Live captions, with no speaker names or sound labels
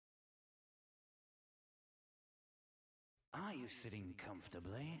you sitting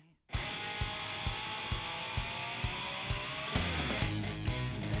comfortably?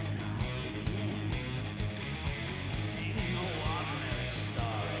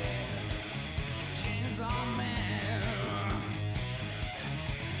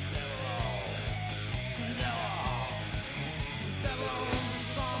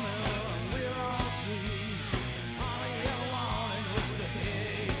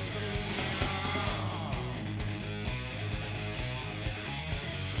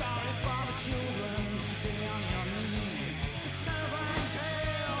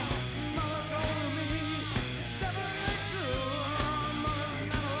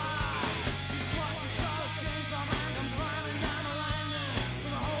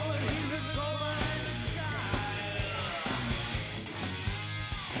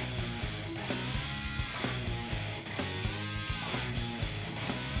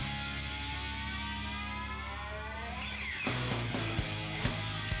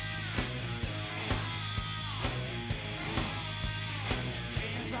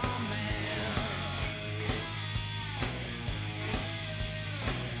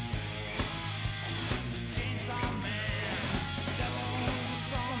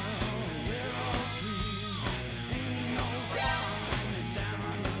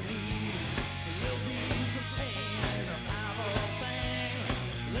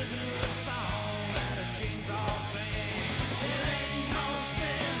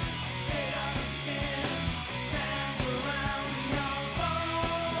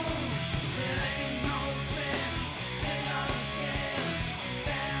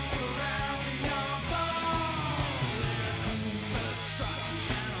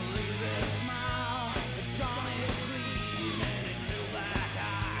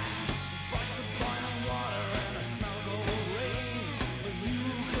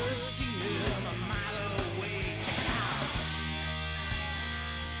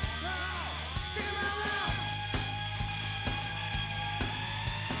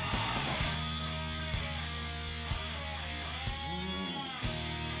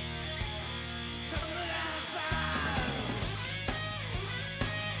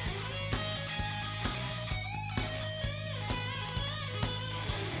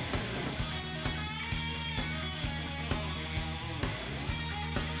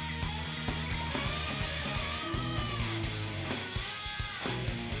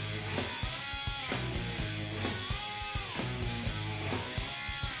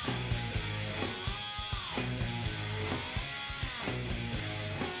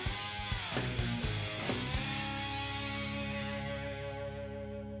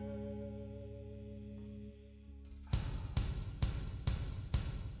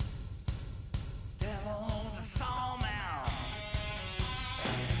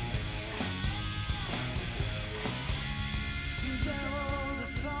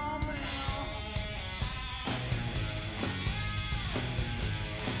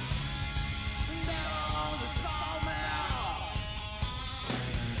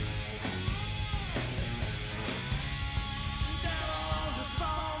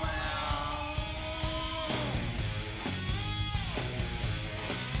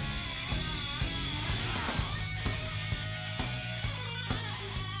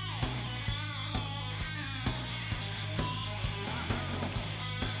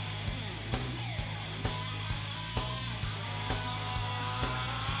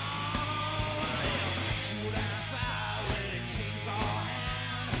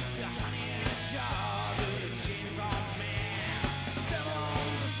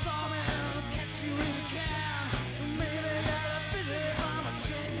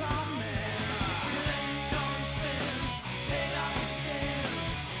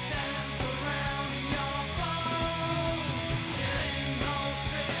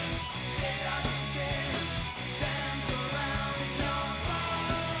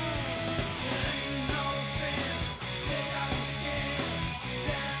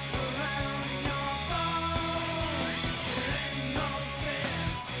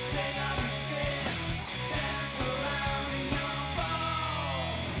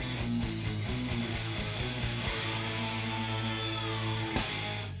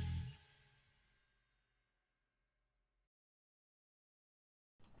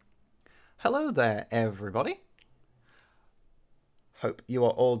 Hello there, everybody. Hope you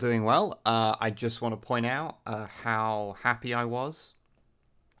are all doing well. I just want to point out how happy I was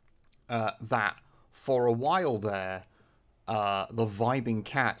that for a while there, the vibing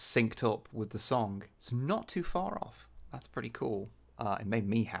cat synced up with the song. It's not too far off. That's pretty cool. It made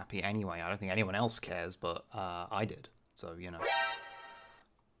me happy anyway. I don't think anyone else cares, but I did. So, you know.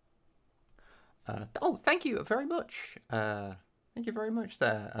 Oh, thank you very much. Thank you very much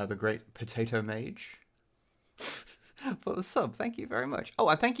there, the great Potato Mage. For the sub, thank you very much. Oh,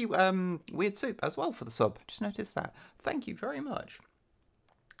 and thank you, Weird Soup, as well, for the sub. Just noticed that. Thank you very much.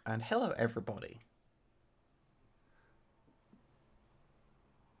 And hello, everybody.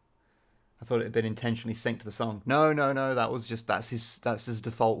 I thought it had been intentionally synced to the song. No, that was just that's his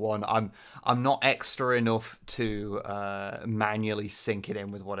default one. I'm not extra enough to manually sync it in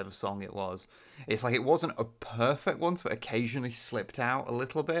with whatever song it was. It's like it wasn't a perfect one, so it occasionally slipped out a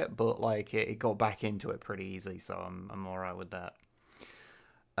little bit, but like it got back into it pretty easy, so I'm alright with that.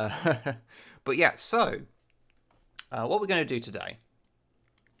 But yeah, so what we're going to do today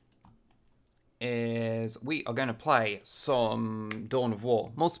is we are going to play some Dawn of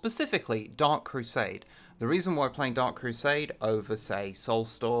War, more specifically Dark Crusade. The reason why we're playing Dark Crusade over, say,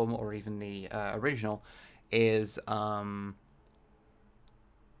 Soulstorm or even the original is, and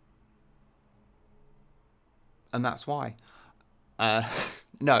that's why.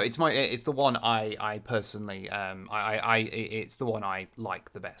 No, it's the one I personally, it's the one I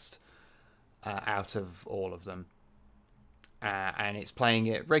like the best out of all of them. And it's playing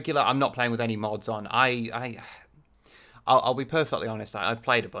it regular. I'm not playing with any mods on. I'll be perfectly honest. I've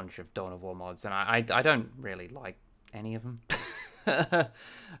played a bunch of Dawn of War mods, and I don't really like any of them.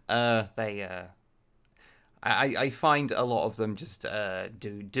 I find a lot of them just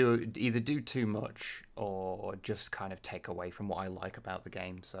either do too much or just kind of take away from what I like about the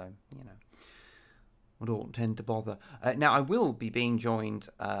game. So you know, I don't tend to bother. Now I will be being joined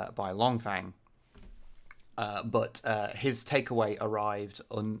by Longfang. But his takeaway arrived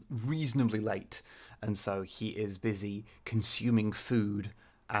unreasonably late, and so he is busy consuming food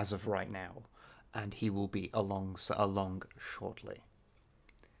as of right now, and he will be along shortly.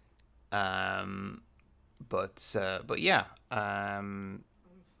 But yeah,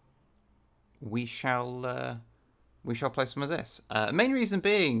 we shall play some of this. Main reason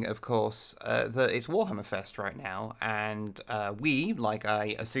being, of course, that it's Warhammer Fest right now, and we, like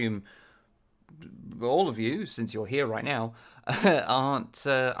I assume all of you, since you're here right now, aren't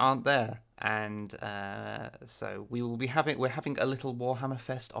there, and so we're having a little Warhammer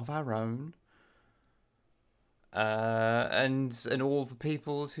Fest of our own, and all the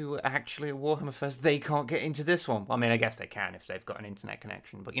people who are actually at Warhammer Fest, they can't get into this one. I mean, I guess they can if they've got an internet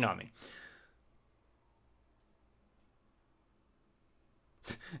connection, but you know what I mean.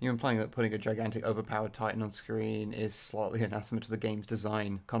 You're implying that putting a gigantic overpowered Titan on screen is slightly anathema to the game's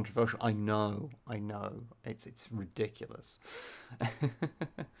design. Controversial. I know. It's ridiculous.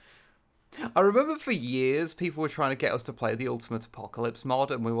 I remember for years people were trying to get us to play the Ultimate Apocalypse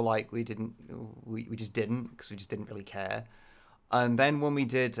mod, and we were like, we just didn't, because we just didn't really care. And then when we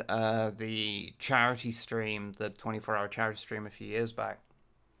did the charity stream, the 24-hour charity stream a few years back,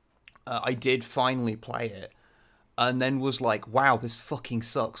 I did finally play it. And then was like, wow, this fucking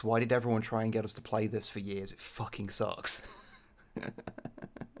sucks. Why did everyone try and get us to play this for years? It fucking sucks.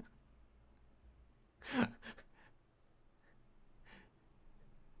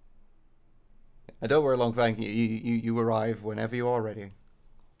 Don't worry, Longfang. You arrive whenever you are ready.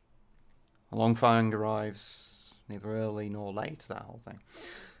 Longfang arrives neither early nor late, that whole thing.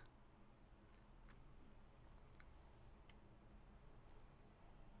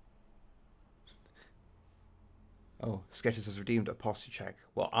 Oh, Sketches has redeemed a posture check.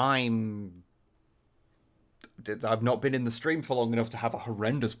 Well, I've not been in the stream for long enough to have a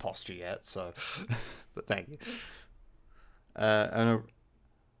horrendous posture yet, so... but thank you. Oh,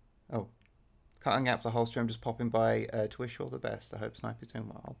 cutting out for the whole stream, just popping by to wish you all the best. I hope Snipe is doing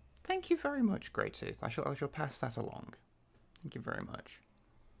well. Thank you very much, Great Tooth. I shall pass that along. Thank you very much.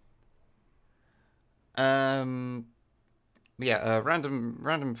 Yeah,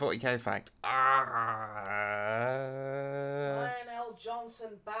 random 40k fact. Lionel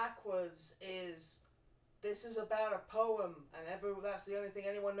Johnson backwards is... This is about a poem, and that's the only thing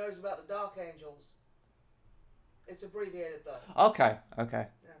anyone knows about the Dark Angels. It's abbreviated, though. Okay. Yeah.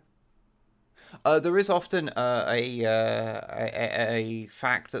 There is often a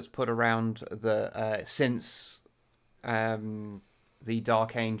fact that's put around the since the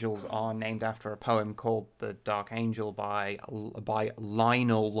Dark Angels are named after a poem called The Dark Angel by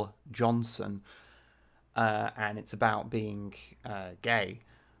Lionel Johnson, and it's about being gay.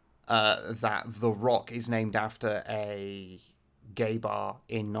 That The Rock is named after a gay bar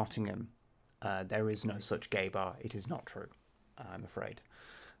in Nottingham. There is no such gay bar. It is not true, I'm afraid.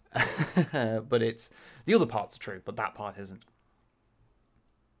 But it's the other parts are true, but that part isn't.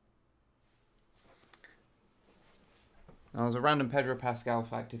 That was a random Pedro Pascal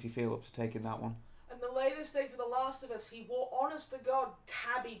fact, if you feel up to taking that one. And the latest thing for The Last of Us, he wore, honest to God,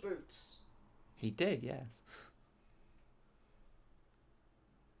 tabby boots. He did, yes.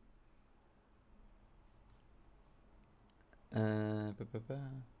 You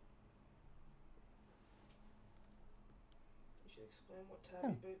should explain what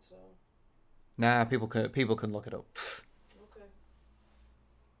tabby boots are. Nah, people can look it up. Okay.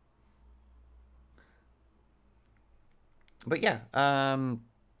 But yeah,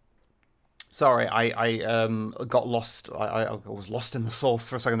 sorry, I got lost. I was lost in the source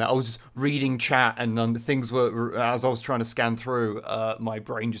for a second there. I was just reading chat, and things were, as I was trying to scan through, my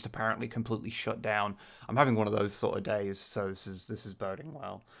brain just apparently completely shut down. I'm having one of those sort of days, so this is boding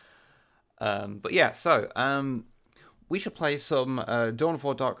well. But yeah, so we should play some Dawn of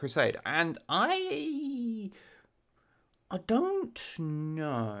War Dark Crusade, and I don't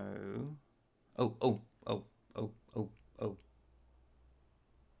know. Oh.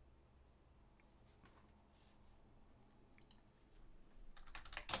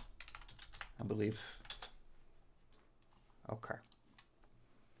 I believe. Okay.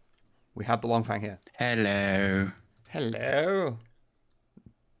 We have the Longfang here. Hello. Hello.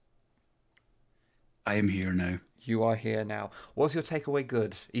 I am here now. You are here now. Was your takeaway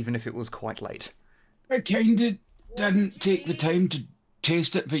good, even if it was quite late? I kinda didn't take the time to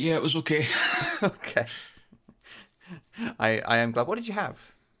taste it, but yeah, it was okay. Okay. I am glad. What did you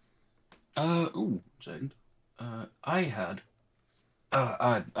have? Second. I had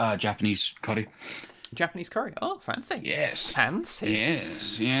Japanese curry. Japanese curry. Oh, fancy. Yes. Fancy.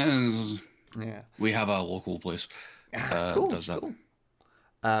 Yes. Yeah. We have a local place Cool. does that. Cool.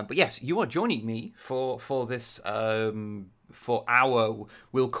 But yes, you are joining me for this for our,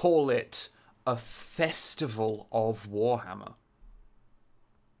 we'll call it a festival of Warhammer.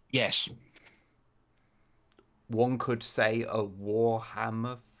 Yes. One could say a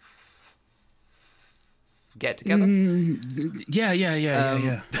Warhammer get together.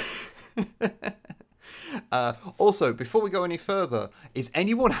 Yeah. Also, before we go any further, is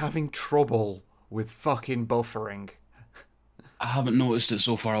anyone having trouble with fucking buffering? I haven't noticed it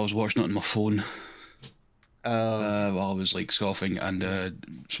so far. I was watching it on my phone while I was like scoffing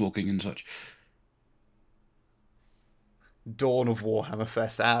and smoking and such. Dawn of Warhammer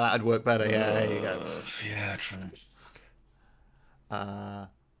Fest. That'd work better. Yeah, there you go. Yeah, true.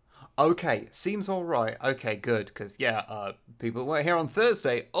 Okay, seems all right. Okay, good. Because people were here on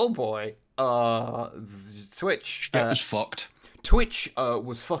Thursday. Oh boy, Twitch. It was fucked. Twitch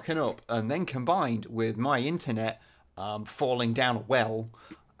was fucking up, and then combined with my internet falling down a well,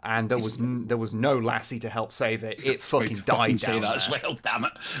 and there was no lassie to help save it. It fucking died say down that there. as well. Damn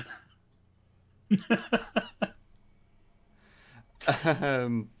it.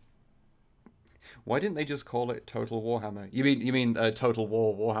 Why didn't they just call it Total Warhammer? You mean Total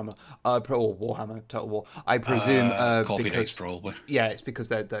War Warhammer? Warhammer Total War. I presume copyrights probably. Yeah, it's because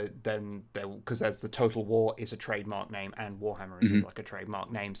because the Total War is a trademark name and Warhammer is like a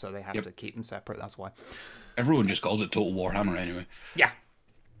trademark name, so they have to keep them separate. That's why. Everyone just calls it Total Warhammer anyway. Yeah.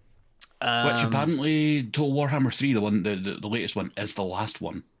 Which apparently Total Warhammer 3, the one, the latest one, is the last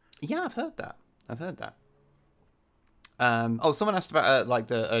one. Yeah, I've heard that. Someone asked about like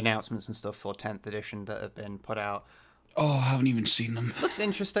the announcements and stuff for 10th edition that have been put out. Oh, I haven't even seen them. Looks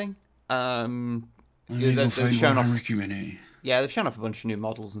interesting. They've shown off community. Yeah, they've shown off a bunch of new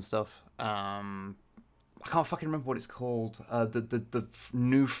models and stuff. I can't fucking remember what it's called. The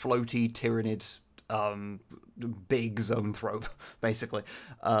new floaty tyrannid big zoanthrope, basically.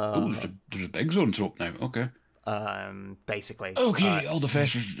 There's a big zoanthrope now. Okay. Basically. Okay, all the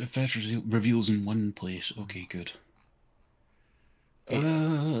fast reveals in one place. Okay, good.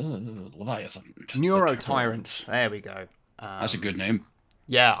 Leviathan. Neuro Tyrant. There we go. That's a good name.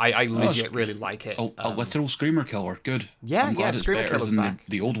 Yeah, I legit really like it. A literal Screamer Killer. Good. Yeah, I'm glad it's Screamer better Killer's than back.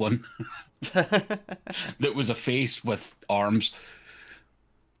 the old one. That was a face with arms.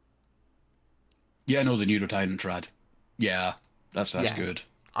 Yeah, no, the Neurotyrant rad. Yeah, that's good.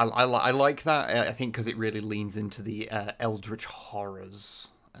 I like that. I think because it really leans into the eldritch horrors.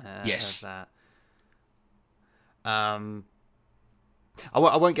 Yes. Of that. I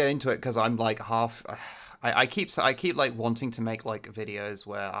won't get into it because I'm like half. I keep like wanting to make like videos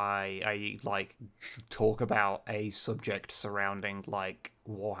where I like talk about a subject surrounding like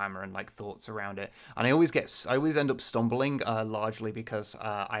Warhammer and like thoughts around it, and I always end up stumbling largely because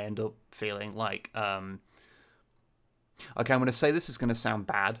I end up feeling like okay, I'm going to say this is going to sound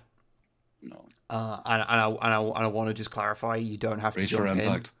bad. No. And I want to just clarify, you don't have to jump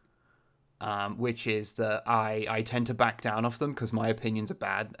in. Which is that I tend to back down off them because my opinions are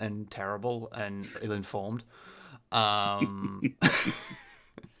bad and terrible and ill-informed.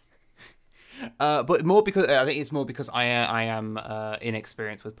 But more because I think it's more because I am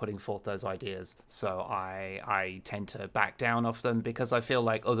inexperienced with putting forth those ideas, so I tend to back down off them because I feel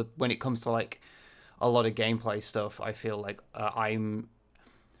like when it comes to like a lot of gameplay stuff, I feel like I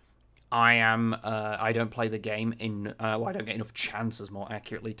don't play the game I don't get enough chances, more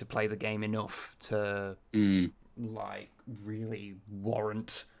accurately, to play the game enough to like really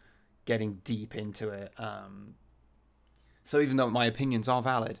warrant getting deep into it. So even though my opinions are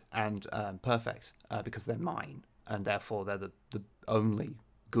valid and perfect, because they're mine, and therefore they're the only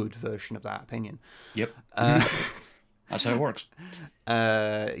good version of that opinion. Yep. That's how it works.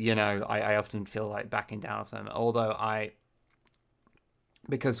 I often feel like backing down off them. Although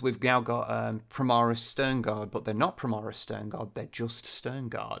because we've now got Primaris Sternguard, but they're not Primaris Sternguard, they're just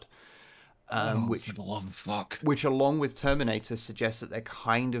Sternguard. For the love of fuck. Which, along with Terminator, suggests that they're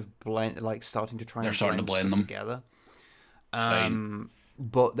kind of starting to try and blend them together.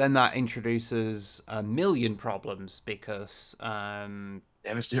 But then that introduces a million problems because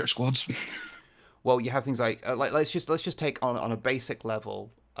Devastator squads. Well, you have things like let's just take on a basic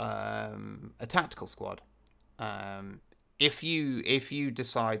level a tactical squad. If you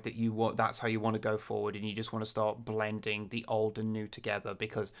decide that that's how you want to go forward, and you just want to start blending the old and new together,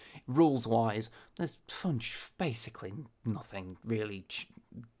 because rules wise, there's basically nothing really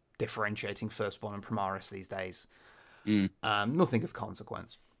differentiating Firstborn and Primaris these days. Nothing of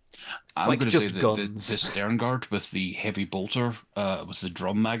consequence. I'm going to say that the Sternguard with the heavy bolter, with the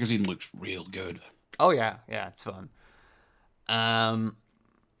drum magazine, looks real good. Oh yeah, it's fun.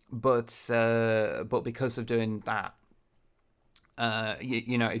 But because of doing that,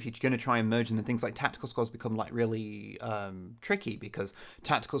 if you're going to try and merge them, then things like tactical squads become like really tricky, because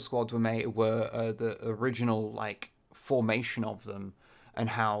tactical squads were the original like formation of them and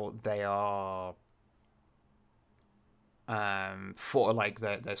how they are. For like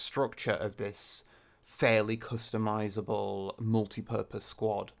the structure of this fairly customizable multi-purpose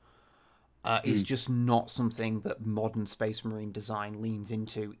squad is just not something that modern Space Marine design leans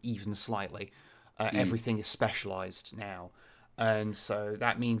into even slightly. Everything is specialized now, and so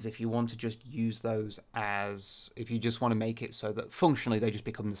that means if you want to just use those if you just want to make it so that functionally they just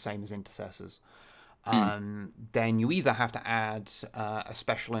become the same as intercessors, then you either have to add a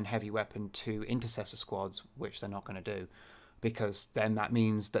special and heavy weapon to intercessor squads, which they're not going to do, because then that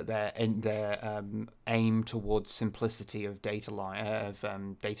means that their aim towards simplicity of data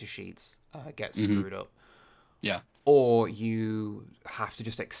sheets gets screwed up. Yeah. Or you have to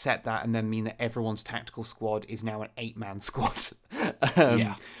just accept that and then mean that everyone's tactical squad is now an 8-man squad.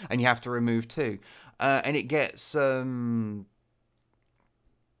 And you have to remove 2. And it gets... there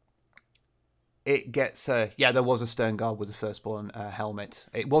was a Sternguard with a Firstborn helmet.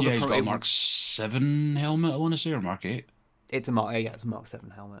 It was he's got a Mark 7 helmet, I want to say, or Mark 8. It's a Mark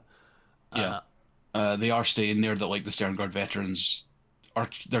 7 helmet. They are staying there that like the Sternguard veterans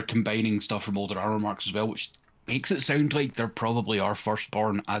they're combining stuff from older armor marks as well, which makes it sound like there probably are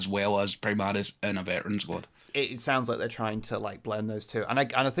Firstborn as well as Primaris in a veteran squad. It sounds like they're trying to like blend those two, and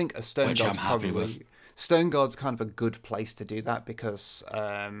I think a Sternguard's happy with. Sternguard's kind of a good place to do that, because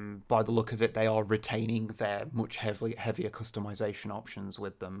by the look of it, they are retaining their much heavier customization options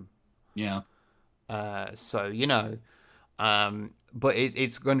with them. Yeah. But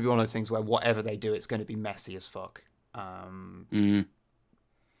it's going to be one of those things where whatever they do, it's going to be messy as fuck.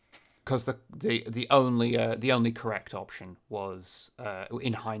 Because the only correct option was,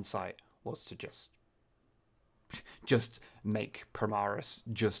 in hindsight, was to just make Primaris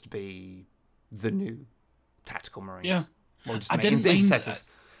just be the new tactical Marines. Yeah, I didn't mind. That's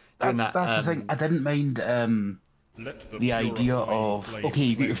the thing. I didn't mind the idea of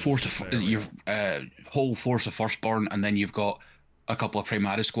you get your whole force of Firstborn, and then you've got a couple of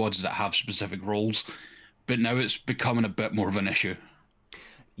Primaris squads that have specific roles. But now it's becoming a bit more of an issue.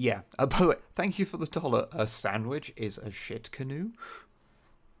 Yeah. By the way, thank you for the $1. A sandwich is a shit canoe.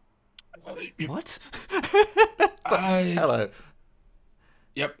 What? Hello.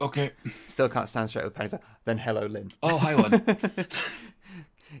 Yep, okay. Still can't stand straight with painkillers. Then hello, Lynn. Oh, hi, Lynn.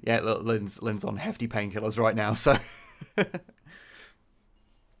 Yeah, look, Lynn's on hefty painkillers right now, so I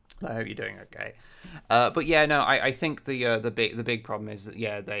hope you're doing okay. But yeah, no, I think the big problem is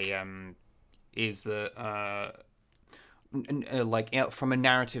that from a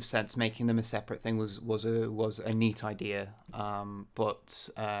narrative sense, making them a separate thing was a neat idea. But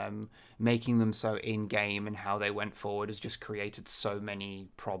making them so in game and how they went forward has just created so many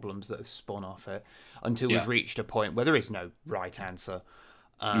problems that have spun off it until we've reached a point where there is no right answer.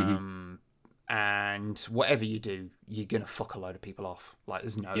 And whatever you do, you're gonna fuck a load of people off. Like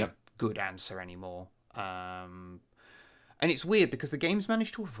there's no good answer anymore. And And it's weird because the game's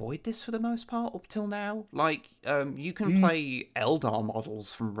managed to avoid this for the most part up till now. Like, you can play Eldar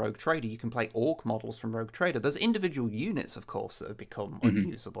models from Rogue Trader, you can play Orc models from Rogue Trader. There's individual units, of course, that have become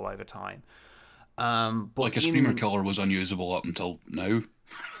unusable over time. But like a Screamer Killer was unusable up until now.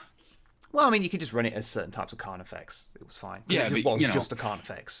 Well, I mean, you could just run it as certain types of Carnifex. It was fine. Yeah, it was just a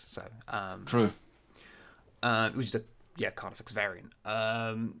Carnifex. So, true. It was just a Carnifex variant.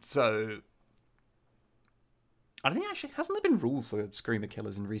 So, I think actually hasn't there been rules for Screamer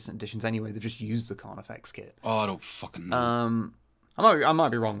Killers in recent editions anyway? They've just used the Carnifex kit. Oh, I don't fucking know. I might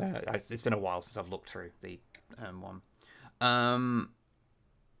be wrong there. It's been a while since I've looked through the one.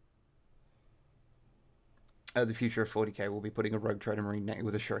 The future of 40k will be putting a Rogue Trader Marine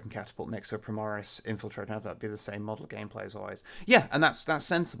with a Shuriken Catapult next to a Primaris Infiltrator. Have that be the same model gameplay as always. Yeah, and that's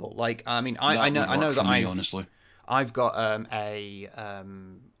sensible. Like, I mean, I know that honestly, I've got a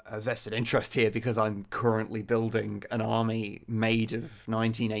vested interest here because I'm currently building an army made of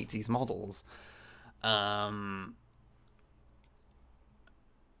 1980s models. But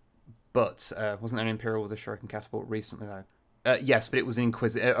wasn't there an Imperial with a Shuriken Catapult recently though? Yes, but it was an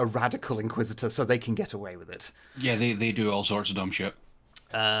a radical Inquisitor, so they can get away with it. Yeah, they do all sorts of dumb shit.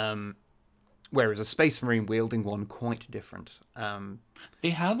 Whereas a Space Marine wielding one, quite different.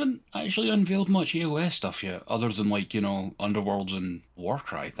 They haven't actually unveiled much AOS stuff yet, other than, like, Underworlds and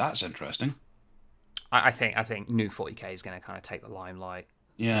Warcry. That's interesting. I think new 40k is going to kind of take the limelight.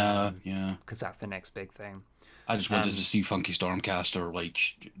 Yeah. Because that's the next big thing. I just wanted to see Funky Stormcaster, like,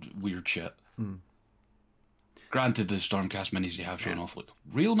 weird shit. Granted, the Stormcast minis they have shown off look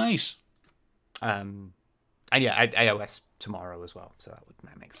real nice. And yeah, AOS tomorrow as well, so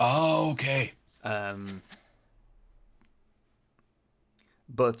that makes sense. Oh, okay.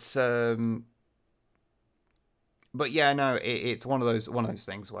 But yeah, no, it's one of those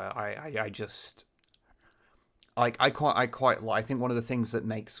things where I just I think one of the things that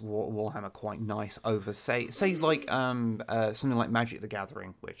makes Warhammer quite nice over say like something like Magic the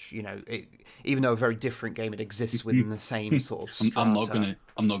Gathering, which even though a very different game, it exists within the same sort of strata.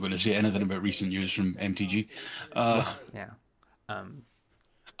 I'm not gonna say anything about recent news from MTG. Yeah.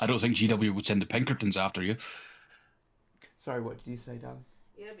 I don't think GW would send the Pinkertons after you. Sorry, what did you say, Darren?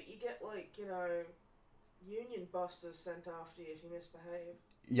 Yeah, but you get Union Busters sent after you if you misbehave.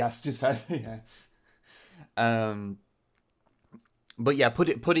 Yes, just yeah. But yeah,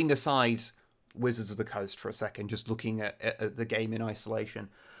 putting aside Wizards of the Coast for a second, just looking at the game in isolation,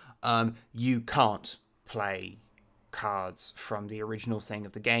 you can't play cards from the original thing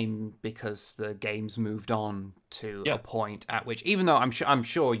of the game because the game's moved on to a point at which, even though I'm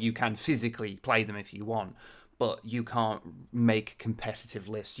sure you can physically play them if you want, but you can't make competitive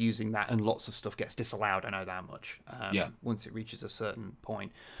lists using that, and lots of stuff gets disallowed. I know that much. Once it reaches a certain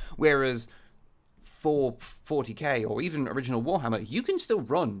point, whereas for 40k or even original Warhammer, you can still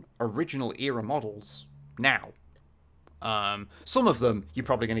run original era models now. Some of them you're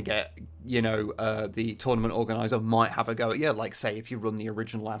probably going to get, the tournament organizer might have a go at, like say if you run the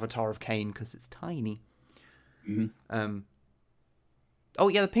original Avatar of Cain because it's tiny. Oh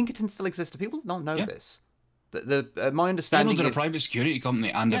yeah, the Pinkertons still exist. Do people not know this? My understanding is a is private security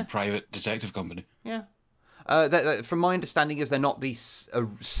company and a private detective company. Yeah. From my understanding is they're not the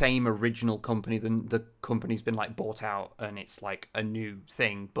same original company. The company's been bought out and it's like a new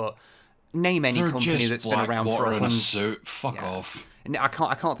thing. But name any company that's been around for a suit. Fuck off. And I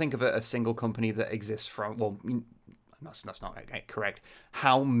can't think of a single company that exists from. Well, that's not correct.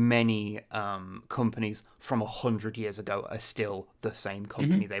 How many companies from 100 years ago are still the same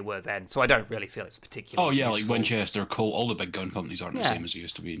company they were then? So I don't really feel it's particularly useful. Like Winchester, Colt, all the big gun companies aren't the same as they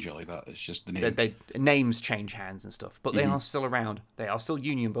used to be and shit like that. It's just the name. Names change hands and stuff, but they are still around. They are still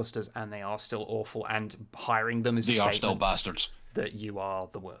Union Busters, and they are still awful, and hiring them is a statement still bastards. That you are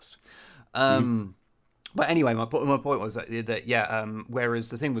the worst. But anyway, my point was that whereas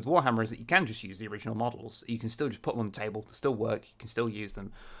the thing with Warhammer is that you can just use the original models. You can still just put them on the table, they still work, you can still use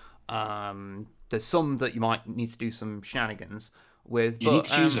them. There's some that you might need to do some shenanigans with. You need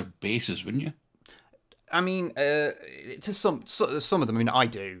to choose their bases, wouldn't you? I mean, to some of them, I mean, I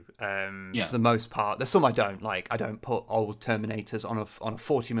do. For the most part, there's some I don't like. I don't put old Terminators on a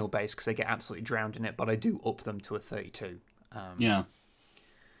 40mm base because they get absolutely drowned in it, but I do up them to a 32.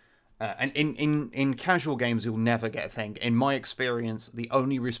 And in casual games, you'll never get a thing. In my experience, the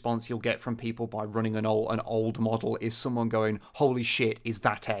only response you'll get from people by running an old model is someone going, "Holy shit, is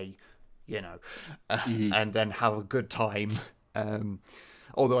that a?" And then have a good time.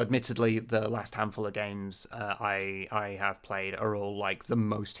 Although, admittedly, the last handful of games I have played are all like the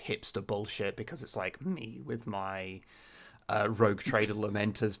most hipster bullshit because it's like me with my rogue trader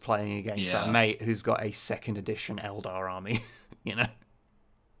lamenters playing against our mate who's got a 2nd edition Eldar army, you know.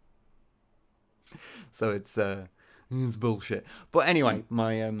 So it's bullshit. But anyway,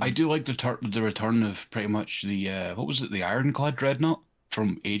 my I do like the return of pretty much the what was it, the Ironclad Dreadnought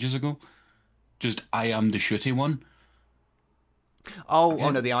from ages ago. Just I am the shooty one. Oh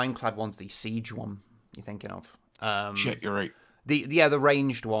no, the Ironclad one's the siege one you're thinking of. Shit, you're right. The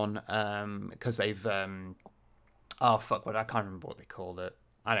ranged one, because they've oh fuck, what I can't remember what they called it.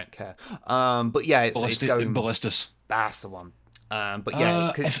 I don't care. But yeah, it's going ballistas. That's the one. But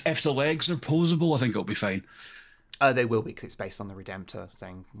yeah, if the legs are posable, I think it'll be fine. They will be because it's based on the Redemptor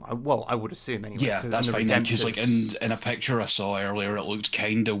thing. Well, I would assume anyway. Yeah, that's fine. Because like in a picture I saw earlier, it looked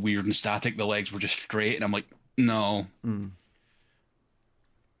kind of weird and static. The legs were just straight, and I'm like, no.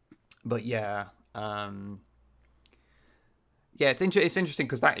 But yeah, it's interesting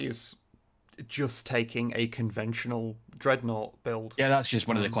because that is just taking a conventional dreadnought build. Yeah, that's just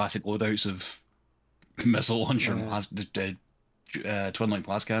one of the classic loadouts of missile launcher and twin link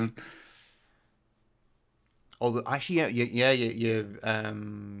blast cannon. Although actually,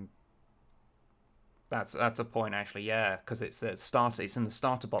 that's a point actually, because it's in the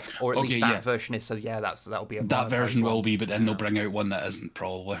starter box, or at least that version is. So yeah, that'll be that version will be, but then they'll bring out one that isn't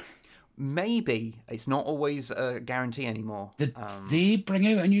probably. Maybe it's not always a guarantee anymore. Did they bring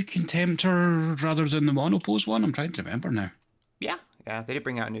out a new Contemptor rather than the monopose one? I'm trying to remember now. Yeah, they did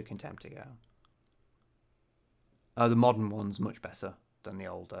bring out a new Contemptor. Yeah. The modern one's much better than the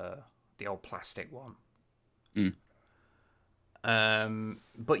old plastic one.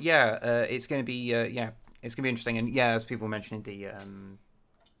 But yeah, it's going to be it's going to be interesting, and yeah, as people were mentioning,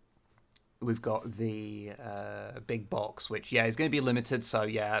 we've got the big box, which is going to be limited, so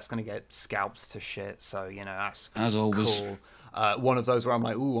yeah, it's going to get scalped to shit. So you know, that's as always cool. One of those where I'm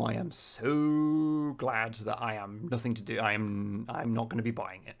like, ooh, I am so glad that I am nothing to do. I'm not going to be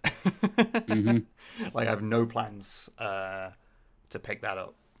buying it. Like I have no plans to pick that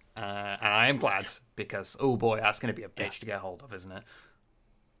up. And I am glad because, oh boy, that's going to be a bitch to get hold of, isn't it?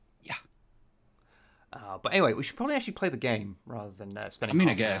 Yeah. But anyway, we should probably actually play the game rather than spending. I mean,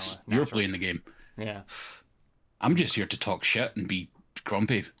 I guess you're playing the game. Yeah. I'm just here to talk shit and be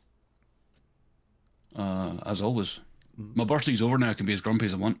grumpy. As always. My birthday's over now. I can be as grumpy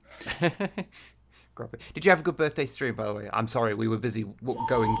as I want. Grumpy. Did you have a good birthday stream, by the way? I'm sorry, we were busy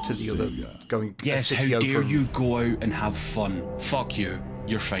going to the other. Yes, how dare you go out and have fun? Fuck you.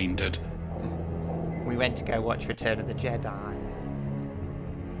 You're fine, dude. We went to go watch Return of the Jedi.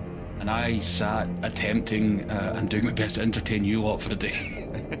 And I sat attempting and doing my best to entertain you lot for the day.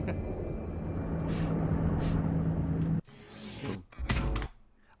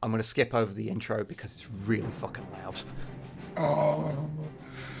 I'm going to skip over the intro because it's really fucking loud. Oh.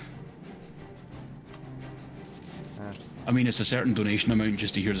 I mean, it's a certain donation amount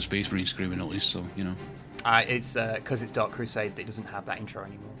just to hear the Space Marine screaming at least, so, you know. It's because it's Dark Crusade that doesn't have that intro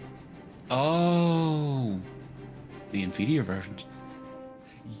anymore. Oh. The inferior versions.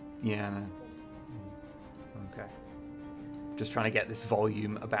 Yeah, no. Okay. Just trying to get this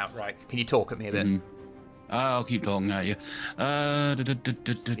volume about right. Can you talk at me a bit? I'll keep talking at you. I'm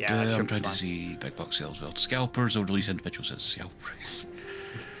trying to see big box sales. Well, scalpers will release individual sets of scalpers.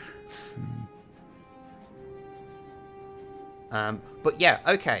 But yeah,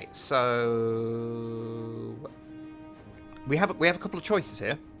 okay. So we have a couple of choices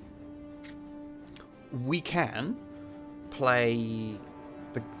here. We can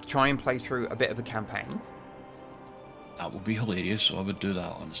try and play through a bit of a campaign. That would be hilarious. So I would do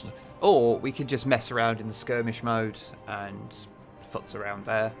that, honestly. Or we could just mess around in the skirmish mode and futz around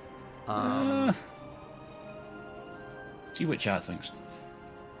there. See what chat thinks.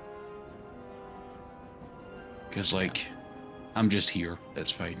 Because, like, I'm just here.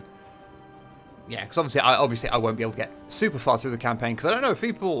 It's fine. Yeah, because obviously I won't be able to get super far through the campaign, because I don't know if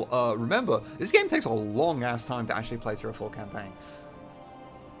people remember, this game takes a long-ass time to actually play through a full campaign.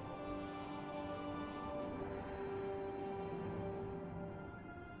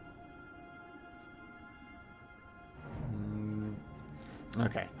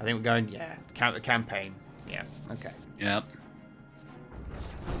 Okay, I think we're going, campaign. Yeah, okay. Yep.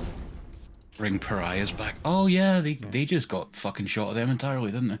 Bring pariahs back. Oh, yeah, they just got fucking shot at them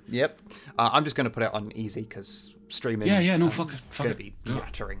entirely, didn't they? Yep. I'm just going to put it on easy, because streaming... Yeah, no, fuck it. going to be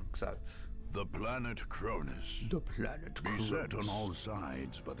battering, so... The planet Cronus. Be set on all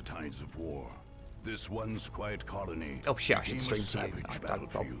sides by the tides of war. This once quiet colony... Oh, shit, I should stream to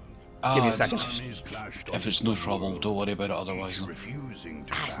you. Give me a second. If it's no trouble, don't worry about it otherwise.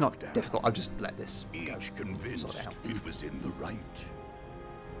 It's not difficult. I'll just let this go. Each convinced it was in the right.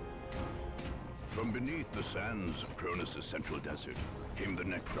 From beneath the sands of Cronus' central desert came the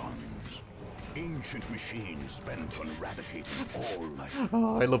Necrons. Ancient machines bent on eradicating all life.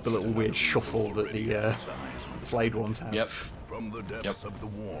 Oh, I love the little weird shuffle that the flayed ones have. Yep. From the depths of the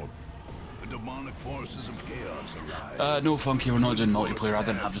warp, the demonic forces of chaos arrived. No, Funky, we're not doing multiplayer. I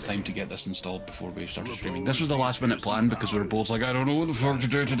didn't have the time to get this installed before we started streaming. This was the last minute plan because we were both like, I don't know what the fuck to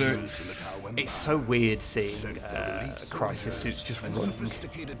do today. It's so weird seeing crisis suits just run.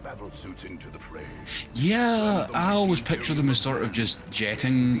 Sophisticated battle suits into the fray. Yeah, I always picture them as sort of just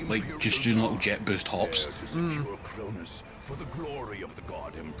jetting, like just doing little jet boost hops. To secure Cronus for the glory of the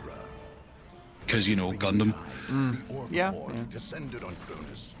God Emperor. Because, you know, Gundam. Yeah. Descended on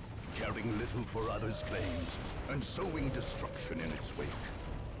Cronus, caring little for others' claims and sowing destruction in its wake.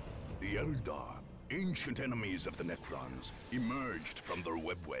 The Eldar, ancient enemies of the Necrons, emerged from their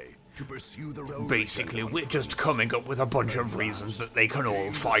webway to pursue their own. Basically, we're just coming up with a bunch of reasons that they can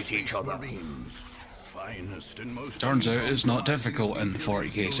all fight each other. Finest and most Turns out it's not difficult in the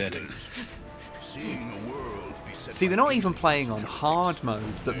 40k setting. seeing a world beset See, they're not even playing on hard mode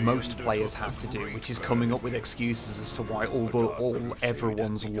that most players have to do, which is coming up with excuses as to why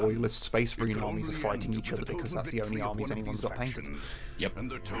everyone's loyalist Space Marine armies are fighting each other, because that's the only armies anyone's got painted. Yep. and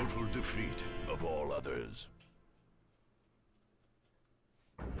the total defeat of all others.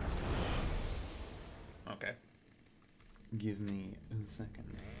 Okay. Give me a second.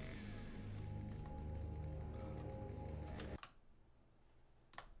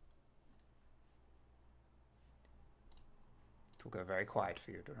 It will go very quiet for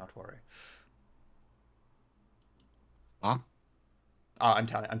you, do not worry. Huh? I'm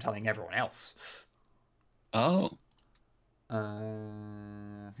telling everyone else. Oh.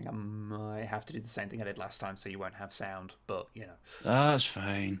 I think I might have to do the same thing I did last time, so you won't have sound, but, you know. That's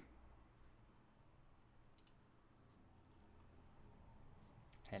fine.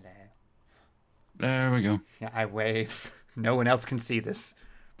 Hello. There we go. Yeah, I wave. No one else can see this,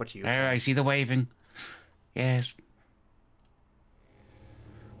 but you. There, I see the waving. Yes.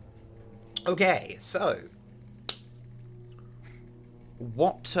 Okay, so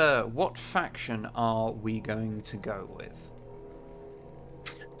what faction are we going to go with?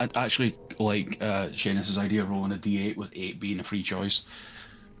 I'd actually like Shannus's idea of rolling a d8 with 8 being a free choice.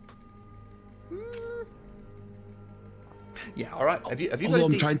 Yeah, all right. Have you Although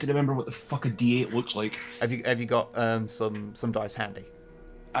got? I'm trying to remember what the fuck a d8 looks like. Have you got some dice handy?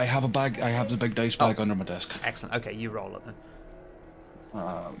 I have a bag. I have the big dice bag under my desk. Excellent. Okay, you roll it then.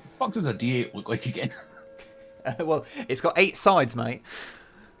 Fuck does a d8 look like again? Well, it's got 8 sides, mate.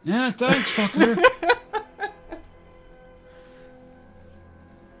 Yeah, thanks, fucker.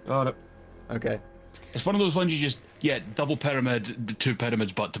 Got it. Okay. It's one of those ones you just, double pyramid, 2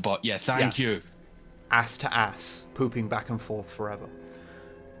 pyramids butt to butt. Yeah, thank you. Ass to ass, pooping back and forth forever.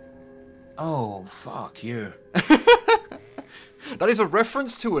 Oh, fuck you. That is a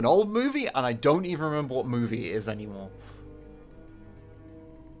reference to an old movie, and I don't even remember what movie it is anymore.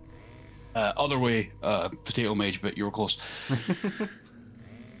 Other way, potato mage, but you were close.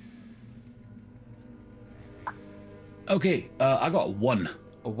 Okay, I got 1.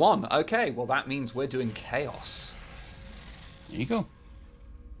 A 1. Okay, well that means we're doing chaos. There you go.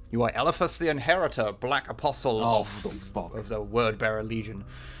 You are Eliphas the Inheritor, Black Apostle of the Word-Bearer Legion.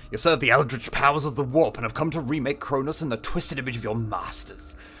 You serve the eldritch powers of the warp and have come to remake Cronus in the twisted image of your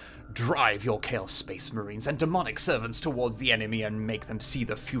masters. Drive your Chaos Space Marines and demonic servants towards the enemy and make them see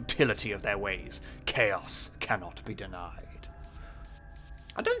the futility of their ways. Chaos cannot be denied.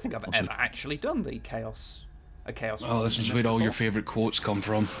 I don't think I've ever actually done the Chaos... a Chaos... Oh, this is where all your favourite quotes come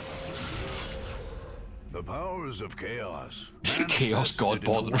from. The powers of chaos. Chaos God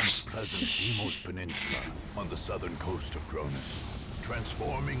bothers. Pleasant Demos Peninsula on the southern coast of Cronus,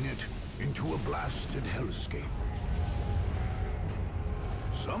 transforming it into a blasted hellscape.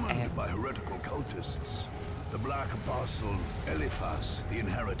 Summoned by heretical cultists, the Black Apostle Eliphas the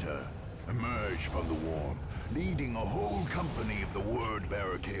Inheritor emerged from the warp, leading a whole company of the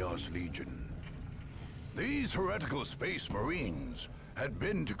Word-Bearer Chaos Legion. These heretical space marines had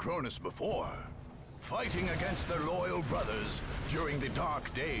been to Cronus before, fighting against their loyal brothers during the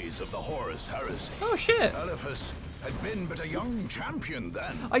dark days of the Horus Heresy. Oh shit! Eliphas had been but a young champion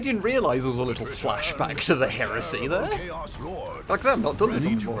then. I didn't realise there was a little flashback to the heresy there. Like I said, I've not done this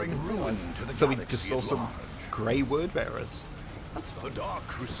before. So we just saw some grey word bearers. That's fun. The Dark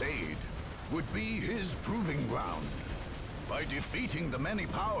Crusade would be his proving ground. By defeating the many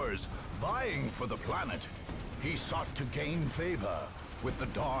powers vying for the planet, he sought to gain favor with the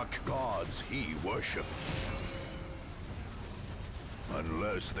dark gods he worshipped.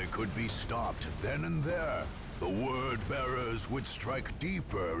 Unless they could be stopped then and there, the Word-Bearers would strike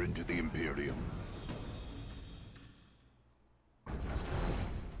deeper into the Imperium,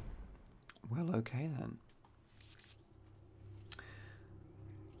 Well, okay then.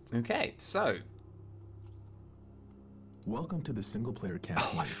 Okay, so... Welcome to the single-player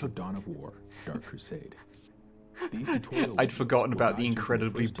campaign for Dawn of War, Dark Crusade. These tutorial I'd forgotten will about the guide you through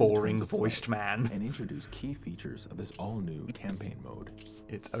incredibly first 2 turns boring of play voiced man. and introduce key features of this all-new campaign mode.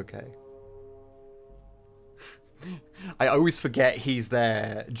 It's okay. I always forget he's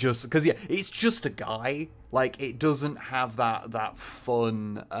there just because, yeah, it's just a guy. Like, it doesn't have that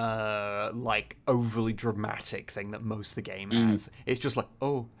fun, like, overly dramatic thing that most of the game has. It's just like,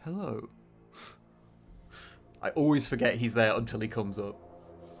 oh, hello. I always forget he's there until he comes up.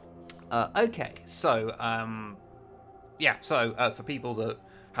 Okay, so, yeah, so for people that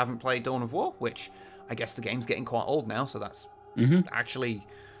haven't played Dawn of War, which I guess the game's getting quite old now, so that's actually...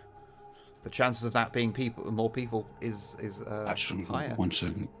 The chances of that being more people is Actually, higher. 1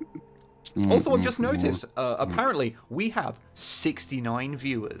 second. Also, I've just noticed, apparently, we have 69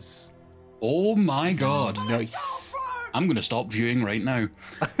 viewers. Oh my god. Nice. I'm going to stop viewing right now.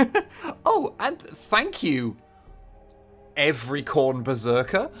 Oh, and thank you, every corn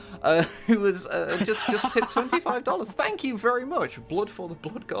berserker, who was just tipped $25. Thank you very much. Blood for the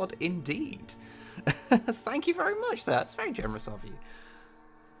blood god, indeed. Thank you very much. That's very generous of you.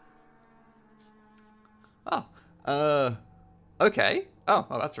 Oh, okay. Oh,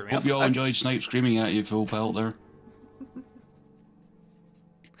 well, that threw me off. Hope you all enjoyed Snipe screaming at you full pelt there.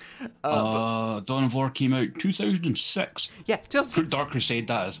 Dawn of War came out 2006. Yeah, 2006. Dark Crusade,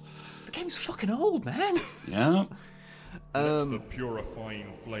 that is. The game's fucking old, man. Yeah. Let the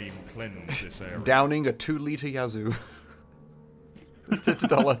purifying flame cleanse this area. Downing a 2-litre Yazoo. It's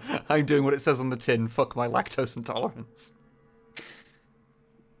 $50. I'm doing what it says on the tin. Fuck my lactose intolerance.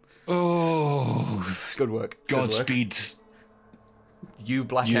 Oh, good work. Godspeed. You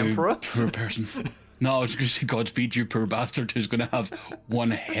Black you Emperor? Poor person. No, I was going to say Godspeed, you poor bastard who's going to have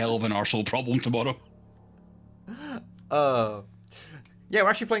one hell of an arsehole problem tomorrow. Yeah, we're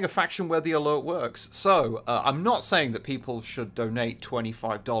actually playing a faction where the alert works. So, I'm not saying that people should donate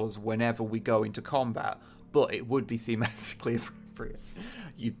 $25 whenever we go into combat, but it would be thematically appropriate.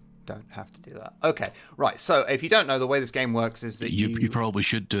 You don't have to do that. Okay, right, so if you don't know, the way this game works is that you probably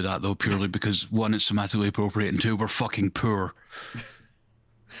should do that, though, purely because, 1, it's thematically appropriate, and 2, we're fucking poor.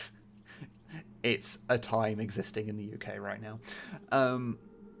 It's a time existing in the UK right now.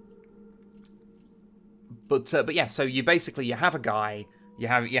 But yeah, so you have a guy, you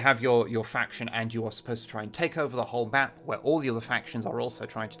have your faction, and you are supposed to try and take over the whole map, where all the other factions are also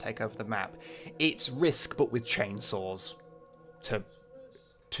trying to take over the map. It's Risk, but with chainsaws,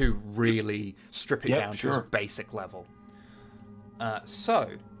 to really strip it down to its basic level. So,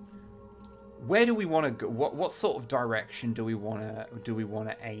 where do we want to go? What sort of direction do we want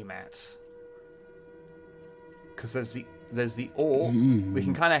to aim at? Because there's the orc. We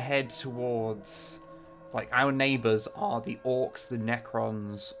can kind of head towards, like, our neighbors are the orcs, the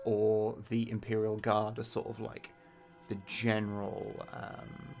necrons, or the Imperial Guard are sort of like the general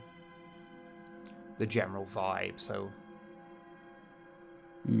vibe. So,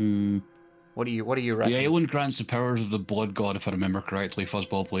 what do you reckon? The island grants the powers of the blood god, if I remember correctly.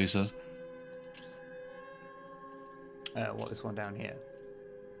 Fuzzball plays it. What, this one down here?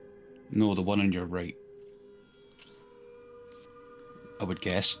 No, the one on your right. I would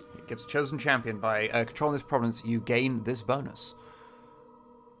guess. It gives a chosen champion. By controlling this province, you gain this bonus.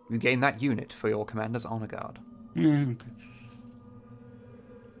 You gain that unit for your commander's honor guard. Yeah, okay.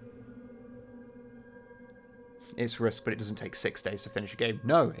 It's Risk, but it doesn't take 6 days to finish a game.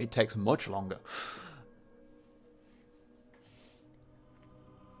 No, it takes much longer.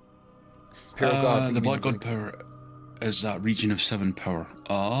 The blood god power is that region of 7 power.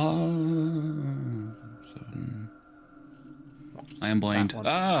 7. I am blind. That one.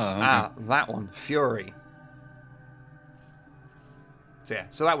 Okay. That one. Fury. So yeah,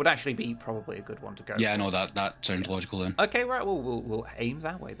 so that would actually be probably a good one to go. Yeah, no, that sounds logical then. Okay, right. Well, we'll aim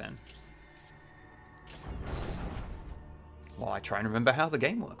that way then. While I try and remember how the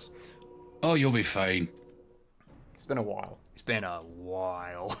game works. Oh, you'll be fine. It's been a while. It's been a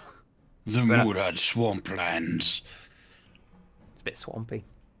while. The Murad swamplands. It's a bit swampy.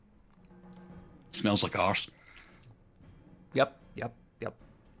 Smells like arse. Yep.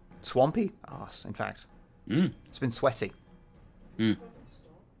 Swampy arse, in fact. It's been sweaty.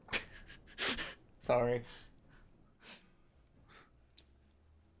 Sorry.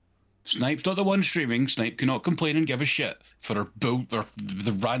 Snipe's not the one streaming. Snipe cannot complain and give a shit for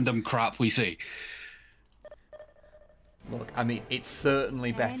the random crap we say. Look, I mean, it's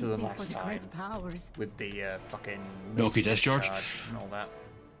certainly better than last time with the fucking Milky discharge and all that.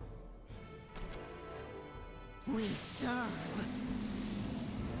 We serve.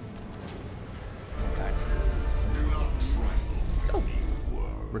 Oh.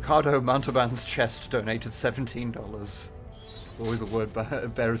 Ricardo Montalban's chest donated $17. It's always a word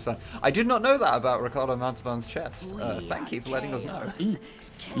bearer's fan. I did not know that about Ricardo Montalban's chest. Thank you for letting us know.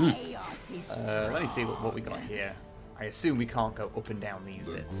 Let me see what we got here. I assume we can't go up and down these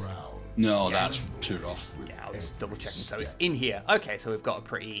bits. No, that's too rough. Yeah, I was double checking. So it's in here. Okay, so we've got a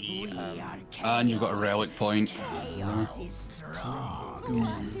pretty... and you've got a relic point.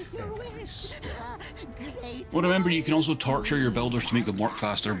 Well, remember, you can also torture your builders to make them work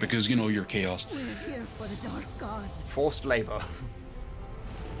faster because, you know, you're chaos. Forced labor.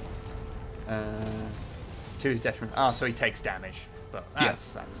 To his detriment. Ah, so he takes damage. But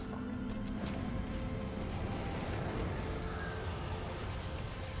that's fine.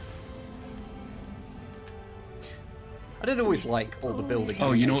 I didn't always like all the building.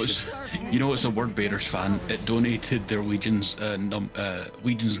 Oh, you know it's a Word Bearers fan. It donated their Legion's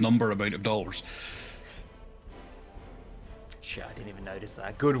number amount of dollars. Shit, I didn't even notice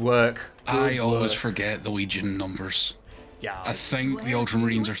that. Good work. I always forget the Legion numbers. Yeah. I think the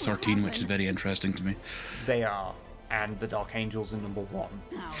Ultramarines are 13, which is very interesting to me. They are, and the Dark Angels are number 1.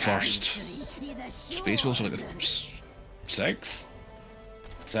 First. Space Wolves are like the 6th?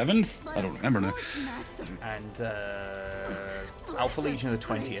 7th? I don't remember now. And Alpha Legion are the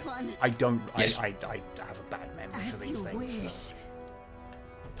 20th. I don't. Yes. I have a bad memory for these things.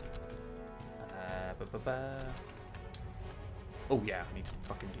 So. Oh yeah, I need to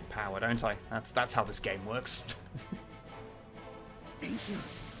fucking do power, don't I? That's how this game works. Thank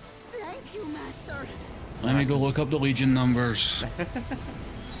you, Master. Let me go look up the Legion numbers. I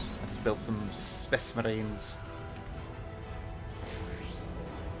just built some Space Marines.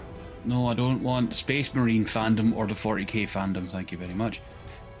 No, I don't want Space Marine fandom or the 40k fandom, thank you very much.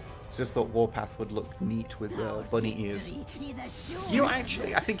 Just thought Warpath would look neat with bunny ears. You know,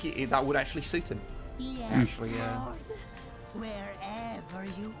 actually, I think that would actually suit him. Yes, actually, wherever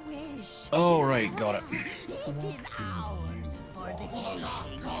you wish. Oh, right, got it. It is ours for the king.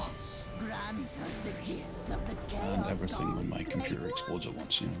 Grant us the gifts of the chaos. And everything on my computer explodes at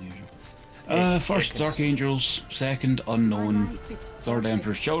once, you know, the usual. First, Dark Angels. Second, Unknown. Third,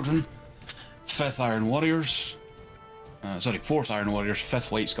 Emperor's Children. Fifth, Iron Warriors. Fourth, Iron Warriors.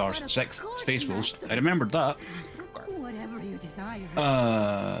 Fifth, White Scars. Sixth, Space Wolves. I remembered that. Whatever you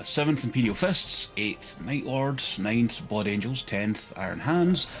desire. Seventh, Imperial Fists. Eighth, Night Lords. Ninth, Blood Angels. 10th, Iron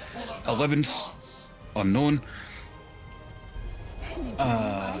Hands. 11th, Unknown.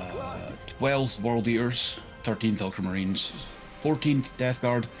 12th, World Eaters. 13th, Ultramarines. 14th, Death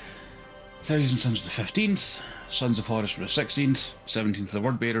Guard. Thousand Sons of the 15th. Sons of Horus for the 16th. 17th, the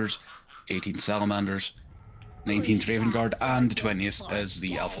Word Bearers. 18th, Salamanders. 19th, Raven Guard. And the 20th is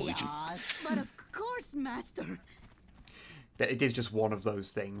the Alpha Legion. But of course, Master. It is just one of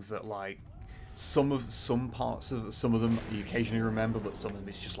those things that, like, some parts of some of them you occasionally remember, but some of them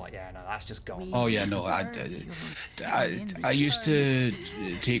it's just like, yeah, no, that's just gone. Oh yeah, no, I used to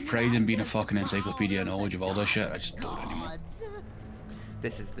take pride in being a fucking encyclopedia knowledge of all this shit. I just don't anymore.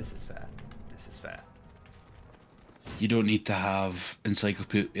 This is fair. This is fair. You don't need to have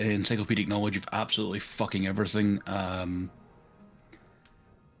encyclopedic knowledge of absolutely fucking everything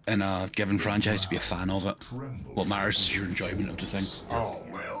in a given franchise to be a fan of it. What matters is your enjoyment of the thing. Oh,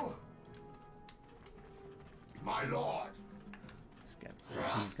 well. My lord. Let's get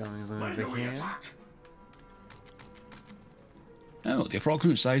these guys over here. Oh, the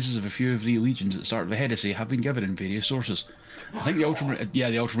approximate sizes of a few of the legions at the start of the Heresy have been given in various sources. I think the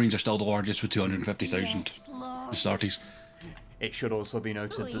Ultramarines are still the largest with 250,000 Astartes. It should also be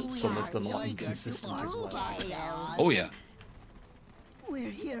noted that some of them are inconsistent as well. Oh yeah.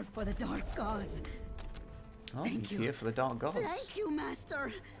 We're here for the Dark Gods. Oh, he's here for the Dark Gods. Thank you,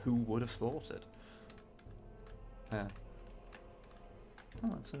 Master. Who would have thought it? Oh,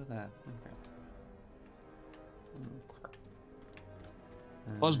 that's over there. Okay.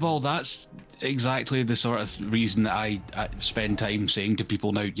 Buzzball, that's exactly the sort of reason that I spend time saying to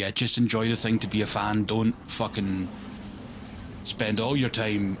people now, yeah, just enjoy the thing to be a fan. Don't fucking spend all your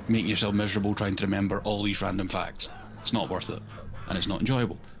time making yourself miserable trying to remember all these random facts. It's not worth it, and it's not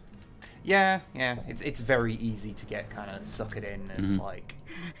enjoyable. Yeah, it's very easy to get kind of suckered in and like...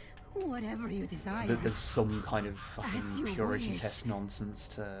 Whatever you desire. There's some kind of fucking purity test nonsense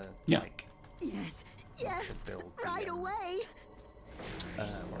to, like... Yes, build right away. Where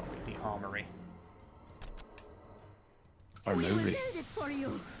are we? The armory. We will build it for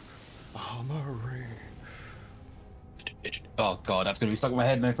you. Armory. Oh god, that's gonna be stuck in my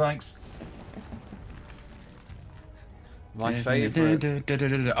head now, thanks. My favorite...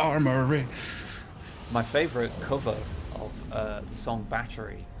 Armory. My favorite cover of the song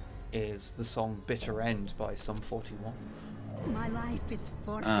Battery is the song Bitter End by Sum 41. My life is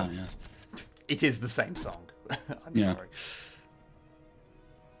forfeit. Ah, yes. It is the same song. I'm Yeah. sorry.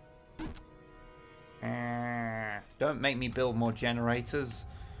 Don't make me build more generators.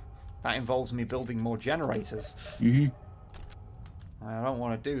 That involves me building more generators. Mm-hmm. I don't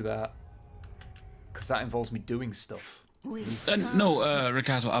want to do that. Because that involves me doing stuff. No,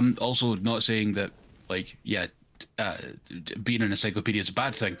 Ricardo, I'm also not saying that, like, yeah, being an encyclopedia is a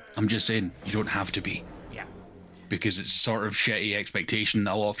bad thing. I'm just saying you don't have to be. Yeah. Because it's sort of shitty expectation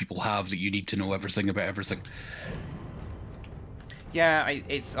that a lot of people have that you need to know everything about everything. Yeah,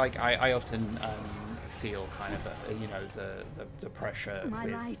 it's like I often feel kind of you know the pressure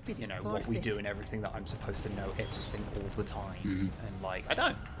with what we do and everything, that I'm supposed to know everything all the time, and like I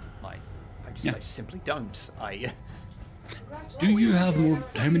don't, like I simply don't. Do you have more?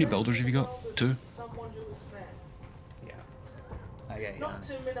 How many builders have you got? 2. Someone who is fair. Yeah. Okay. Not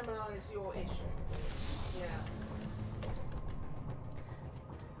to minimize your issue. Yeah.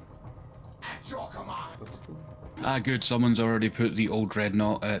 At your command. Ah, good. Someone's already put the old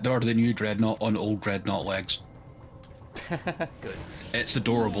dreadnought, or the new dreadnought on old dreadnought legs. Good. It's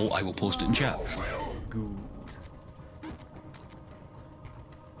adorable. I will post it in chat. Good.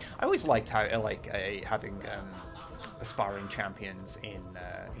 I always liked how having aspiring champions in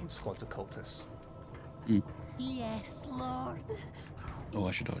squads of cultists. Mm. Yes, Lord. Oh,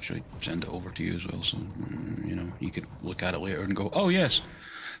 I should actually send it over to you as well, so you know you could look at it later and go, "Oh yes,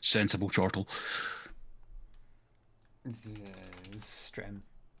 sensible chortle." Strem.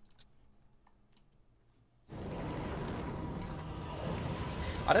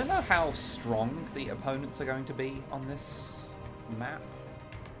 I don't know how strong the opponents are going to be on this map.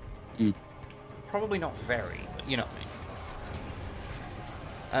 Mm. Probably not very, but you know what I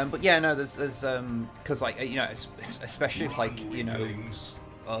mean. But yeah, no, there's because like you know, especially like you know,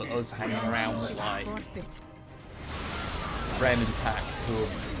 us hanging around with like Rem and Tack, who are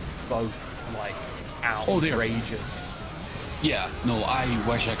both like outrageous. Yeah, no, I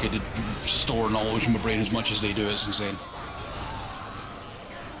wish I could store knowledge in my brain as much as they do. It's insane.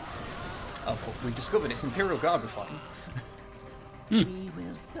 Oh, we've discovered it's Imperial Guard we're fighting. We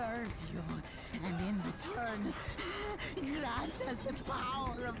will serve you, and in return, grant us the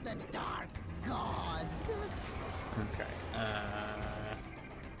power of the Dark Gods. Okay.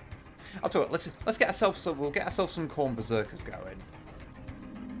 I'll tell you what, let's get ourselves we'll get ourselves some Khorne Berserkers going.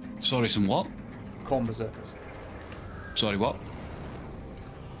 Sorry, some what? Khorne Berserkers. Sorry, what?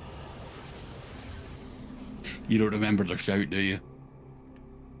 You don't remember their shout, do you?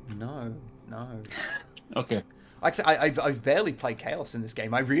 No. Okay. Actually, I've barely played Chaos in this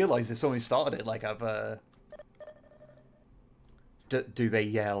game. I realised this when we started it. Like do they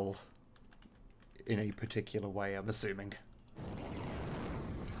yell in a particular way? I'm assuming.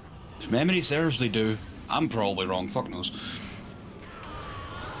 If memory serves, they do. I'm probably wrong. Fuck knows.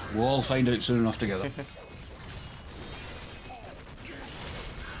 We'll all find out soon enough together.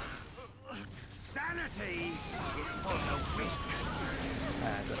 Sanity is for the weak.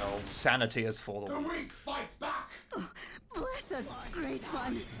 Good old sanity is for the weak. Weak fight back. Bless us, Great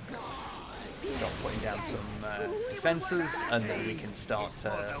One. Start putting down some defences, and then we can start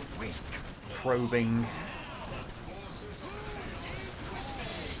probing.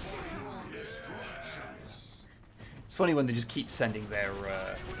 It's funny when they just keep sending their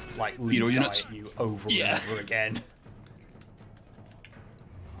like lead guy units at you over and over again.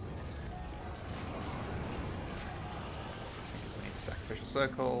 Sacrificial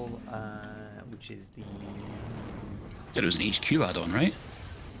Circle, which is the... Said it was an HQ add-on, right?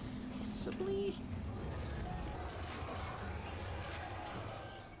 Possibly?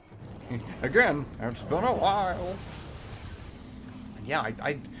 Again, it's been a while. And yeah,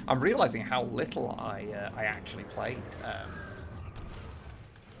 I'm realising how little I actually played.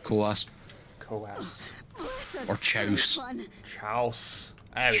 Coas. Coas. Or Chouse. Chouse.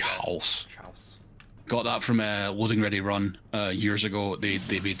 Chouse. Chouse. Got that from a Loading Ready run years ago. They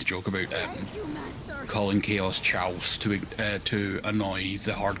made the joke about calling Chaos Chouse to annoy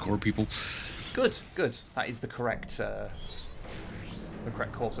the hardcore people. Good. That is the correct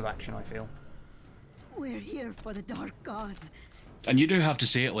course of action, I feel. We're here for the Dark Gods. And you do have to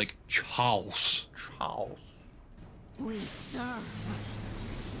say it like Chouse. Chouse. We serve.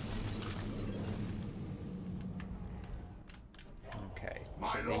 Okay,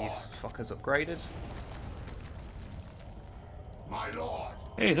 so these fuckers upgraded. My lord.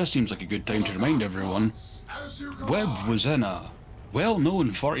 Hey, this seems like a good time to remind everyone. Wib was in a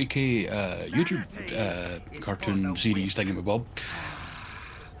well-known 40k YouTube cartoon series thingamabob.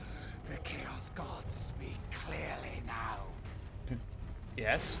 The Chaos Gods speak clearly now.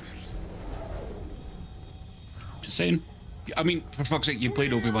 Yes. Just saying. I mean, for fuck's sake, you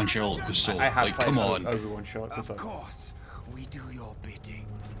played Obi-Wan Sherlock, so I have like, played come on. Obi-Wan Sherlock. Of course, we do your bidding.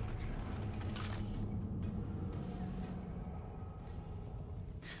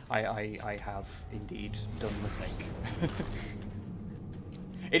 I have indeed done the thing.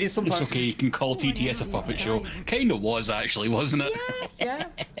 It is sometimes. It's okay, you can call TTS a puppet show. Kinda was, actually, wasn't it? Yeah.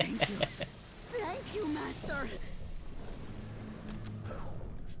 Thank you. Thank you, Master.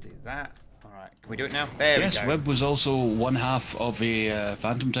 Let's do that. Alright, can we do it now? There we go. Yes, Wib was also one half of a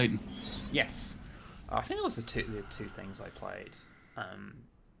Phantom Titan. Yes. I think that was the two things I played.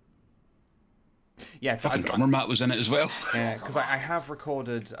 Yeah, fucking drummer Matt was in it as well. Yeah, because I have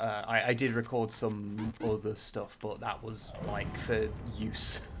recorded. I did record some other stuff, but that was like for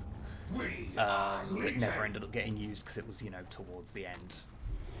use. It never ended up getting used because it was, towards the end.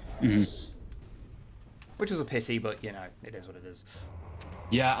 Mm-hmm. Which was a pity, but it is what it is.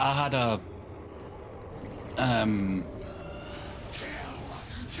 Yeah, I had a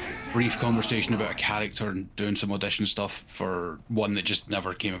brief conversation about a character and doing some audition stuff for one that just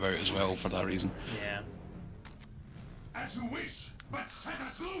never came about as well for that reason. Yeah. As you wish, but set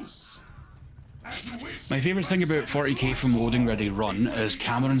us loose. As you wish. My favourite thing about 40k from Loading Ready Run is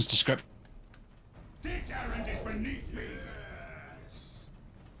Cameron's description. This errand is beneath me.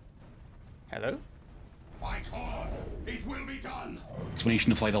 Hello? By God, it will be done.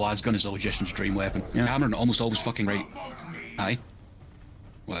 Explanation of why the las gun is the logician's dream weapon. Yeah, Cameron almost always fucking right. Aye.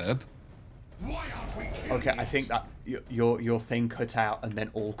 Web. Okay, I think that your thing cut out and then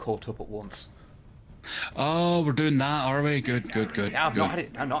all caught up at once. Oh, we're doing that, are we? Good. Yeah, I've not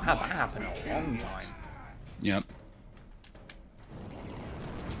had that happen in a long time. Yep.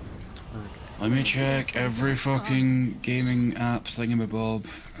 Let me check every fucking gaming app thingamabob.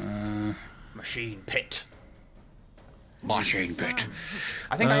 Machine pit. Machine pit.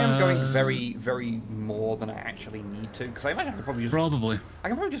 I think I am going very, very more than I actually need to, because I imagine I could probably just... I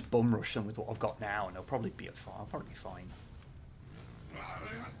can probably just bum rush them with what I've got now, and they'll probably be fine. I'll probably be fine.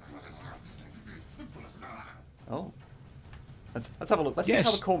 Oh. Let's have a look. Let's see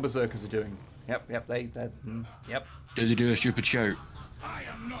how the Corn Berserkers are doing. Yep, yep. Does he do a stupid shout? I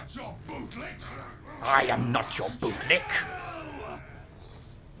am not your bootlick. I am not your bootlick.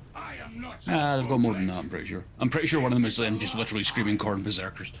 They've got more than that, I'm pretty sure. I'm pretty sure one of them is then just literally screaming Corn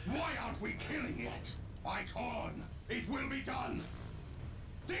Berserkers. Why aren't we killing it? By Corn, it will be done.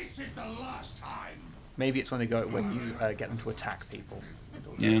 This is the last time. Maybe it's when you get them to attack people.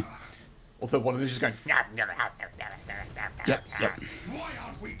 Yeah. Although one of them is just going... Yep. Why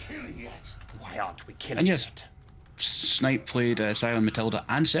aren't we killing it? Why aren't we killing and yes, it? Snipe played Silent Matilda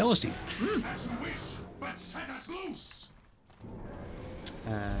and Celestine. As you wish, but set us loose.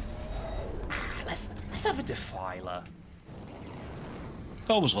 Let's have a Defiler.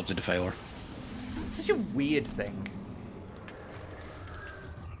 Always loved a Defiler. It's such a weird thing.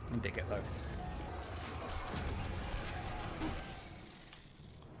 I dig it though.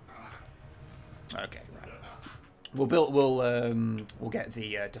 Okay, right. We'll get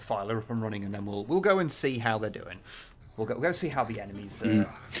the Defiler up and running, and then we'll go and see how they're doing. We'll go see how the enemies.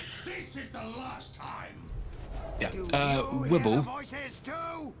 This is the last time. Yeah. Wibble.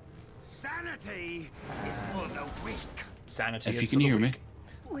 Sanity is for the weak. Sanity. If you can hear me.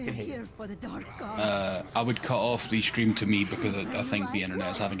 We're here for the dark gods. I would cut off the stream to me because I think the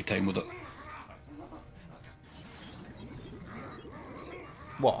internet is having a time with it.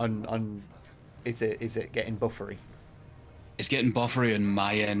 What is it getting buffery? It's getting buffery on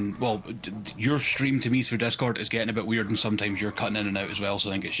my end. Well, your stream to me through Discord is getting a bit weird, and sometimes you're cutting in and out as well. So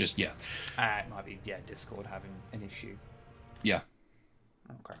I think it's just it might be Discord having an issue. Yeah.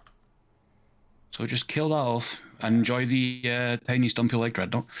 Okay. So just kill that off and enjoy the tiny stumpy leg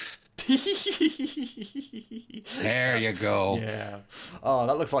dreadnought. There you go. Yeah. Oh,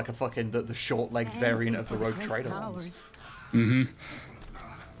 that looks like a fucking the short-legged variant of the Rogue Trader ones. Mm-hmm.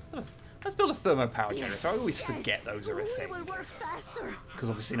 Let's build a thermo power generator. I always forget those are a thing. Faster. Because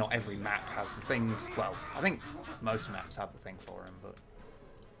obviously not every map has the thing. Well, I think most maps have the thing for him, but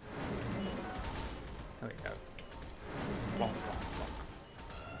there we go. Plonk, plonk, plonk.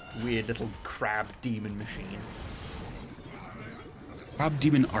 Weird little crab demon machine. Crab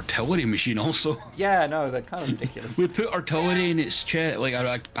demon artillery machine also. Yeah, no, they're kind of ridiculous. We put artillery in its chest, like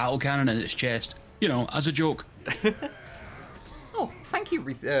a battle cannon in its chest, as a joke. Oh, thank you,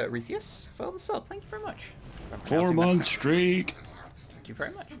 Rethius, for the sub. Thank you very much. 4-month streak. Thank you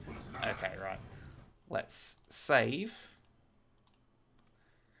very much. Okay, right. Let's save,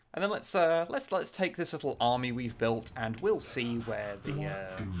 and then let's take this little army we've built, and we'll see where the.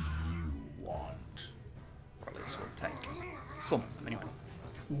 What do you want? Or at least we'll take some of them anyway.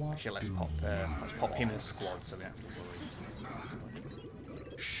 Actually, let's pop him in a squad so we don't have to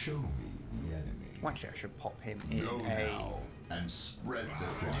worry. Show me the enemy. Well, actually, I should pop him in Go now and spread the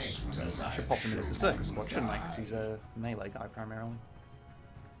crust as I should pop him in a berserker squad, shouldn't I? Because he's a melee guy primarily.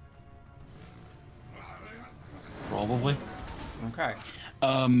 Probably. Okay.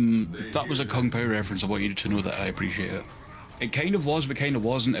 That was a Kung Pao reference. I want you to know that I appreciate it. It kind of was, but kind of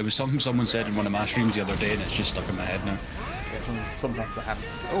wasn't. It was something someone said in one of my streams the other day, and it's just stuck in my head now. Yeah, sometimes it happens.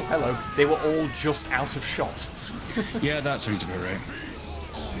 Oh, hello. They were all just out of shot. Yeah, that sounds about right.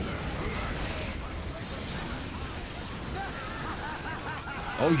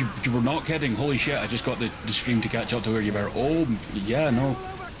 Oh, you were not kidding. Holy shit, I just got the stream to catch up to where you were. Oh, yeah, no.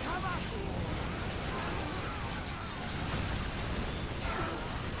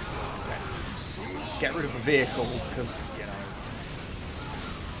 Get rid of the vehicles, because, you know...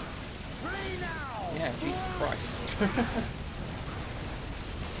 Yeah, Jesus Christ.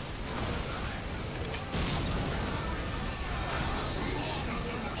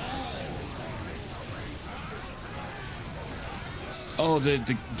 Oh, the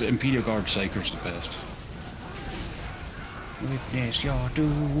Imperial Guard Psyker's the best. Witness your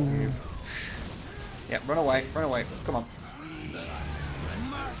doom. Yeah, run away, come on.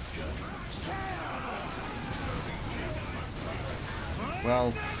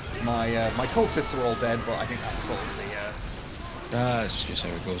 Well, my cultists are all dead, but I think that's sort of the... That's just how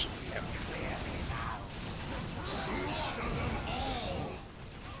it goes. Yep.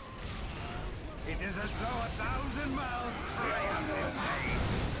 It is as though 1,000 miles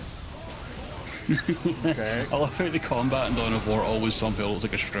Okay. I love how the combat in Dawn of War always somehow looks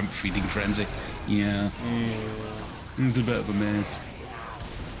like a shrimp feeding frenzy. Yeah. It's a bit of a mess.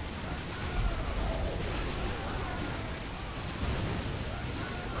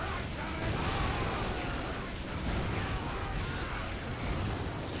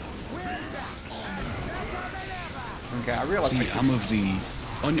 Okay, I realise. See, I'm of the.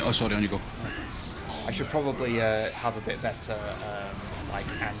 Oh, sorry, on you go. I should probably have a bit better, like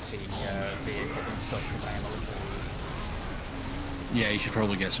anti-vehicle and stuff because I am a little. Yeah, you should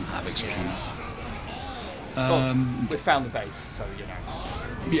probably get some Havocs. Yeah. Well, we found the base, so you know.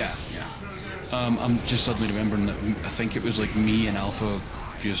 Yeah, yeah. I'm just suddenly remembering that I think it was like me and Alpha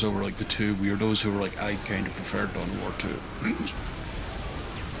Fuso were like the two weirdos who were like, I kind of preferred Dawn of War 2.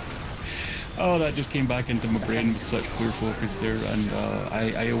 Oh, that just came back into my brain with such clear focus there, and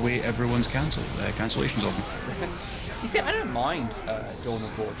I await everyone's cancellations of them. You see, I don't mind Dawn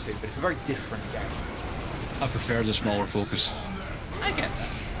of War 2, but it's a very different game. I prefer the smaller focus. I get that.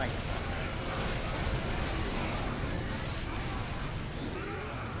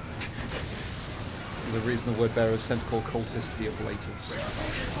 The reason the word bearer is sent to call cultists the ablatives.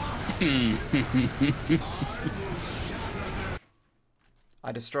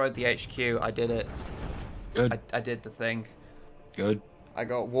 I destroyed the HQ, I did it. Good. I did the thing. Good. I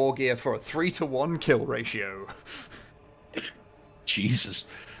got war gear for a 3-to-1 kill ratio. Jesus.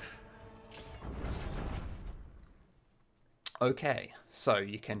 Okay, so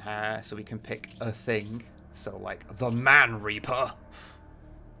you can have, so we can pick a thing. So like the Man Reaper.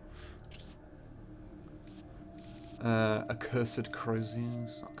 Accursed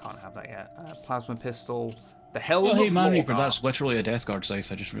Croziers. I can't have that yet. Plasma pistol. The Helm of hey, Man Reaper, Morgar. that's literally a Death Guard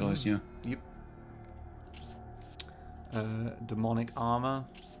scythe, I just realised, yeah. Yep. Demonic armor.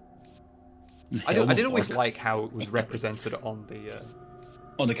 I did always like how it was represented on the...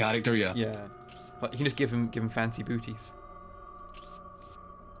 on the character, yeah. Yeah. Like, you can just give him fancy booties.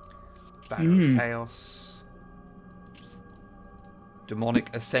 Banner of Chaos.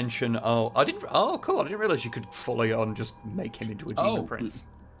 Demonic Ascension. Oh, cool. I didn't realise you could fully on just make him into a Demon Prince.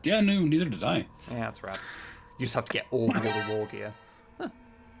 Yeah, no, neither did I. Yeah, that's rad. You just have to get all the other war gear. Huh.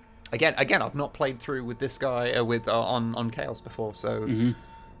 Again, I've not played through with this guy on Chaos before, so you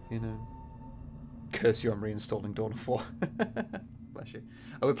know, curse you, I'm reinstalling Dawn of War. Bless you.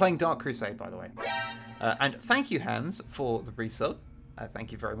 Oh, we're playing Dark Crusade, by the way. And thank you, Hans, for the resub.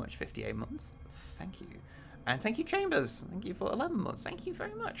 Thank you very much, 58 months. Thank you. And thank you, Chambers. Thank you for 11 months. Thank you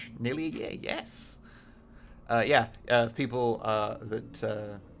very much. Nearly a year, yes. People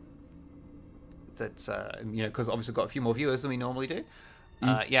you know, because obviously we've got a few more viewers than we normally do.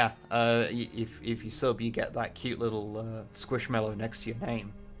 If you sub, you get that cute little squishmallow next to your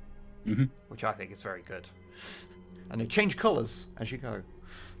name, which I think is very good. And they change colours as you go.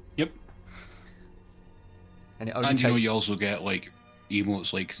 Yep. And you know, you also get like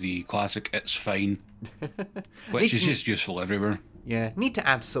emotes like the classic "It's fine," which is just useful everywhere. Yeah, need to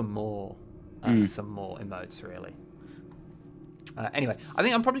add some more emotes really. Anyway, I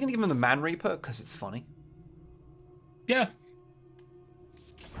think I'm probably going to give him the Man Reaper because it's funny. Yeah.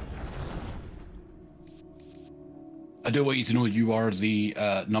 I do want you to know you are the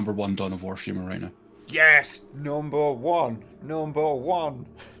 #1 Dawn of War streamer right now. Yes, #1, #1.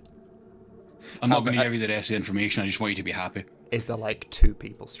 I'm not going to give you the rest of the information. I just want you to be happy. Is there like 2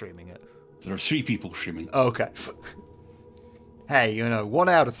 people streaming it? There are 3 people streaming. Okay. Hey, you know, 1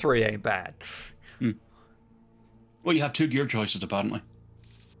 out of 3 ain't bad. Well, you have 2 gear choices apparently.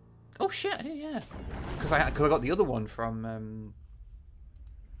 Oh shit! I do, yeah. Because I got the other one from.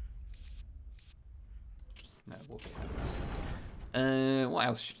 No, we'll be. What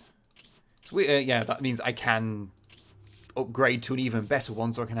else? So yeah, that means I can upgrade to an even better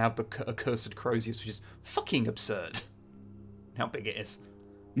one, so I can have the accursed Crozius, which is fucking absurd. How big it is.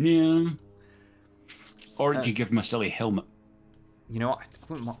 Yeah. Or you could give him a silly helmet. You know what?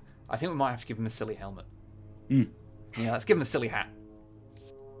 I think we might have to give him a silly helmet. Hmm. Yeah, let's give him a silly hat.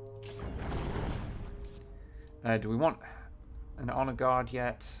 Do we want an honor guard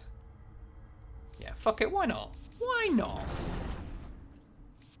yet? Yeah, fuck it, why not? Why not?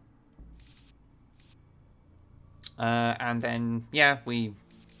 And then, yeah, we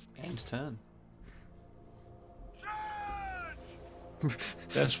end turn.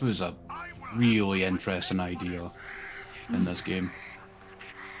 This was a really interesting idea in this game.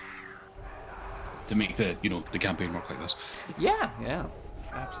 To make the campaign work like this. Yeah,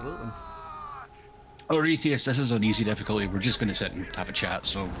 absolutely. Or Atheist, this is on easy difficulty. We're just going to sit and have a chat,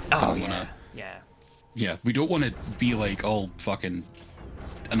 so... Yeah, we don't want to be, like, all fucking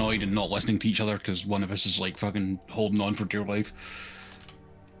annoyed and not listening to each other because one of us is, like, fucking holding on for dear life.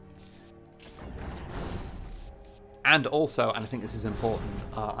 And also, and I think this is important,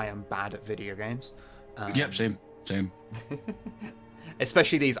 I am bad at video games. Yep, same.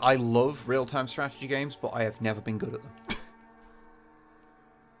 Especially these. I love real-time strategy games, but I have never been good at them.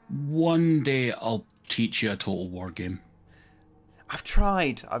 One day I'll teach you a Total War game. I've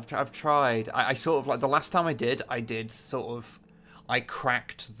tried. I've tried. I sort of, like, the last time I did sort of, I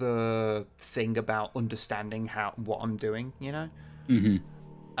cracked the thing about understanding what I'm doing, you know? Mm-hmm.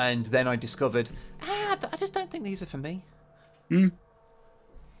 And then I discovered, I just don't think these are for me. Hmm.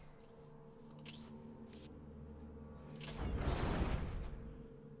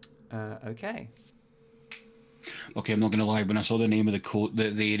 Okay. Okay, I'm not gonna lie. When I saw the name of the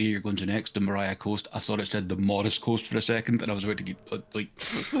area you're going to next, the Mariah Coast, I thought it said the Morris Coast for a second, and I was about to get like.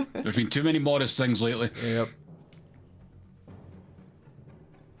 There's been too many Morris things lately. Yep.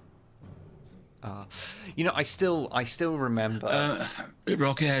 You know, I still remember.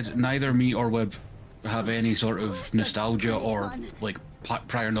 Rockhead, neither me or Wib have any sort of nostalgia or like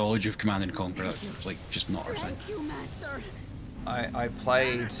prior knowledge of Command and Conquer. It's like just not our thing. I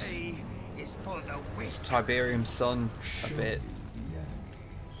played Tiberium's Son a bit.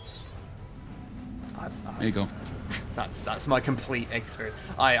 There you go. That's my complete experience.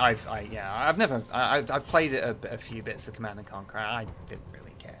 I've played a few bits of Command and Conquer. I didn't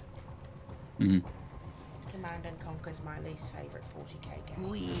really care. Mm-hmm. Command and Conquer is my least favourite 40k game.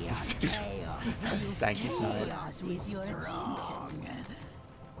 We are chaos. Thank you, Snipe. Chaos is strong.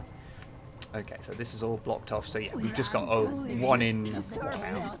 Okay, so this is all blocked off. So yeah, we've just got one in, one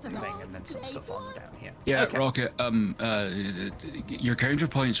out thing, and then some stuff on down here. Yeah, okay. Rocket. Your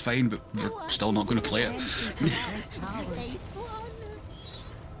counterpoint's fine, but we're still not going to play it.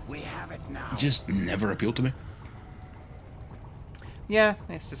 We have it now. It just never appealed to me. Yeah,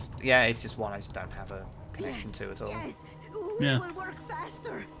 it's just one I just don't have a connection to at all. Yes, Yeah. will work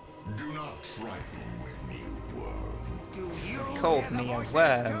faster. Do not trifle with me, worm. Do you Called me a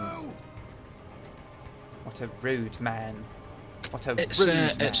worm. What a rude man. What a rude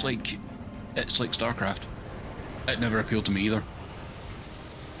man. It's like StarCraft. It never appealed to me either.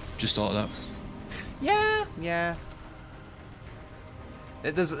 Just thought of that. Yeah.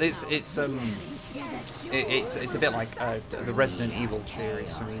 It does. It's a bit like the Resident Evil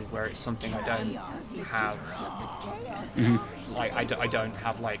series for me, where it's something I don't have. Mm-hmm. Like I don't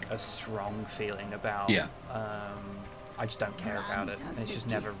have like a strong feeling about. Yeah. I just don't care about it. And it's just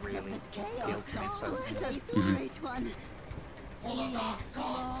never really appealed to me. So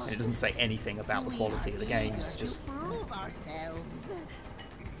Mm-hmm. it doesn't say anything about the quality of the game. It's just. prove ourselves?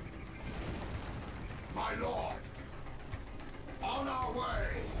 My lord, on our way.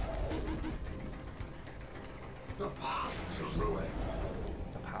 The path to ruin.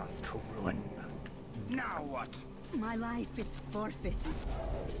 The path to ruin. Now what? My life is forfeit.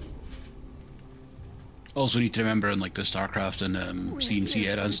 Also need to remember in like the StarCraft and CNC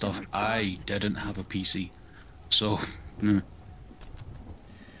era and stuff, I didn't have a PC, so. We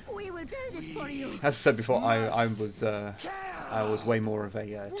will build it for you. As I said before, I was way more of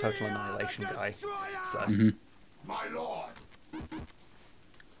a Total Annihilation guy. So. Mm-hmm. My lord.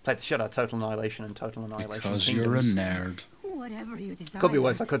 Played the shit out of Total Annihilation and Total Annihilation Because Kingdoms. you're a nerd. Whatever you desire. Could be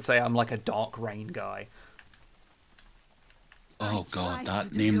worse. I could say I'm like a Dark Reign guy. Oh god,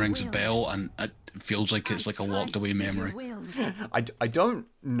 that name rings a bell, and it feels like it's like a locked away memory. I don't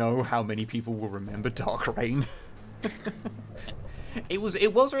know how many people will remember Dark Reign. It was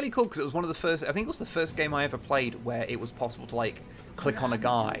really cool because it was one of the first. I think it was the first game I ever played where it was possible to like click on a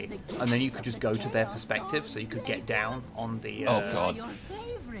guy and then you could just go to their perspective, so you could get down on the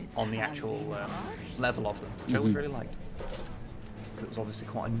on the actual level of them, which I always really liked. Because it was obviously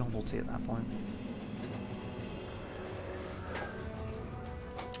quite a novelty at that point.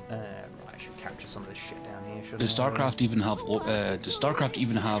 Right, I should capture some of this shit down here. Does StarCraft even have? Does StarCraft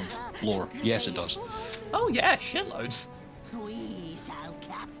even have lore? Yes, it does. Oh yeah, shitloads. We shall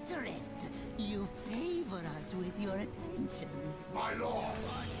capture it. You favor us with your attentions. My lord.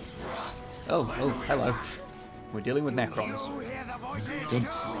 Oh, hello. We're dealing with Necrons. Good.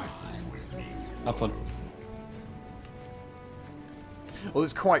 Have fun. Well,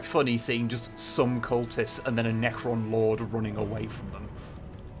 it's quite funny seeing just some cultists and then a Necron Lord running away from them.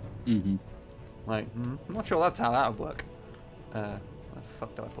 Mm-hmm. Like, I'm not sure that's how that would work. Where the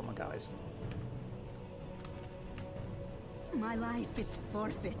fuck do I put my guys? My life is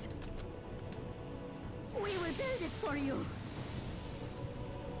forfeit. We will build it for you.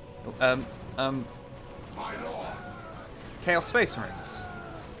 Chaos Space Marines.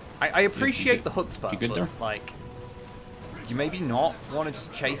 I appreciate the chutzpah, You good but there? like, you maybe not want to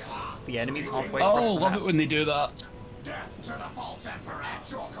just chase the enemies halfway Oh, across the love map. it when they do that. Death to the false emperor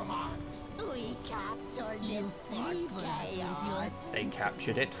at your command. We captured you favor us with your They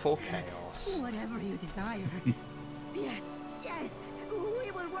captured it for chaos. whatever you desire. Yes,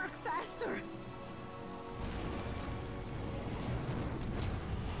 we will work faster.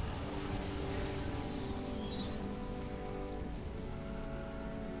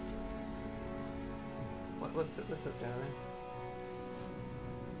 What's it up, Darren?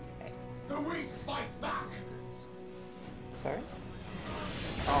 The weak fight back. Sorry?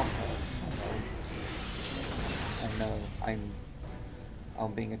 Oh, I know.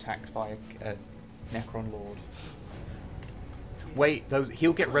 I'm being attacked by a Necron Lord. Wait,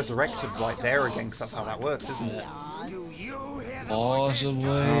 he'll get resurrected right there again, because that's how that works, isn't it? Possibly. Oh,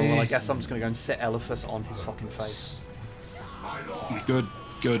 well, I guess I'm just gonna go and set Eliphas on his fucking face. Good.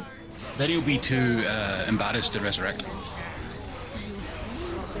 Then he'll be too embarrassed to resurrect.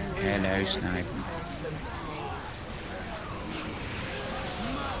 Hello, Snipe.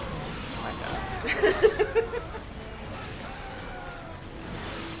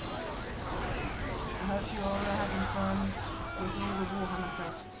 I hope you all are having fun with all the Warhammer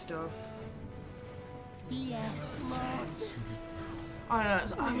Fest stuff. Yes, Lord. I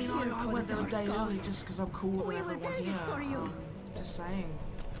don't know. I mean, I went there a day early just because I'm cool with everyone here. Just saying.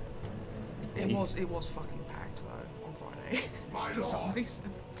 It was fucking packed though on Friday for some reason.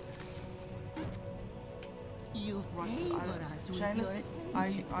 You favor us with your Seamus,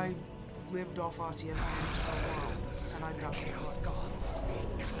 attention. I lived off RTS for a while, and I got it.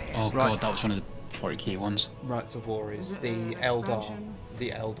 Oh Right. god, that was one of the 40k ones. Rights of War is Is it the an Eldar, expansion? the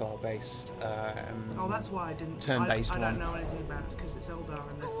Eldar based. Oh, that's why I didn't. Turn-based I don't one. know anything about it because it's Eldar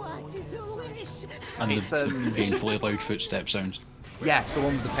and therefore no one What is cares, your so- wish? And It's, the painfully loud footstep sounds. Yeah, it's the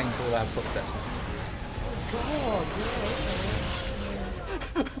one with the painful loud footsteps.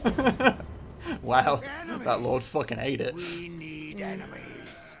 Wow, that Lord fucking ate it. We need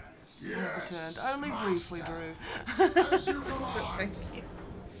enemies. Returned. Only briefly, Drew. As you command. Thank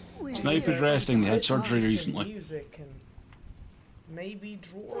you. Snipe is resting, they had surgery Artists and recently. Music and maybe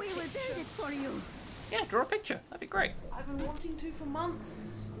draw. We will build it for you. Yeah, draw a picture. That'd be great. I've been wanting to for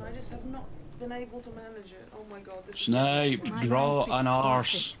months, and I just have not been able to manage it. Oh my god, this Snipe, is draw an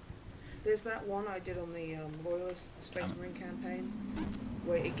arse. There's that one I did on the Loyalist, the Space Marine campaign,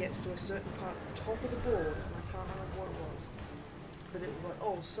 where it gets to a certain part at the top of the board, and I can't remember what it was. But it was like,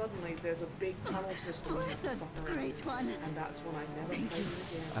 oh, suddenly there's a big tunnel system. Oh, this is a great one. And that's when I never Thank played you.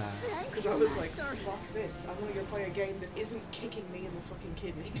 it again. Thank Because you, I was like, Master. fuck this. I want to go play a game that isn't kicking me in the fucking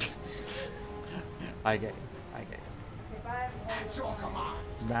kidneys. I get it. Okay, bye. At your command.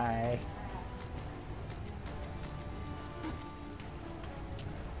 Bye.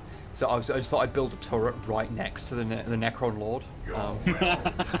 So I just thought I'd build a turret right next to the Necron Lord.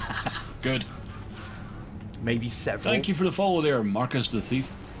 Good. Maybe several. Thank you for the follow there, Marcus the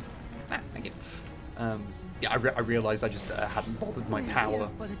Thief. Thank you. Yeah, I realised I just hadn't bothered my power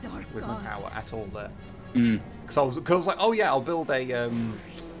with my power at all there. Because I was like, oh yeah, I'll build a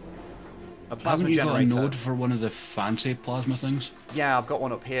A plasma Haven't you got a generator. node for one of the fancy plasma things? Yeah, I've got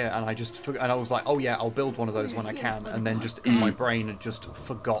one up here, and I was like, oh yeah, I'll build one of those when I can, and then just in my brain had just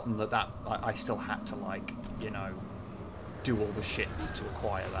forgotten that I still had to, like, you know, do all the shit to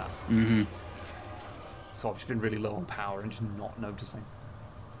acquire that. Mm-hmm. So I've just been really low on power and just not noticing.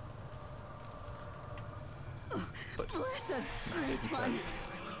 But Bless us, great one.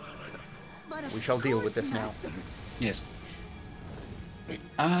 we shall deal with this now. Yes.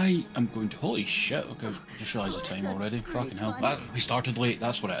 I am going to... Holy shit, okay, I just realised the time already. Fucking hell. We started late,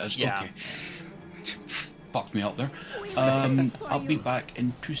 that's what it is. Yeah. Okay. Fucked me up there. I'll be back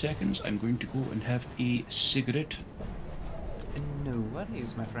in 2 seconds. I'm going to go and have a cigarette. No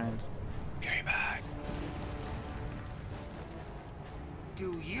worries, my friend. Be right back. Do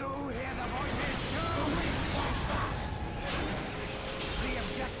you hear the voices too? The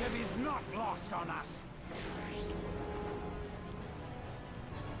objective is not lost on us.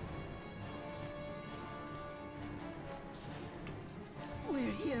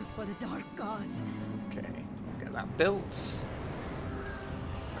 We're here for the dark gods. Okay, get that built.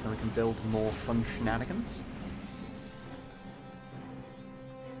 So we can build more fun shenanigans.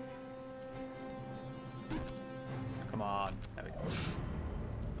 Come on, there we go.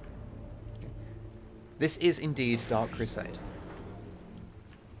 This is indeed Dark Crusade.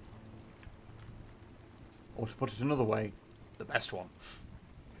 Or to put it another way, the best one.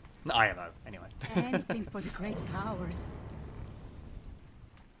 I don't know, anyway. Anything for the great powers.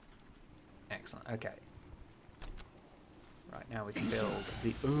 Excellent, okay. Right, now we can build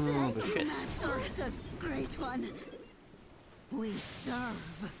the... Ooh, the shit. Bless us, great one. We serve.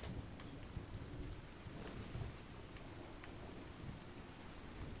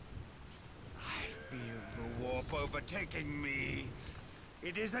 I feel the warp overtaking me.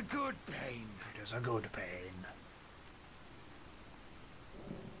 It is a good pain. It is a good pain.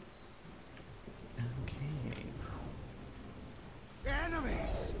 Okay.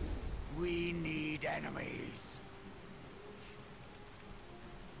 Enemies! We need enemies.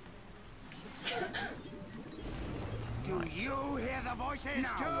 Do you hear the voices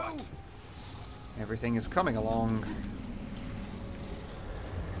too? What? Everything is coming along.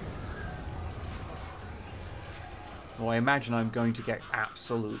 Well, I imagine I'm going to get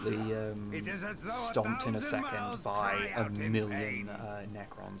absolutely stomped in a second by a million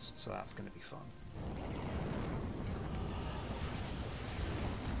Necrons, so that's going to be fun.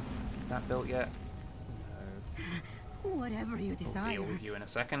 Is that built yet? No. Whatever you We'll desire. deal with you in a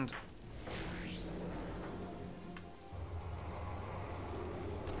second.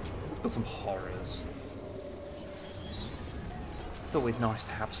 Let's put some horrors. It's always nice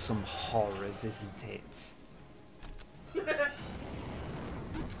to have some horrors, isn't it?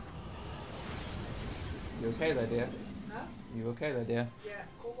 You okay there, dear? Huh? You okay there, dear? Yeah,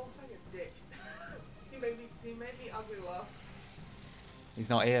 call Longfang a dick. he made me ugly laugh. He's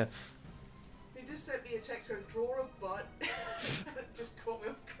not here. He just sent me a text saying, draw a butt. Just caught me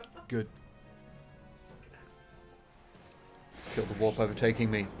off guard. Good. Feel the warp overtaking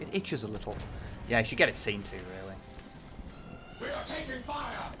me. It itches a little. Yeah, I should get it seen to, really. We are taking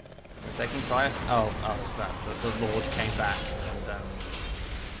fire! We're taking fire? Oh, the Lord came back, and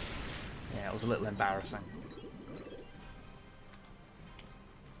yeah, it was a little embarrassing.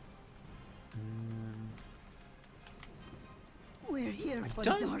 We're here for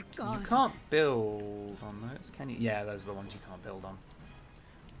the dark gods. You can't build on those, can you? Yeah, those are the ones you can't build on.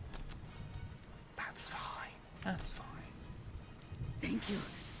 That's fine. That's fine. Thank you.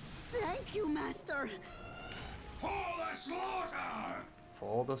 Thank you, Master. For the slaughter!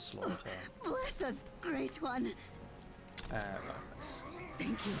 For the slaughter. Bless us, great one. Right, let's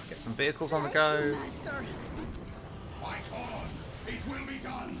Thank you. get some vehicles on the Thank go. you, Master. Fight on! It will be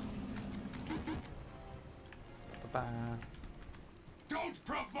done! Ba-ba. Don't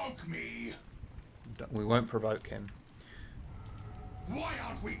provoke me! We won't provoke him. Why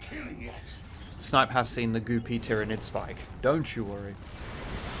aren't we killing it? Snipe has seen the goopy Tyrannid spike. Don't you worry.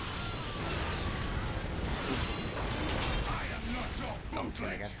 I am not your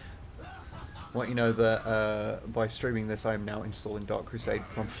bootleg! Again. Want you know that by streaming this, I am now installing Dark Crusade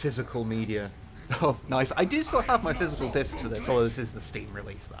from physical media. Oh, nice. I do still have my physical disc for this, although this is the Steam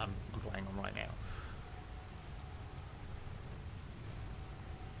release that I'm playing on right now.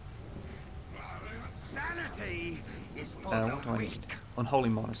 Sanity is for What the do I weak. need? Unholy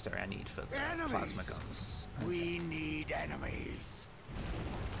Monastery I need for the Enemies. plasma guns. We need enemies.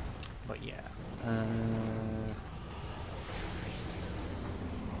 But yeah.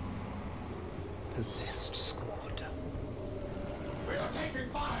 Possessed Squad. We are taking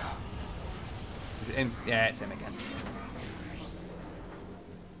fire! Is it him? Yeah, it's him again.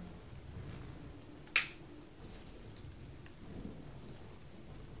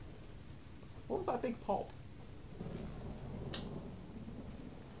 What was that big pop?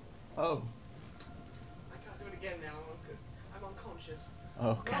 Oh. I can't do it again now. I'm unconscious.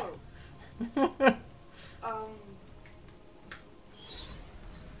 Okay. No.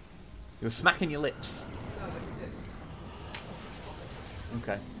 You were smacking your lips. No, like this.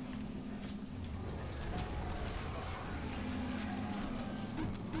 Okay.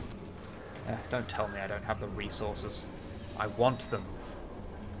 Don't tell me I don't have the resources. I want them.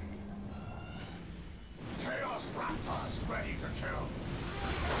 Chaos Raptors ready to kill.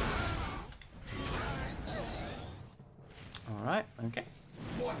 Alright, okay.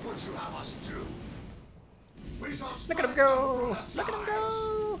 What would you have us do? We shall Look at him go! Look at him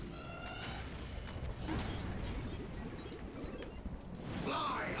go!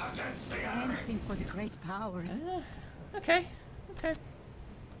 Fly against the enemy. Anything for the great powers. Okay, okay.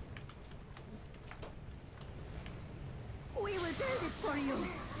 We will build it for you.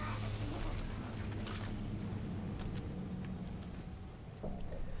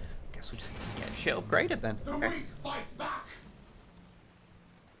 Guess we just get shit upgraded then. The Okay. weak fight back.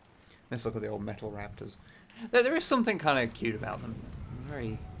 Let's look at the old metal raptors. There is something kind of cute about them.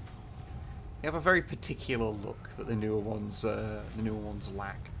 They have a very particular look that the newer ones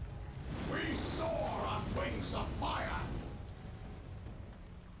lack. We soar on wings of fire.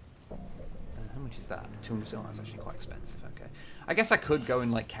 How much is that? 200. Oh, that's actually quite expensive. Okay. I guess I could go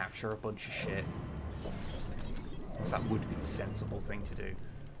and like capture a bunch of shit. Because that would be the sensible thing to do.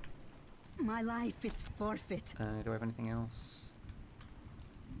 My life is forfeit. Do I have anything else?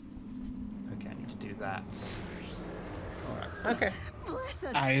 Okay, I need to do that. Alright. Okay. Bless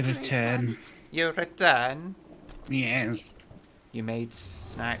us, I great return. one. You return. Yes. You made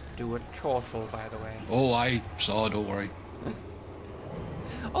Snipe do a chortle, by the way. Oh, I saw. Don't worry.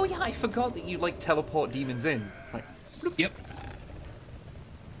 Oh yeah, I forgot that you like teleport demons in. Like, bloop. Yep.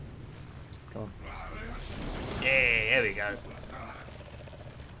 Come on. Yeah, there we go.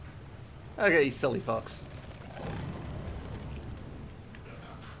 Okay, you silly fox.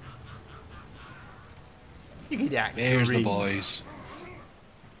 You can act There's the green. boys.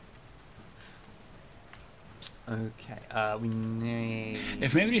 Okay, we need...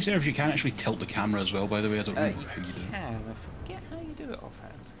 If memory serves, you can actually tilt the camera as well, by the way. I don't know you how you do it. can. I forget how you do it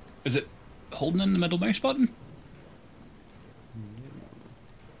offhand. Is it holding in the middle mouse button?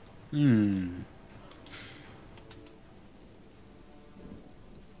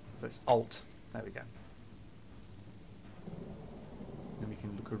 So it's Alt. There we go. Then we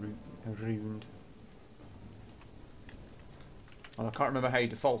can look around. Well, I can't remember how you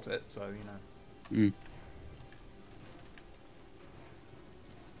default it, so you know.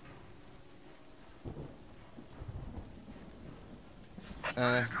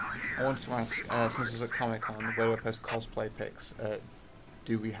 I wanted to ask, since it's at Comic-Con, where do I post cosplay pics?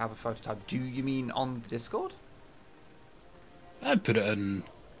 Do we have a photo tab? Do you mean on the Discord? I'd put it in.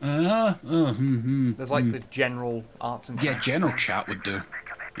 There's like the general arts and Yeah, crafts general thing. chat would do.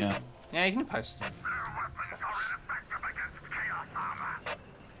 Yeah. Yeah, you can post it.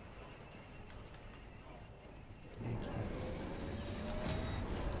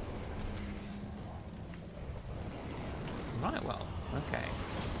 Right, well, okay.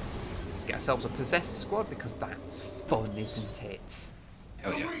 Let's get ourselves a possessed squad because that's fun, isn't it?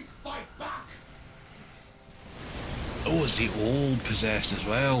 Hell yeah. We fight back. Oh, it's the old possessed as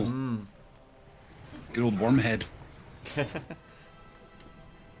well. Good old Wormhead.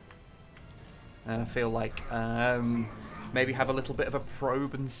 And I feel like maybe have a little bit of a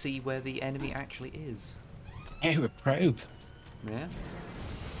probe and see where the enemy actually is. Yeah, we're probe. Yeah.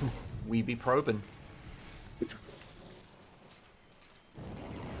 We be probing.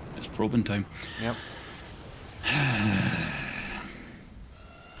 It's probing time. Yep.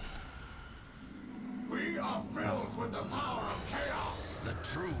 We are filled with the power of chaos. The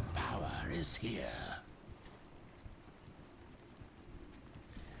true power is here.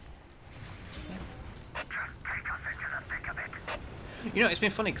 You know, it's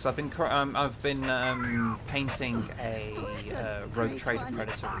been funny because I've been painting a Rogue Trader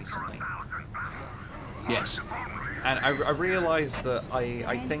Predator recently. Yes. And I realised that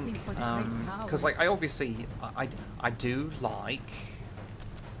I think because like I obviously I do like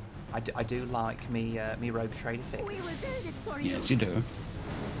me Rogue Trader figures. We will build it for you. Yes, you do.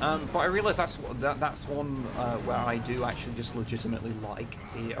 But I realise that's one where I do actually just legitimately like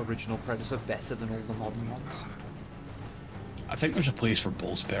the original Predator better than all the modern ones. I think there's a place for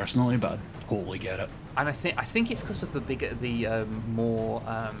both personally, but I totally get it. And I think it's because of the more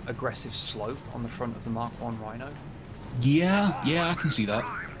aggressive slope on the front of the Mark I Rhino. Yeah, I can see that.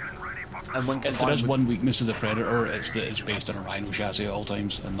 And when If there is one weakness of the Predator, it's that it's based on a Rhino chassis at all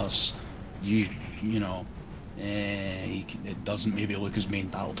times, and thus you know, it doesn't maybe look as main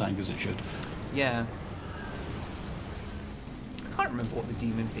battle tank as it should. Yeah. I can't remember what the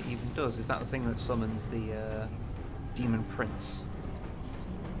demon pit even does. Is that the thing that summons the demon prince?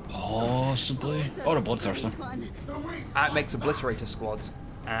 Possibly. Or a bloodthirster. It makes obliterator squads.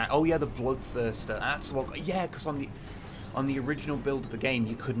 Oh yeah, the bloodthirster. That's what. Yeah, because on the original build of the game,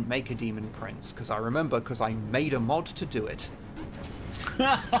 you couldn't make a demon prince. Because I remember, because I made a mod to do it.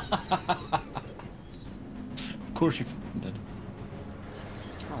 Of course you did.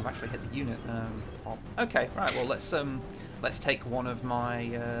 Oh, I've actually hit the unit. Okay, right. Well, let's take one of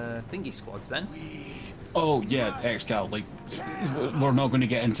my thingy squads then. Oh yeah, Excal. Like, we're not going to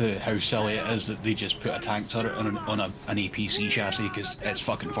get into how silly it is that they just put a tank turret on an APC chassis because it's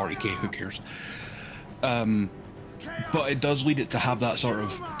fucking 40k. Who cares? But it does lead it to have that sort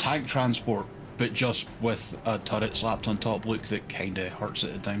of tank transport, but just with a turret slapped on top look that kind of hurts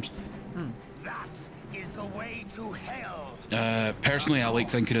it at times. That is the way to hell. Personally, I like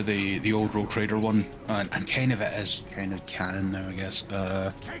thinking of the old Rogue Trader one, and kind of it is kind of canon now, I guess,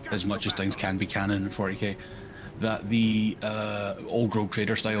 as much as things can be canon in 40k. That the old Rogue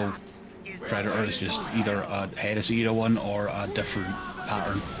Trader style Predator is just either a Heresy era one or a different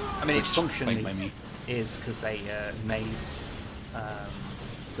pattern. I mean, it's functionally is because they made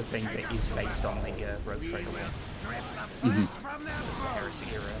the thing that is based on the Rogue Trader one. It's a Heresy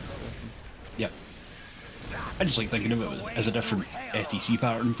era version. Yep. I just like thinking of it as a different STC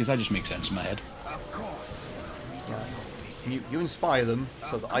pattern because that just makes sense in my head. Yeah. You inspire them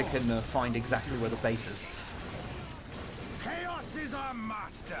so that I can find exactly where the base is. Chaos is our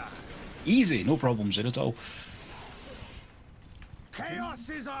master. Easy, no problems in at all. Chaos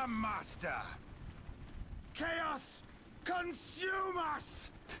is our master. Chaos, consume us.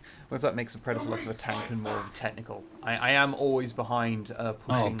 What if that makes the Predator less of a tank and more of a technical? I am always behind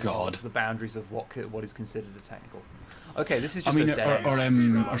pushing the boundaries of what is considered a technical. Okay, this is just a dead.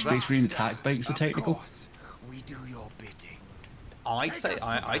 Are Space Marine attack bikes a technical? We do your bidding.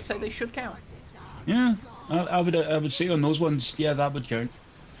 I'd say they should count. Yeah, I would say on those ones, yeah, that would count.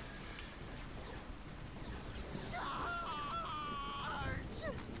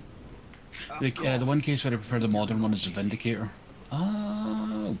 The one case where I prefer the modern one is the Vindicator.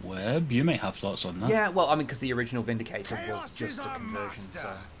 Wib, you might have thoughts on that. Yeah, well, I mean, because the original Vindicator was just a conversion,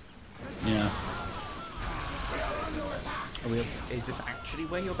 so... Yeah. Is this actually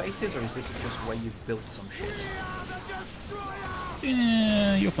where your base is, or is this just where you've built some shit?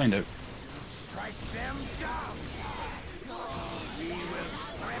 Yeah, you'll find out. Strike them down. We will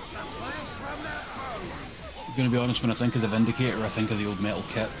strip the flesh from their bones. I'm gonna be honest, when I think of the Vindicator, I think of the old metal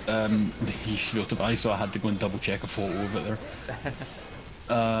kit that he used to be able to buy, so I had to go and double check a photo of it there.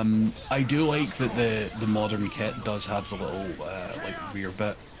 I do like that the modern kit does have the little like rear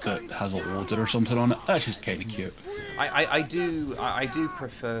bit that has a loader or something on it. That's just kind of cute. I do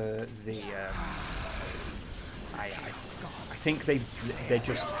prefer the. I think they're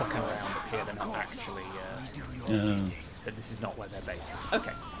just fucking around up here. They're not actually. That this is not where their base is.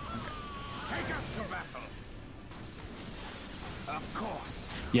 Okay. Take us to battle. Of course.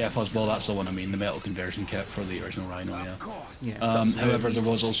 Yeah, Fuzzball, that's the one I mean, the metal conversion kit for the original Rhino, yeah. However, there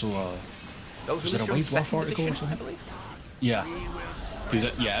was also a... Was it a White Dwarf article or something? Yeah.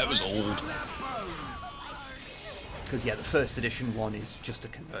 It was old. Because, yeah, the first edition one is just a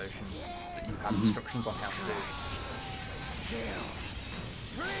conversion that you have instructions on how to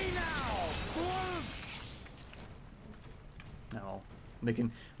do. No. They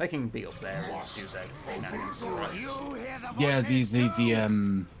can be up there while do their shenanigans. Yeah,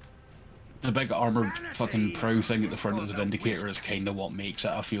 the big armoured fucking prow thing at the front of the Vindicator is kind of what makes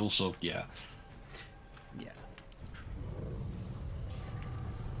it, I feel, so yeah. Yeah.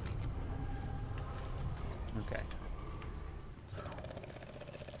 Okay.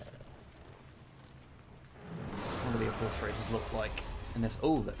 What do the obliterators look like in this?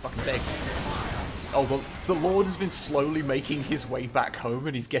 Oh, they're fucking big. Oh, the Lord has been slowly making his way back home,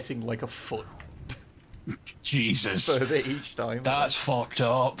 and he's getting like a foot. Jesus. Further each time. That's fucked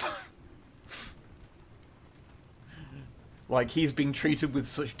up. Like, he's being treated with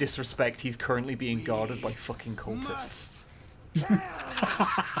such disrespect, he's currently being guarded by fucking cultists.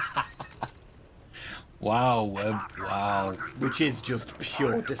 Wow, Wib, wow. Which is just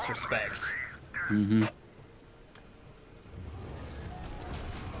pure disrespect. Mm-hmm.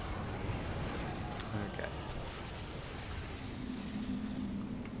 Okay.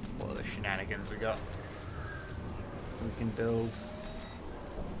 What other shenanigans we got? We can build...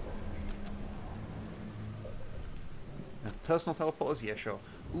 Personal teleporters? Yeah, sure.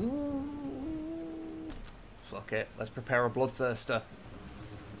 Ooh. Fuck it. Let's prepare a bloodthirster.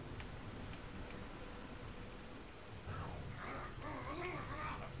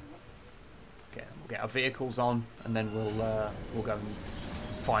 get our vehicles on, and then we'll go and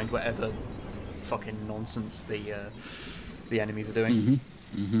find whatever fucking nonsense the enemies are doing.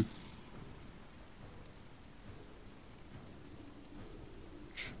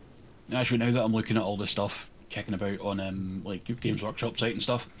 Actually, now that I'm looking at all this stuff kicking about on like Games Workshop site and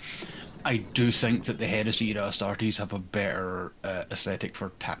stuff, I do think that the Heresy era Astartes have a better aesthetic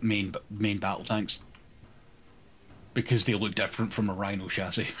for main battle tanks, because they look different from a Rhino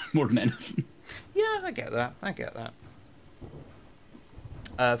chassis more than anything. Yeah, I get that.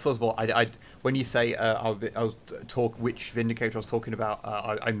 First of all, I when you say I was which Vindicator I was talking about,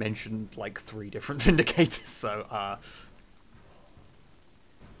 I mentioned like 3 different Vindicators. So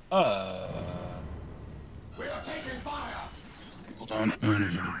We are taking fire. Hold on.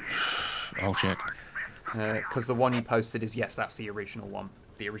 I'll check. because the one you posted is, yes, that's the original one,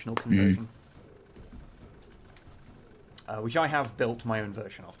 the original conversion. Which I have built my own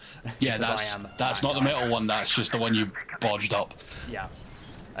version of. Yeah, that's not the metal one. That's just the one you bodged up. Yeah,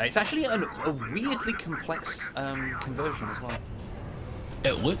 it's actually a weirdly complex conversion as well.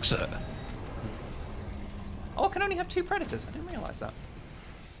 It looks it. Oh, I can only have 2 predators. I didn't realise that.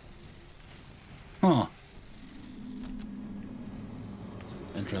 Huh.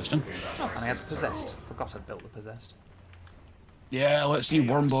 Interesting. Oh, and I had the possessed. Forgot I'd built the possessed. Yeah, let's see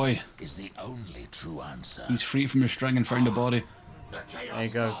Worm Boy. Is the only true answer. He's free from his string and found a body. There you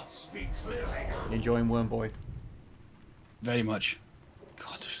go. Enjoying Worm Boy. Very much.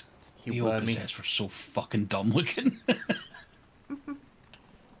 God, He the wormy. possessed were so fucking dumb looking.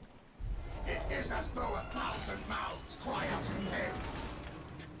 It is as though 1,000 mouths cry out in pain.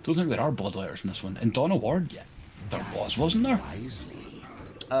 Don't think there are bloodletters in this one. In Dawn of War, yeah, there wasn't there?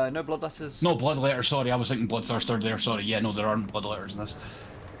 No bloodletters. No bloodletters. Sorry, I was thinking bloodthirster there. Sorry, yeah, no, there aren't bloodletters in this.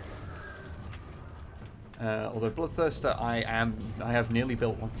 Although bloodthirster, I have nearly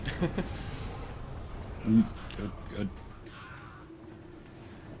built one. Good.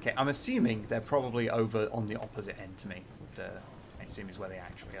 Okay, I'm assuming they're probably over on the opposite end to me. I assume is where they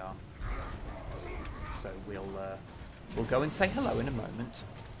actually are. So we'll go and say hello in a moment.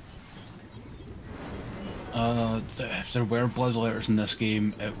 If there were bloodletters in this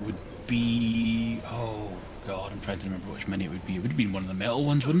game, it would be... Oh, God, I'm trying to remember which mini it would be. It would have been one of the metal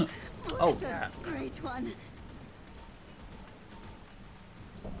ones, wouldn't it? Oh, This is a great one.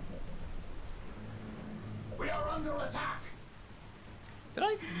 We are under attack. Did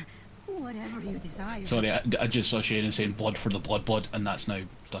I? Whatever you desire. Sorry, I just saw Shaden saying blood for the blood, and that's now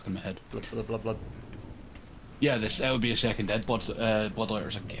stuck in my head. Blood for the blood. Yeah, that would be a second dead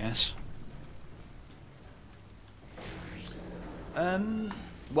bloodletters, I guess.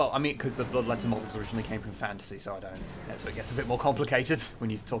 Well, I mean, because the bloodletter models originally came from fantasy, so I don't. So it gets a bit more complicated when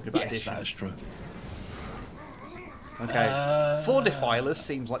you're talking about Yes, editions. that is true. Okay, 4 defilers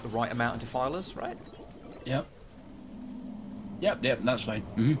seems like the right amount of defilers, right? Yep, that's fine.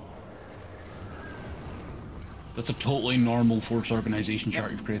 That's a totally normal force organization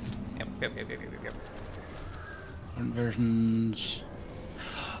chart you've created. Yep. Current versions.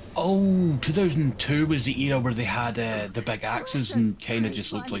 Oh, 2002 was the era where they had the big axes and kind of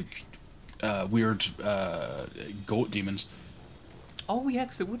just looked like weird goat demons. Oh yeah,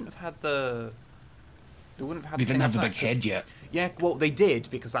 because they wouldn't have had the. They didn't have the big head yet. Yeah, well they did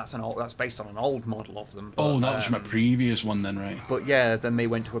because that's based on an old model of them. But, Oh, that was from a previous one then, right? But yeah, then they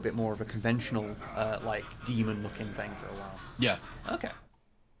went to a bit more of a conventional, like demon-looking thing for a while. Yeah. Okay.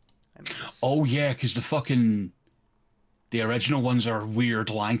 Oh yeah, because the original ones are weird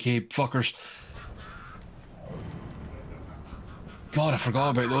lanky fuckers. God, I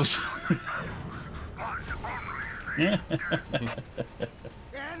forgot about those.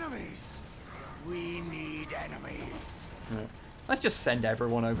 Enemies. We need enemies. Right. Let's just send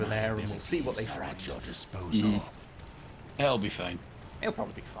everyone over there and we'll see what they find. At your disposal. It'll be fine. It'll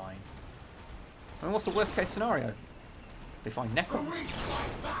probably be fine. I mean, what's the worst case scenario? They find Necrons.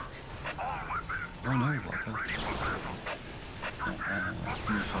 Oh no, what the...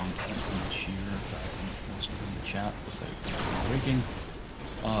 we found anything cheer that wasn't in the chat without breaking.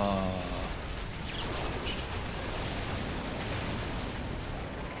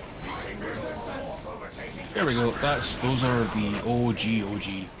 There we go. Those are the OG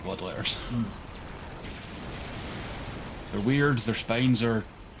bloodletters. They're weird. Their spines are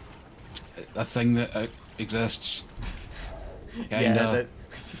a thing that exists. Yeah,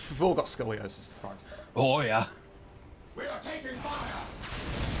 we've all got scoliosis. It's fine. Oh yeah. We are taking fire.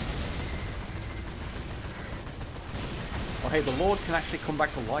 Well, hey, the Lord can actually come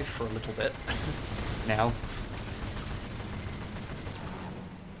back to life for a little bit now.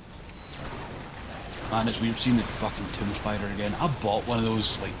 Man, it's weird seeing the fucking tomb spider again. I bought one of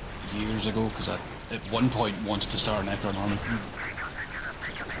those like years ago because I at one point wants to start an Necron army.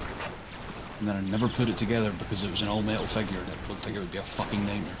 And then I never put it together because it was an all-metal figure and it looked like it would be a fucking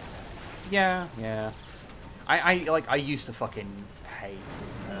nightmare. Yeah, yeah. I used to fucking hate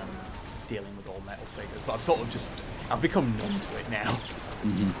dealing with all metal figures, but I've become numb to it now.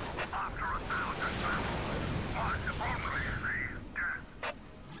 Mm-hmm.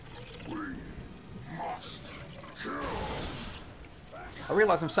 I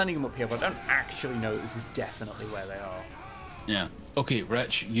realise I'm sending them up here, but I don't actually know that this is definitely where they are. Yeah. Okay,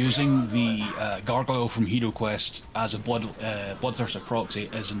 Rich, using the gargoyle from Hero Quest as a bloodthirster proxy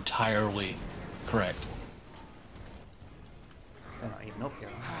is entirely correct. They're not even up here.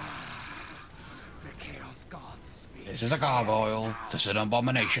 The Chaos Gods speak. This is a gargoyle. This is an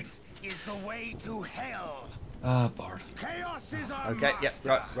abomination. Is the way to hell. Bard. Chaos is our Okay, master.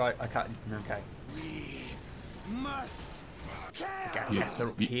 yep, right, I can't, okay. We must kill. Okay, I guess they're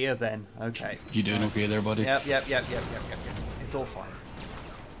up here then, okay. You doing okay there, buddy? Yep. It's all fine.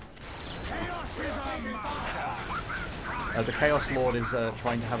 Chaos is our master. The Chaos Lord is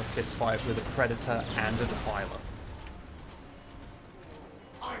trying to have a fist fight with a Predator and a Defiler.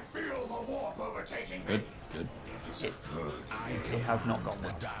 I feel the warp overtaking Good, good. It has not gone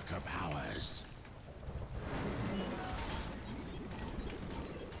well. the darker powers.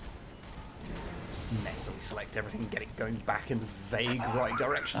 Just messily select everything and get it going back in the vague right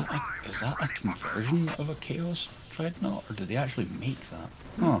direction. Is that a conversion of a Chaos Dreadnought, or did they actually make that?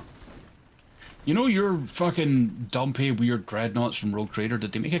 Huh. You know your fucking dumpy weird Dreadnoughts from Rogue Trader,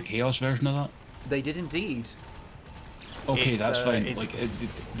 did they make a Chaos version of that? They did indeed. Okay, It's, that's fine. It's, Like,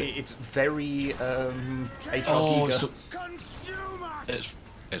 it's very HR oh, Giga. so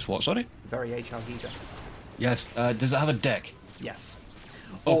it's what, sorry? Very HR Giga. Yes, does it have a dick? Yes.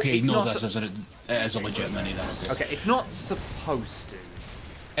 Okay, it's no, not that's it is a legit mini then. Okay, it's not supposed to.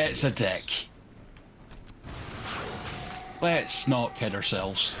 It's a dick. Let's not kid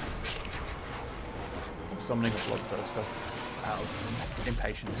ourselves. I'm summoning a Bloodthirster out of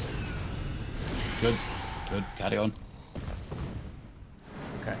impatience. Good, good, carry on.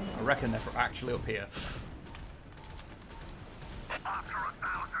 Okay, I reckon they're actually up here.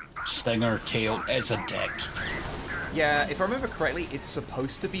 Stinger, tail, it's a dick. Yeah, if I remember correctly, it's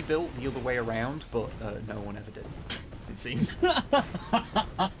supposed to be built the other way around, but no one ever did. It seems.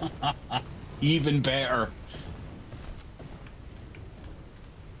 Even better.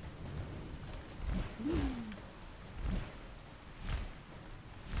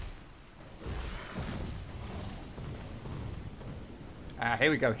 Here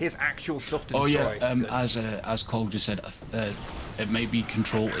we go. Here's actual stuff to destroy. Oh yeah, as Cole just said, it might be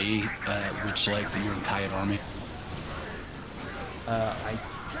Control A would select your entire army.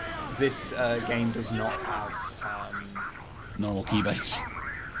 This game does not have normal keybinds.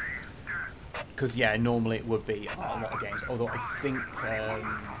 Because yeah, normally it would be a lot of games. Although I think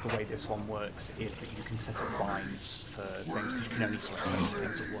the way this one works is that you can set up binds for things because you can only select certain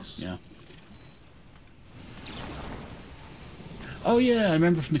things at once. Yeah. Oh yeah, I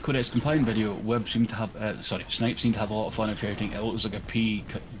remember from the Codex Compline video, Wib seemed to have, Snipe seemed to have a lot of fun of shouting, it looks like a P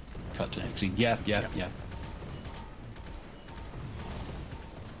cut to the next scene. Yeah.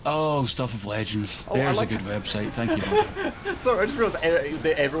 Oh, Stuff of Legends. There's a good website, thank you. Sorry, I just realised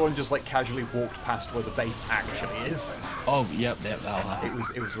that everyone just like casually walked past where the base actually is. Oh, yep, that'll happen.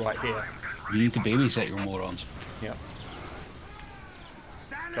 It was right here. You need to babysit your morons. Yep.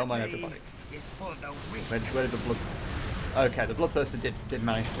 Come on, everybody. Where did the blood... Okay, the Bloodthirster did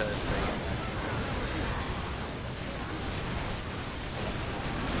manage to...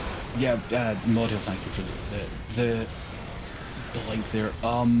 Yeah, Model, thank you for the link there.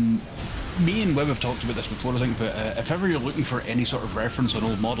 Me and Web have talked about this before, I think, but if ever you're looking for any sort of reference on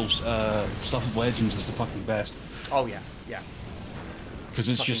old models, Stuff of Legends is the fucking best. Oh yeah. Because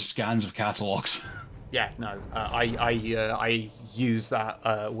it's just scans of catalogs. Yeah, no, I use that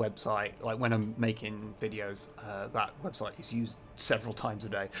website, like when I'm making videos, that website is used several times a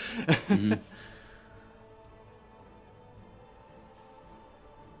day. Mm-hmm.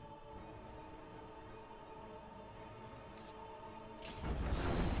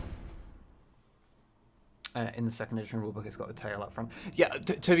 In the second edition rulebook, it's got the tail up front. Yeah,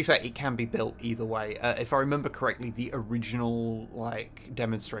 to be fair, it can be built either way. If I remember correctly, the original like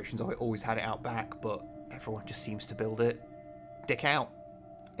demonstrations of it always had it out back, but everyone just seems to build it dick out.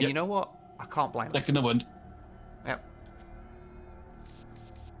 And you know what? I can't blame them. Dick in the wind. Yep.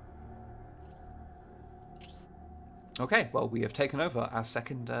 Okay, well, we have taken over our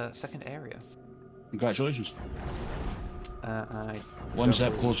second area. Congratulations. I one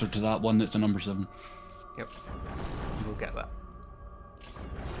step closer to that one that's the number 7. Yep. We'll get that.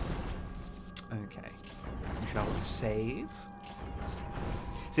 Okay. We shall save.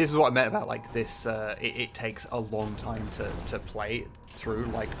 See, this is what I meant about like this. It takes a long time to play through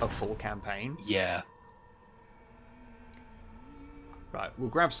like a full campaign. Yeah. Right, we'll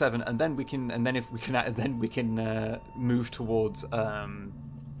grab 7, and then we can, move towards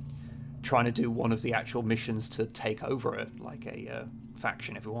trying to do one of the actual missions to take over it, like a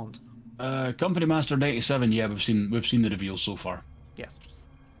faction, if we want. Company Master 87. Yeah, we've seen the reveals so far. Yes.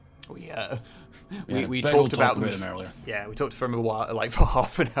 We talked about them earlier. Yeah, we talked for a while, like for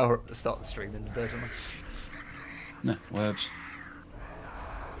half an hour at the start of the stream in the bed. No, webs.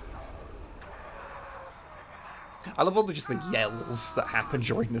 I love all the yells that happen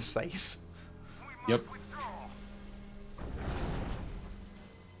during this phase. Yep.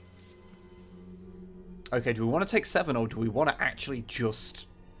 Okay, do we want to take 7, or do we want to actually just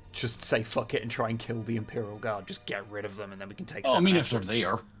say fuck it and try and kill the Imperial Guard? Just get rid of them, and then we can take 7. I mean, if they're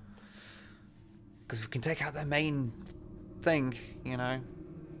there. Because we can take out their main thing, you know.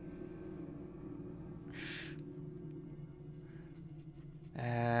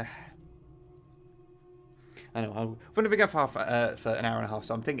 I know, we're going to be going for an hour and a half,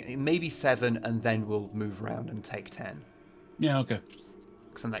 so I'm thinking maybe 7, and then we'll move around and take 10. Yeah, okay.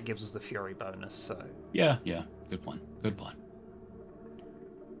 Because then that gives us the Fury bonus, so... Yeah, good plan, good plan.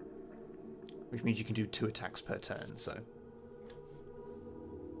 Which means you can do 2 attacks per turn, so...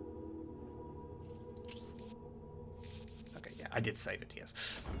 Okay, yeah, I did save it, yes.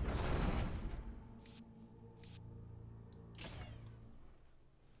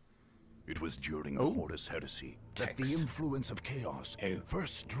 It was during Horus Heresy that the influence of chaos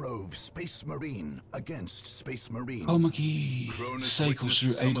first drove Space Marine against Space Marine. Komaki cycles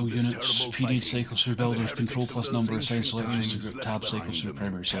through idle units, PD cycles through builders, control plus number, assign selections to group, tab cycles through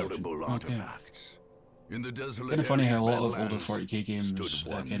primary selection. Okay. In the desolate kind of funny how a lot of older 40k games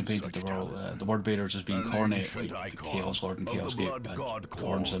kind of painted the word bearers as being Khornate, like Chaos Lord and Chaos Gate, and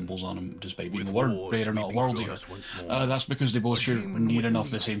horn symbols on them, despite being the word bearer, not a world eater. That's because they both share near enough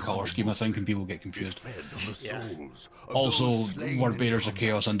the same colour scheme, I think, and people get confused. Yeah. Also, word bearers are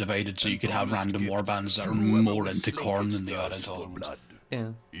Chaos Undivided, so you could have random warbands that are more into Khorne than they are into other ones.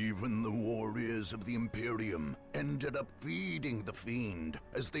 Yeah. Even the warriors of the Imperium ended up feeding the fiend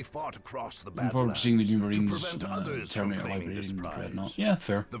as they fought across the battlefield seeing the new Marines to prevent others from Terminator claiming this Librarian prize. Yeah,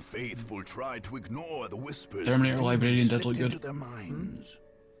 fair. The faithful tried to ignore the whispers Terminator Librarian did look good. into their minds,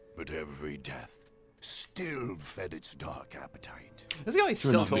 but every death still fed its dark appetite. This guy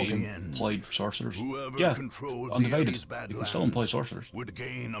still talking. Employed sorcerers. Whoever Yeah, controlled Undivided. these You can still employ sorcerers. would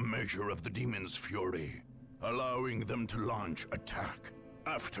gain a measure of the demon's fury, allowing them to launch attack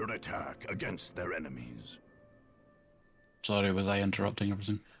after attack against their enemies. Sorry, was I interrupting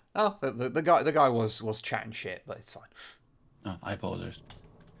everything? Oh, the guy was chatting shit, but it's fine. Oh, I apologize.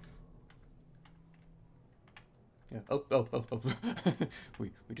 Yeah. Oh.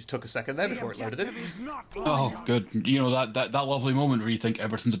 we just took a second there before it loaded in. Oh, good. You know, that lovely moment where you think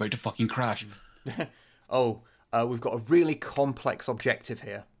everything's about to fucking crash. We've got a really complex objective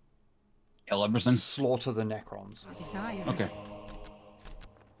here. Kill everything? Slaughter the Necrons. Okay.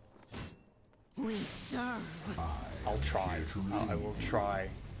 We serve. I'll try. I will try.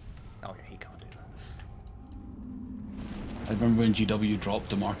 Oh yeah, he can't do that. I remember when GW dropped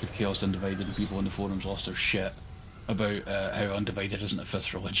the Mark of Chaos Undivided and people in the forums lost their shit about how Undivided isn't a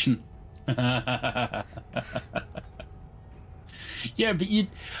 5th religion. Yeah, but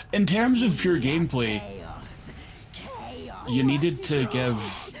in terms of pure gameplay, you needed to give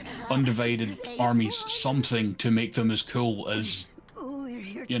Undivided armies something to make them as cool as,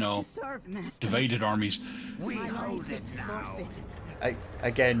 you know, divided armies. We hold it now.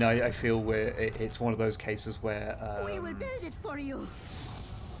 I feel it's one of those cases where We will build it for you.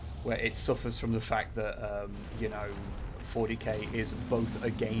 Where it suffers from the fact that you know, 40k is both a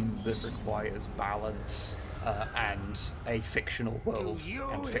game that requires balance and a fictional world,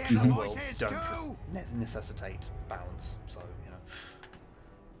 and fictional worlds don't necessitate balance. So you know,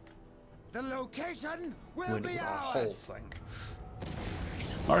 the location will winning be our whole ours. thing.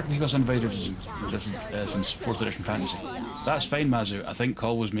 Mark of Chaos Undivided existed since 4th edition fantasy. That's fine, Mazu. I think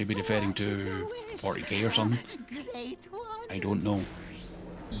Cole was maybe referring to 40k or something. I don't know.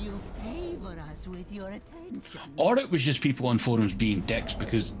 You favor us with your attention. Or it was just people on forums being dicks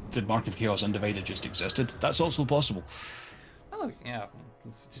because the Mark of Chaos Undivided just existed. That's also possible. Oh yeah,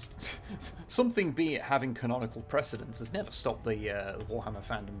 it's just, something be it having canonical precedence has never stopped the Warhammer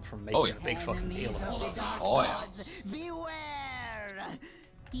fandom from making a big fucking deal about it. Oh yeah. Beware!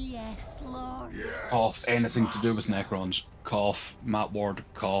 Yes, Lord. Cough, anything to do with Necrons. Cough, Matt Ward,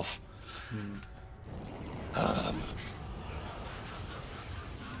 cough.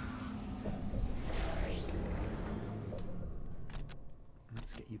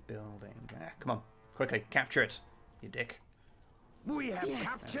 you building? Come on, quickly, capture it, you dick. We have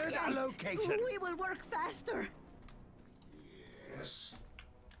captured a location. We will work faster. Yes.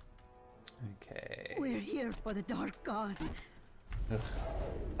 Okay. We're here for the Dark Gods.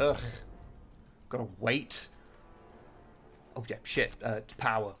 Ugh. Gotta wait. Oh yeah, shit.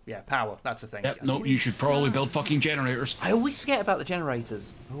 Power. Yeah, power. That's the thing. Yep, no, you should probably build fucking generators. I always forget about the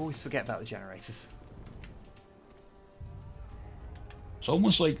generators. It's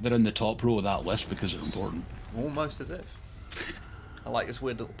almost like they're in the top row of that list because they're important. Almost as if. I like this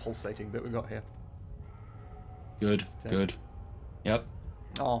weird little pulsating bit we got here. Good, good. Yep.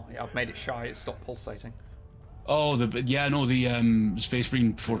 Oh, yeah, I've made it shy. It stopped pulsating. Oh, the Space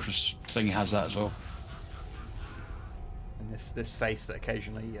Marine Fortress thing has that as well. And this face that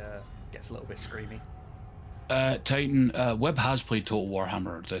occasionally gets a little bit screamy. Titan, Wib has played Total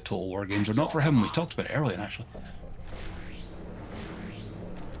Warhammer. The Total War games are not for him. We talked about it earlier, actually.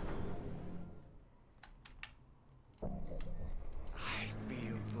 I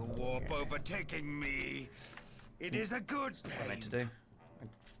feel the warp overtaking me. It is a good pain. What I meant to do. I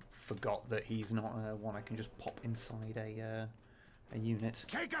forgot that he's not one I can just pop inside a unit.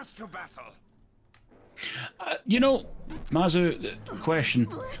 Take us to battle. You know, Mazu, question.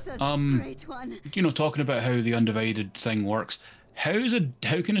 You know, talking about how the undivided thing works. How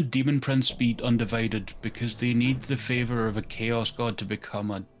can a demon prince be undivided? Because they need the favor of a chaos god to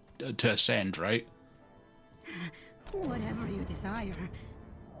become to ascend, right? Whatever you desire.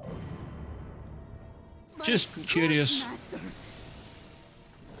 Just curious.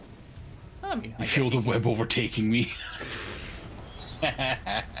 I mean, I feel the web overtaking me.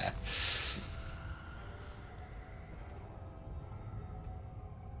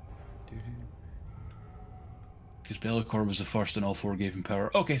 Because Bellicor was the first and all four gave him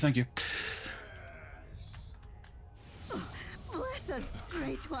power. Okay, thank you. Bless us,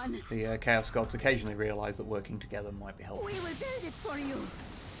 great one. The Chaos Gods occasionally realise that working together might be helpful. We will build it for you.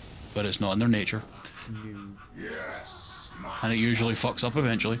 But it's not in their nature. Yes. And it usually fucks up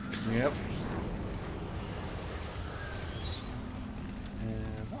eventually. Yep.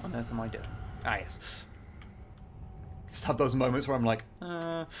 What on earth am I doing? Ah, yes. Just have those moments where I'm like,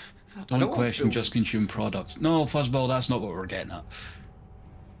 Don't question, just consume products. No, Fuzzball, that's not what we're getting at.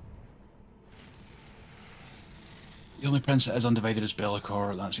 The only prince that is undivided is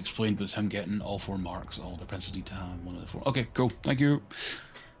Bellicor. That's explained with him getting all four marks. All the princes need to have one of the four. Okay, cool. Thank you.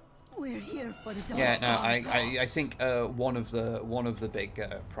 We're here for the yeah, no, I think one of the big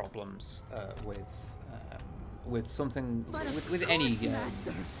problems with something with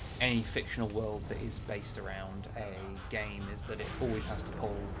any fictional world that is based around a game is that it always has to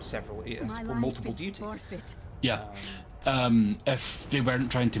pull multiple duties. Yeah. If they weren't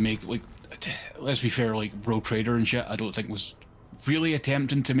trying to make, like, let's be fair, like Rogue Trader and shit, I don't think was really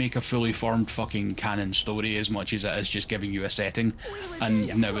attempting to make a fully formed fucking canon story as much as it is just giving you a setting,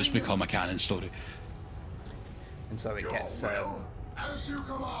 and now it's become a canon story. And so it gets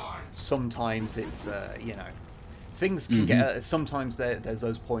sometimes it's you know, things can get sometimes there's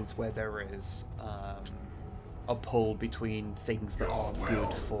those points where there is a pull between things that are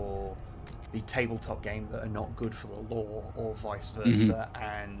good for the tabletop game that are not good for the lore, or vice versa,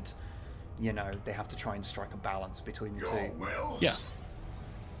 and you know, they have to try and strike a balance between the two. Yeah.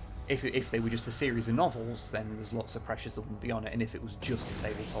 If they were just a series of novels, then there's lots of pressures that wouldn't be on it, and if it was just a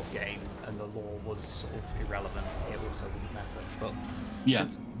tabletop game and the lore was sort of irrelevant, it also wouldn't matter. But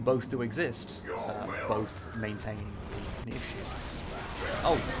since both do exist, both maintain the issue.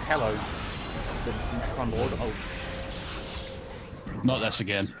 Oh, hello, the Necron Lord. Oh. Not this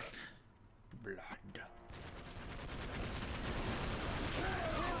again.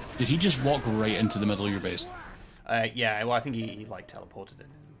 Did he just walk right into the middle of your base? Yeah, well, I think he like teleported in.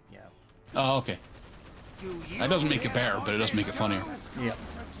 Yeah. Oh, okay. That doesn't make it better, but it does make it funnier. Yeah.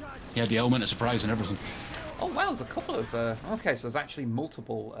 Yeah, the element of surprise and everything. Oh wow, there's a couple of. Okay, so there's actually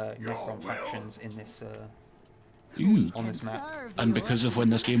multiple Necron factions in this. On this map. And because of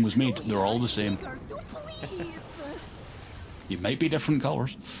when this game was made, they're all the same. You might be different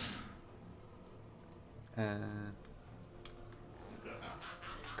colours.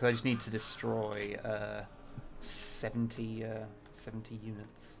 Because I just need to destroy 70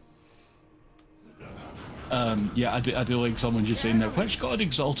 units. Yeah, I do like someone just saying that, which god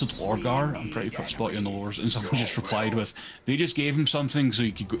exalted Lorgar? I'm pretty spotty on the lores, and someone just replied with, they just gave him something so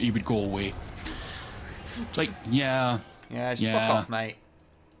he would go away. It's like, yeah, just fuck off, mate.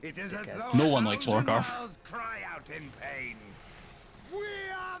 It is as though no one likes Lorgar. Cry out in pain. We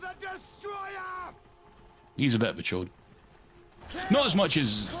are the destroyer. He's a bit of a chode. Not as much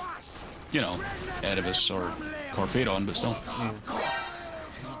as, you know, Erebus or Corphaedon, but still.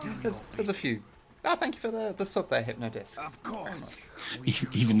 There's a few. Oh, thank you for the sub there, Hypnodisc. Of course.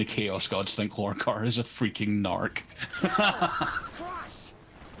 Even the Chaos Gods think Lorcar is a freaking narc.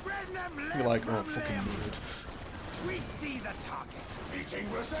 You're like, oh, fucking weird. We see the target.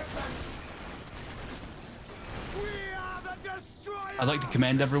 Meeting resistance. We are the destroyer. I'd like to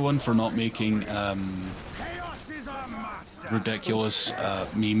commend everyone for not making Chaos is our master. ridiculous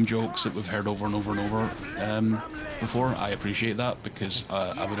meme jokes that we've heard over and over and over before. I appreciate that because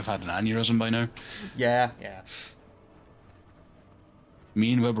I would have had an aneurysm by now. Yeah.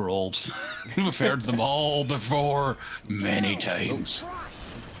 Me and Wib are old. We've heard them all before, many times.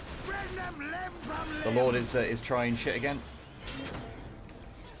 The Lord is trying shit again.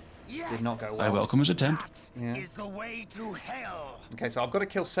 Did not go well. I welcome his attempt. Yeah. Is the way to hell. Okay, so I've got to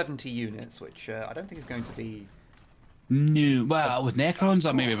kill 70 units, which I don't think is going to be... No, well, with Necrons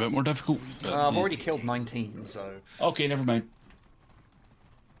that may be a bit more difficult. But, I've already killed 19, so... Okay, never mind.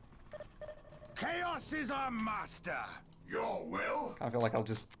 Chaos is our master. Your will. I feel like I'll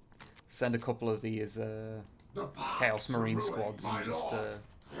just send a couple of these Chaos Marine squads and just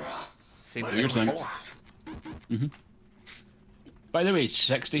see what Your they can thing. pull off. By the way,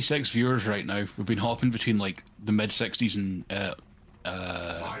 66 viewers right now. We've been hopping between like the mid 60s and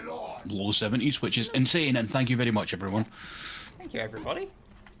low 70s, which is insane. And thank you very much, everyone. Thank you, everybody.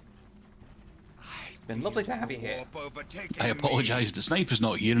 Been lovely to have you here. I apologise. The sniper's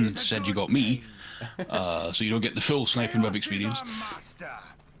not here and said you got me, so you don't get the full sniping web experience.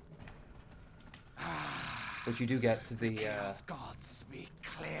 But you do get the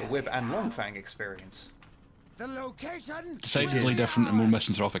Wib and Longfang experience. The location. Decidedly different and more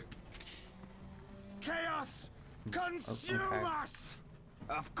misanthropic. Chaos consume us.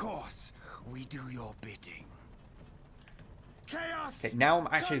 Of course, we do your bidding. Chaos. Okay, now I'm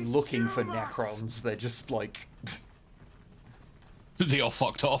actually looking for Necrons. They're just like... They all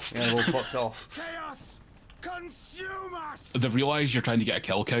fucked off. Yeah, they're all fucked off. Chaos consume us. They've realised you're trying to get a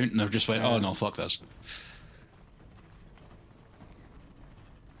kill count and they've just went, oh no, fuck this.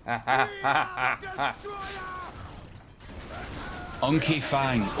 Unky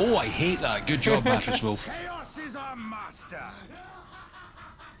Fang. Oh, I hate that. Good job, Mattress Wolf. Chaos is our master.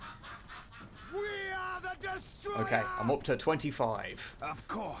 We are the destroyer. Okay, I'm up to 25. Of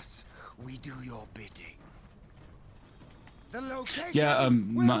course, we do your bidding. The location. Yeah,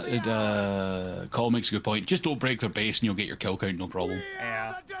 Cole makes a good point. Just don't break their base and you'll get your kill count, no problem.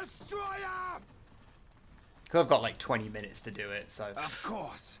 Yeah. Because I've got like 20 minutes to do it, so... Of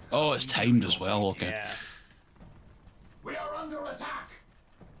course. Oh, it's timed as well, okay. Yeah. We are under attack.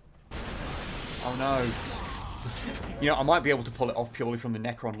 Oh no. You know, I might be able to pull it off purely from the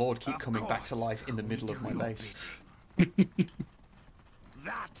Necron Lord keep coming back to life in the middle of my base.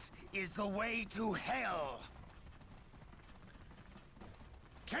 That is the way to hell.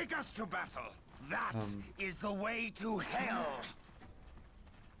 Take us to battle. That is the way to hell.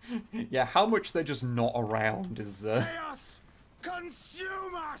 Yeah, how much they're just not around is... Chaos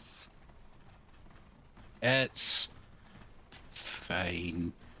consume us. It's...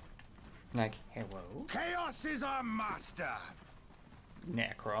 fine. Like, hello? Chaos is our master.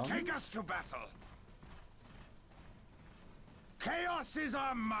 Necrons? Take us to battle. Chaos is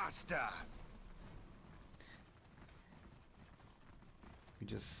our master. We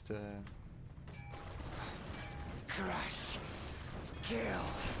just, Crush. Kill.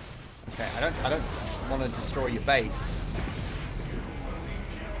 Okay, I don't want to destroy your base.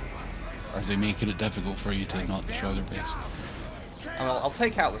 Are they making it difficult for you to not destroy their base? I mean, I'll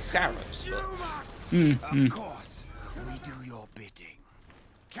take out the scarabs, but... Of course, we do your bidding.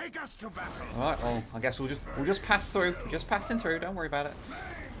 Take us to battle. Alright, well, I guess we'll just pass through. Just passing through, don't worry about it.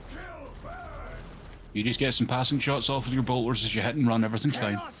 You just get some passing shots off with your bolters as you hit and run, everything's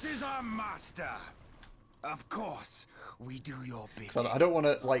fine. Chaos is our master. Of course, we do your bidding. So I don't want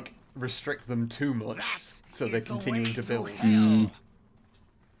to, like, restrict them too much, so they're continuing to build.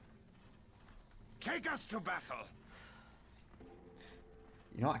 Take us to battle.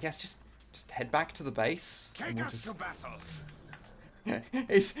 You know what, I guess just head back to the base. Take us to battle.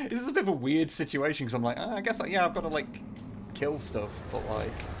 This is a bit of a weird situation, because I'm like, I guess, yeah, I've got to, like, kill stuff, but,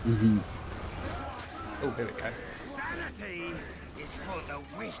 like... Oh, here we go. Sanity is for the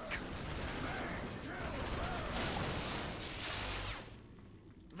weak.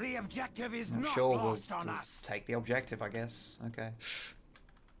 The objective is not Sure, lost we'll on us. take the objective, I guess. Okay.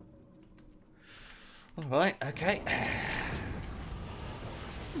 Alright, okay.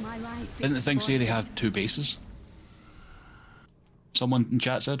 Didn't the thing say they have 2 bases? Someone in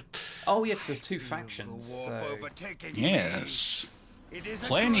chat said. Oh yeah, because there's 2 factions, so... Yes.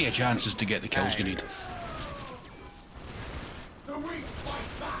 Plenty of chances to get the kills you need. The weak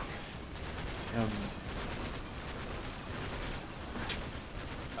fight back.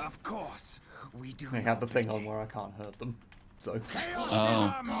 Of course, we do. They have the thing on where I can't hurt them, so.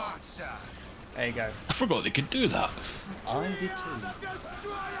 Oh. There you go. I forgot they could do that. I did too.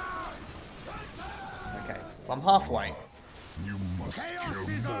 Okay, well, I'm halfway. You must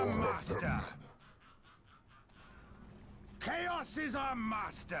kill more of them. Chaos is our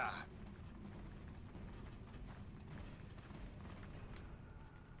master.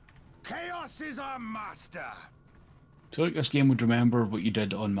 Chaos is our master. So like this game would remember what you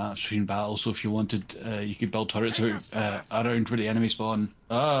did on match between battles, so if you wanted, you could build turrets out, around where the enemy spawn.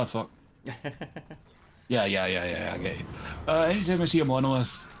 Ah, fuck. Yeah, I get it. Anytime I see a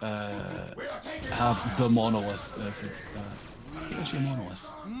monolith, have the monolith. I think I see a monolith.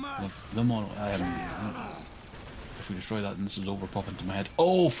 The monolith. If we destroy that, then this is over, pop into my head.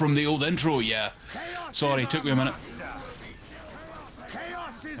 Oh, from the old intro, yeah. Sorry, took me a minute.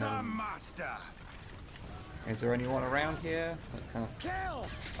 Chaos is our master. Is there anyone around here? Kind of...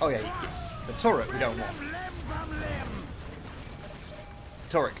 Oh yeah, the turret we don't want.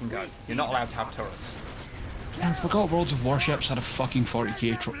 Turret can go. You're not allowed to have turrets. I forgot Worlds of Warships had a fucking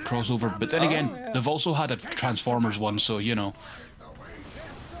 40k crossover, but then again, they've also had a Transformers one, so you know.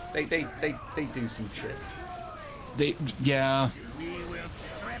 They do some shit. Yeah.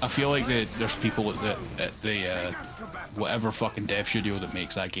 I feel like there's people at the whatever fucking dev studio that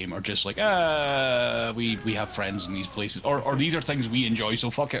makes that game are just like, we have friends in these places, or these are things we enjoy, so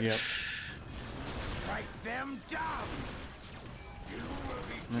fuck it. Yep. Strike them down.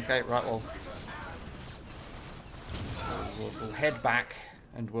 Okay, right, well, we'll head back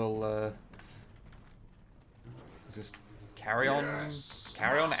and we'll just carry on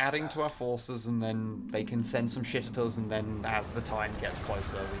adding to our forces, and then they can send some shit at us, and then as the time gets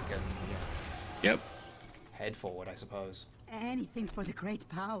closer, we can Yep. head forward, I suppose. Anything for the great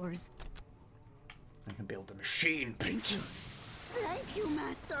powers. I can build a machine, Pete. Thank you,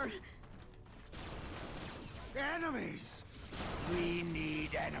 Master. Enemies. We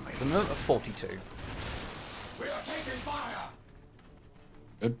need enemies. The note of 42. We are taking fire.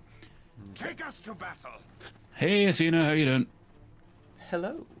 Good. Take us to battle. Hey Athena, how you doing?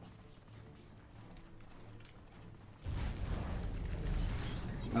 Hello.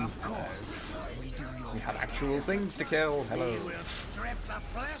 Of course, we do your We have actual things to kill. Hello. We will strip the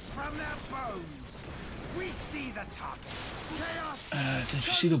flesh from their bones. We see the target. Chaos. Did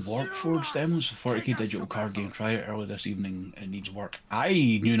you see the Warpforged demos? 40k digital card game. Try it early this evening. It needs work.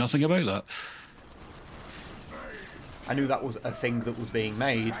 I knew nothing about that. I knew that was a thing that was being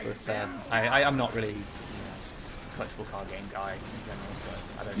made, but I'm not really a collectible card game guy in general, so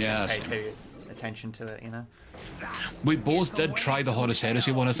I don't pay too attention to it, you know. We both did try the Horus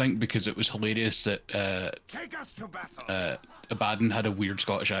Heresy one, I think, because it was hilarious that Take us to battle. Abaddon had a weird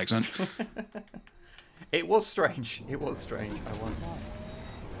Scottish accent. It was strange. It was strange. I won't lie.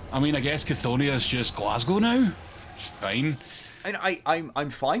 I mean, I guess Cathonia is just Glasgow now. It's fine. And I'm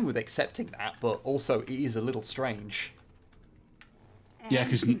fine with accepting that, but also it is a little strange. Yeah,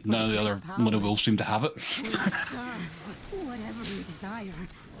 because none of the other Little Wolves seem to have it. Whatever you desire.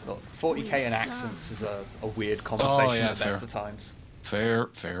 Look, 40k and accents is a weird conversation at best of times. Fair.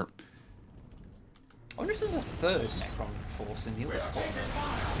 I wonder if there's a third Necron force in the other corner.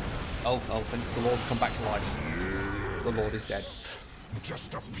 Oh, the Lord's come back to life. The Lord is dead.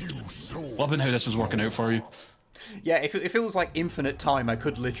 Just a few souls. Loving how this is working out for you. Yeah, if it was like infinite time, I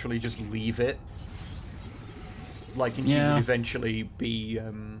could literally just leave it. Like, and he would eventually be,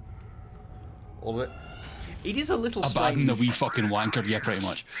 all of it. It is a little strange. Abaddon the wee fucking wanker, yeah, pretty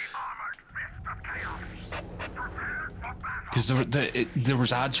much. Because there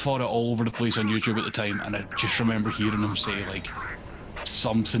was ads for it all over the place on YouTube at the time, and I just remember hearing them say, like,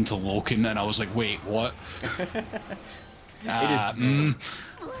 something to Loken, and I was like, wait, what?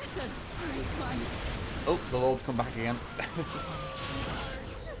 Oh, the Lord's come back again.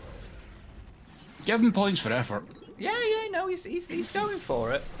 Give him points for effort. Yeah, no, he's going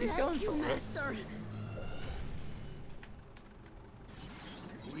for it. He's going for Master.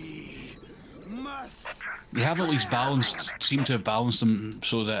 They have at least seem to have balanced him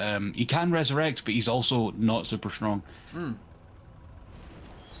so that he can resurrect, but he's also not super strong.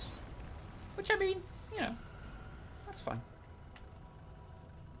 Which, I mean, you know, that's fine.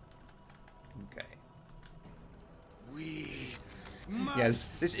 Okay. Yes,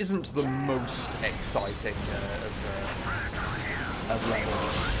 this isn't the most exciting of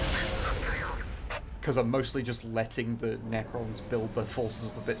levels. Because I'm mostly just letting the Necrons build their forces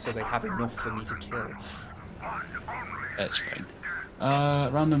up a bit so they have enough for me to kill. That's fine.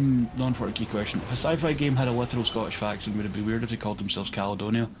 Random non-40k question. If a sci-fi game had a literal Scottish faction, would it be weird if they called themselves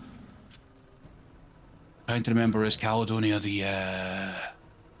Caledonia? trying to remember, is Caledonia the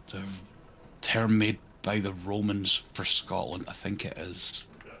term made by the Romans for Scotland? I think it is.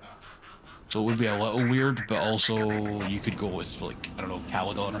 So it would be a little weird, but also you could go with, like, I don't know,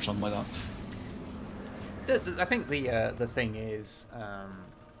 Caledon or something like that. I think the thing is,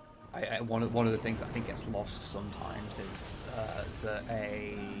 one of the things I think gets lost sometimes is that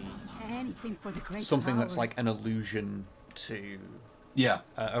something that's like an allusion to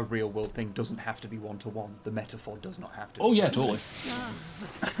a real world thing doesn't have to be one-to-one. The metaphor does not have to. Oh yeah, totally.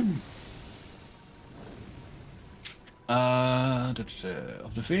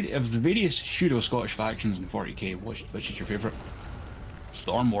 Of the various pseudo-Scottish factions in 40k, which is your favourite?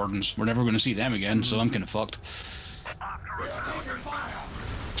 Storm Wardens. We're never going to see them again, so I'm kind of fucked.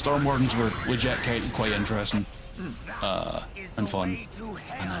 Storm Wardens were legit quite interesting and fun.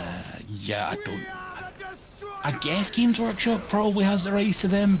 And yeah, I guess Games Workshop probably has the rights to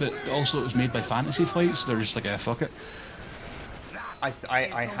them, but also it was made by Fantasy Flight, so they're just like, fuck it. I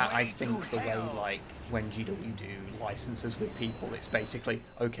think the way, like, when GW do licenses with people, it's basically,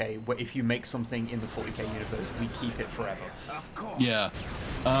 okay, if you make something in the 40k universe, we keep it forever. Yeah.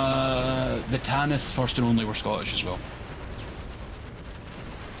 The Tanith first and only were Scottish as well.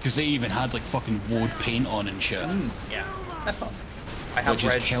 Because they even had, like, fucking woad paint on and shit. Yeah, that's fun. Which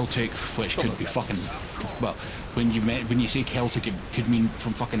is Celtic, which could be fucking... Well, when you say Celtic, it could mean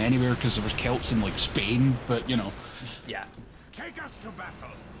from fucking anywhere, because there was Celts in, like, Spain, but, you know. Yeah. Take us to battle.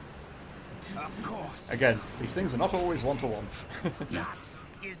 Of course. Again, these things are not always one-to-one. That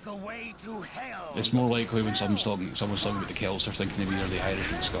is the way to hell. It's more likely when someone's talking about the Celts, they're thinking of either the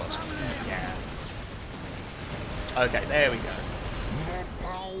Irish or the Scots. Yeah. Okay, there we go. The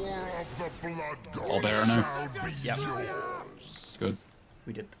power of the blood god All better now. Yep. Good.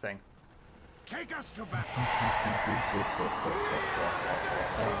 We did the thing. Take us to battle.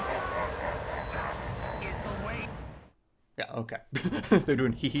 That is the way. Yeah, okay. They're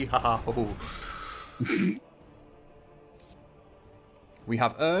doing hee hee ha ha ho. We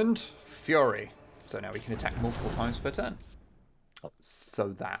have earned Fury, so now we can attack multiple times per turn. So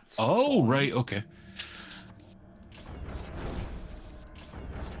that's fun. Right, okay.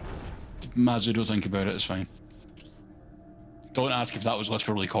 Mazu, don't think about it, it's fine. Don't ask if that was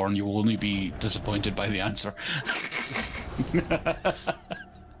literally corn, you will only be disappointed by the answer.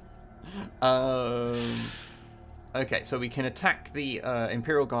 Okay, so we can attack the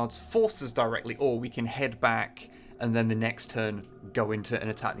Imperial Guard's forces directly, or we can head back and then the next turn go into and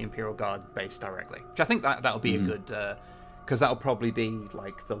attack the Imperial Guard base directly. Which I think that'll be a good, because that'll probably be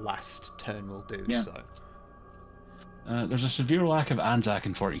like the last turn we'll do. Yeah. So. There's a severe lack of Anzac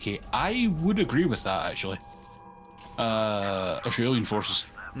in 40k. I would agree with that, actually. Australian forces.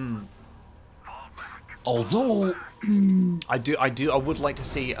 Although I would like to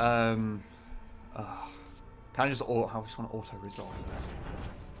see can I just want to auto resolve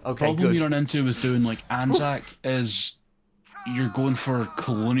that? Okay, problem good. you run into with doing like Anzac is you're going for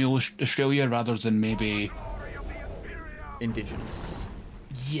colonial Australia rather than maybe indigenous.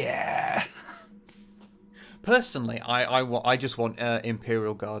 Yeah. Personally, I just want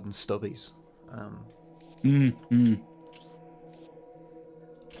Imperial Guard and stubbies.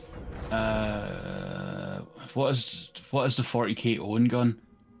 What is the 40k own gun?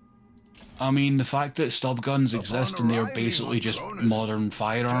 I mean, the fact that stub guns exist and they're basically just modern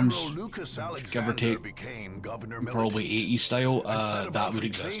firearms, give or take, probably 80s style, that would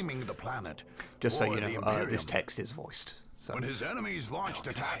exist. Just so you know, this text is voiced. So. When his enemies launched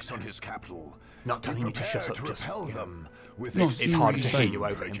attacks on his capital, not telling you to shut up, just them with it's harder to hear you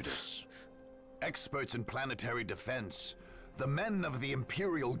over him. Experts in planetary defense, the men of the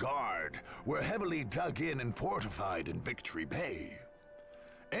Imperial Guard were heavily dug in and fortified in Victory Bay.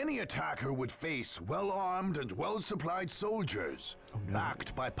 Any attacker would face well-armed and well-supplied soldiers,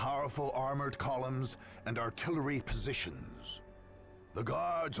 backed by powerful armored columns and artillery positions. The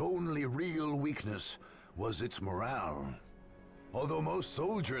Guard's only real weakness was its morale. Although most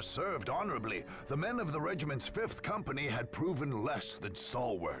soldiers served honorably, the men of the regiment's 5th Company had proven less than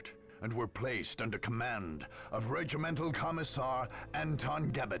stalwart, and were placed under command of Regimental Commissar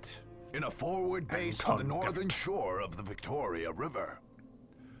Anton Gebet in a forward base on the northern shore of the Victoria River.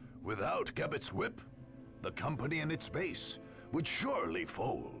 Without Gebet's whip, the company and its base would surely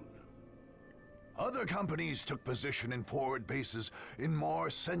fold. Other companies took position in forward bases in more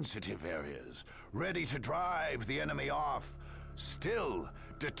sensitive areas, ready to drive the enemy off. Still,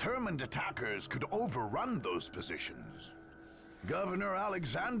 determined attackers could overrun those positions. Governor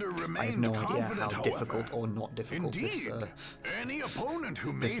Alexander I have remained no idea confident, how however. difficult or not difficult Indeed, any opponent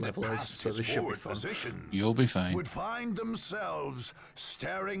who this made it level is, past so his this should be forward fun. positions You'll be fine. would find themselves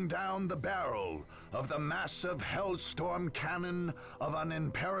staring down the barrel of the massive Hellstorm cannon of an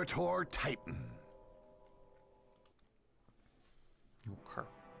Imperator Titan. Okay.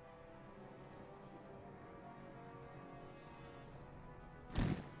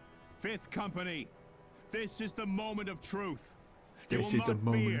 Fifth Company, this is the moment of truth. This is the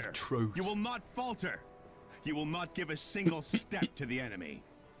moment of truth. You will not falter. You will not give a single step to the enemy.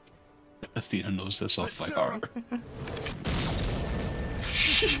 Athena knows this off by sir- heart.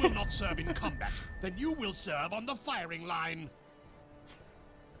 If you will not serve in combat, then you will serve on the firing line.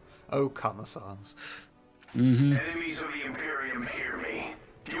 Oh, Kama-sans. Enemies of the Imperium, hear me.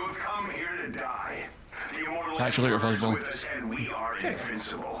 You have come here to die. The immortal Actually, Emperor is reversible. with us, and we are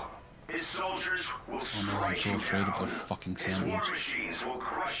invincible. His soldiers will Oh no, I'm strike so you afraid of down. their fucking His war sandals. machines will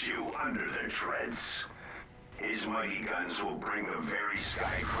crush you under their treads. His mighty guns will bring the very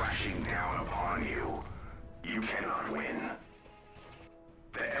sky crashing down upon you. You cannot win.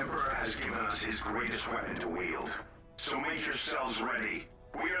 The Emperor has given us his greatest weapon to wield. So make yourselves ready.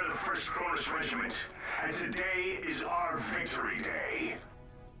 We are the 1st Cronus Regiment, and today is our victory day.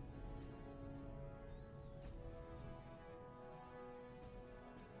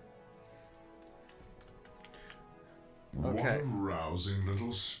 What a rousing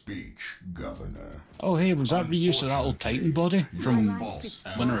little speech, Governor. Oh hey, was that reuse of that old Titan body from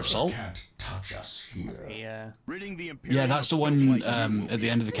Winter Assault? Can't touch us here. Yeah. Ridding the Yeah, that's the one at the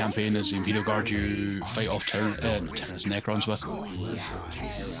end of the campaign as the Imperial Guard you fight off Terran's Necrons with.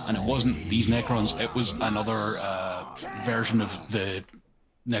 And it wasn't these Necrons, it was another version of the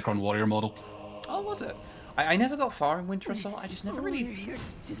Necron Warrior model. Oh, was it? I never got far in Winter Assault. I just never really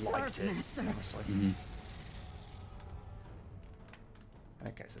liked it, honestly.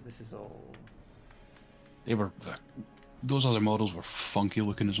 Okay, so this is all... They were... those other models were funky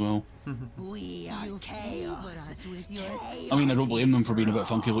looking as well. We are chaos. I mean, I don't blame them for being a bit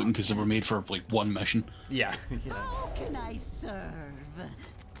funky looking because they were made for like one mission. Yeah. How can I serve?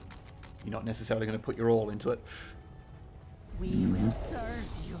 You're not necessarily going to put your all into it. We will serve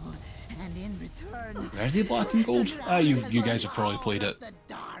you, and in return... Are they black and gold? You guys have probably played it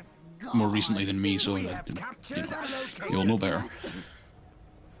more recently than me, so you'll know better.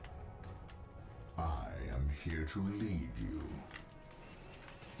 I am here to lead you.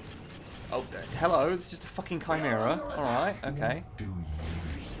 Oh, hello, it's just a fucking chimera. Alright, okay. Do you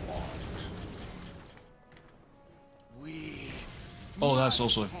Oh, that's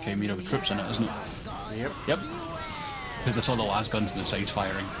also a chimera with troops in it, isn't it? Yep. Yep. Because I saw the last guns in the sides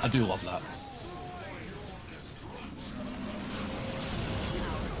firing. I do love that.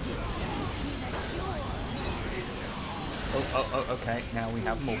 Oh, okay. Now we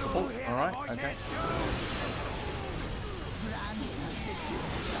have multiple. Alright, okay.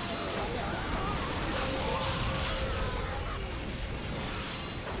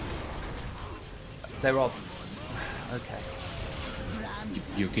 They're all... Okay.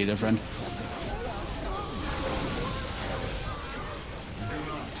 You okay there, friend?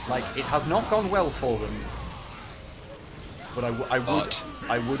 Like, it has not gone well for them. But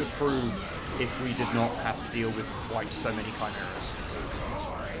I would approve if we did not have to deal with quite so many chimeras.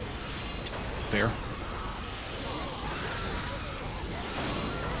 Fair.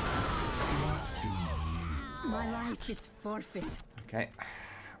 My life is forfeit. Okay.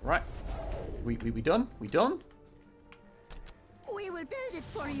 Right. We done? We done? We will build it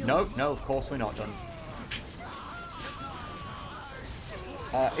for you. No, of course we're not done.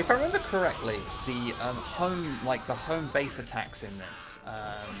 If I remember correctly, the home base attacks in this,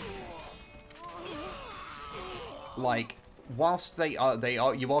 like, whilst you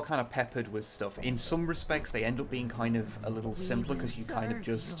are kind of peppered with stuff. In some respects, they end up being kind of a little simpler because you kind of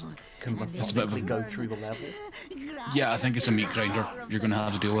just can methodically go through the level. Yeah, I think it's a meat grinder you're going to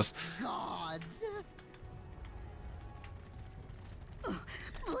have to deal with.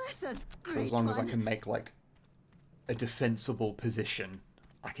 So as long as I can make like a defensible position,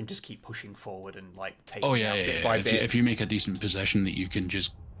 I can just keep pushing forward and like take. Oh yeah, bit by bit. If you make a decent position that you can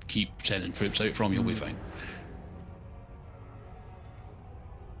just keep sending troops out from, you'll be fine.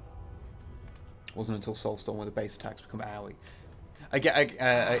 Wasn't until Soulstorm where the base attacks become AoE.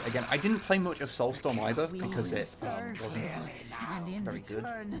 Again, I didn't play much of Soulstorm either because it wasn't very good.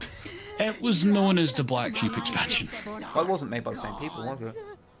 It was known as the Black Sheep expansion. Well, it wasn't made by the same people, was it?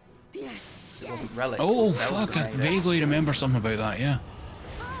 It wasn't Relic. Oh fuck! I vaguely remember something about that. Yeah.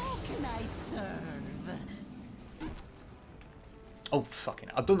 Oh, fucking...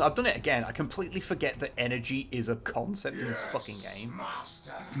 I've done it again. I completely forget that energy is a concept in this fucking game.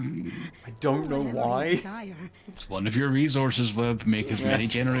 I don't know why. It's one of your resources, Wib. Make as many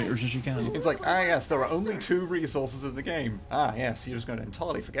generators as you can. It's like, ah, yes, there are only 2 resources in the game. Ah, yes, you're just going to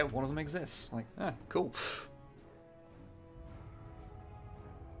entirely forget one of them exists. Like, ah, cool.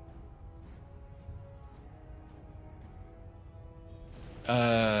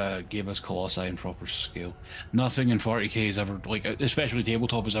 Gave us Colossi in proper scale. Nothing in 40k is ever, like, especially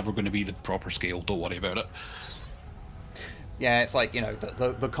tabletop, is ever going to be the proper scale. Don't worry about it. Yeah, it's like, you know,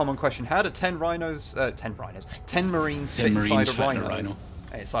 the common question, how do 10 marines fit inside a rhino?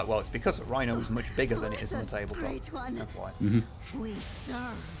 It's like, well, it's because a rhino is much bigger than it is on the tabletop. That's why.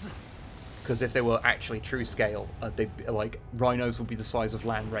 Because if they were actually true scale, like, rhinos would be the size of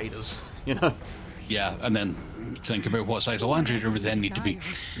land raiders, you know? Yeah, and then think about what size a Land Raider would then need to be.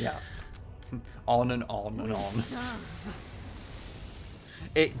 Yeah. On and on and on.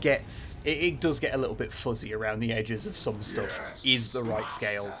 It does get a little bit fuzzy around the edges of some stuff. Is the right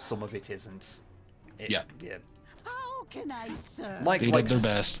scale, some of it isn't. Yeah. How can I serve? They did their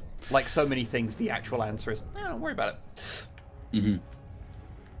best. Like so many things, the actual answer is, don't worry about it. Okay.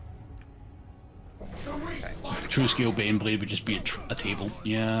 True scale Baneblade would just be a table.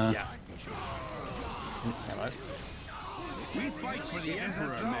 Yeah. Hello. We fight for the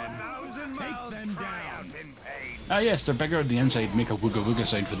Emperor, men. Take them down. Ah, yes, they're bigger on the inside. Make a wooga wooga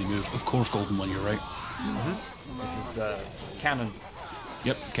sound for the move. Of course, Golden One, you're right. This is canon.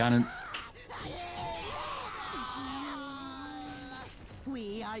 Yep, canon.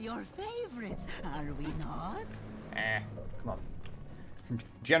 We are your favorites, are we not? Come on.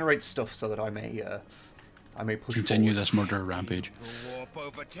 Generate stuff so that I may push Continue forward. this murder rampage. The warp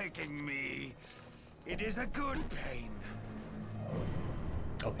overtaking me. It is a good pain.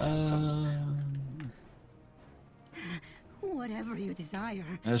 Whatever you desire.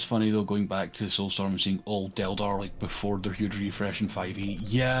 It's funny though, going back to Soulstorm and seeing all Deldar like before their huge refresh in 5e.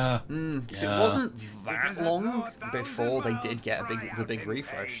 Yeah. It wasn't that long before they did get the big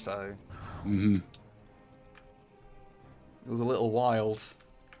refresh, so it was a little wild.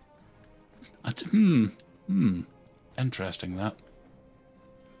 Interesting that.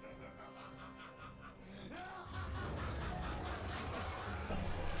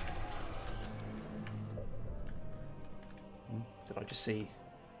 Did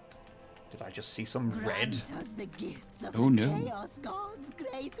I just see some red? Oh no.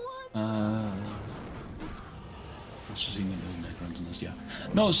 Yeah.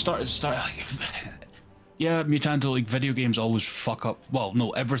 No, start. Yeah, Mutanto, like, video games always fuck up. Well,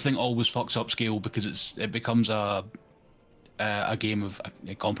 no, everything always fucks up scale because it becomes a game of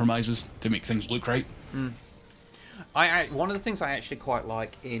compromises to make things look right. One of the things I actually quite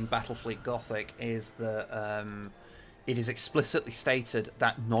like in Battlefleet Gothic is that it is explicitly stated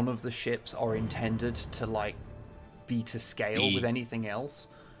that none of the ships are intended to like be to scale with anything else.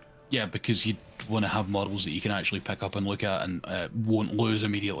 Yeah, because you want to have models that you can actually pick up and look at and won't lose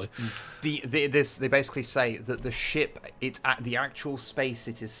immediately. They basically say that the ship, it's at the actual space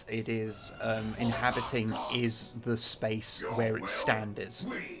it is inhabiting is the space where its stand is.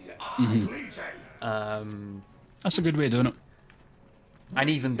 That's a good way of doing it.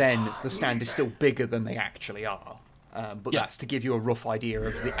 And even then, the stand is still bigger than they actually are. But that's to give you a rough idea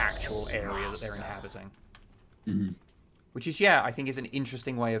of the actual area that they're inhabiting. Which is, I think is an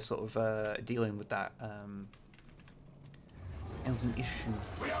interesting way of sort of dealing with that as an issue.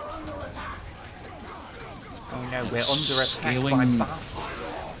 We are under attack. Oh no, we're under attack by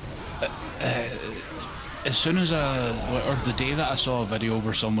bastards. As soon as or the day that I saw a video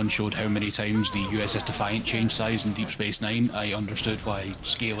where someone showed how many times the USS Defiant changed size in Deep Space Nine, I understood why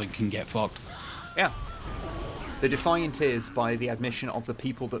scaling can get fucked. Yeah. The Defiant is, by the admission of the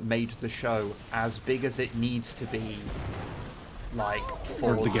people that made the show, as big as it needs to be, like,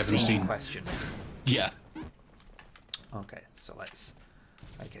 for the given scene question. Yeah. Okay, so let's...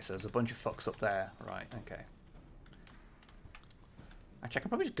 Okay, so there's a bunch of fucks up there. Right, okay. Actually, I can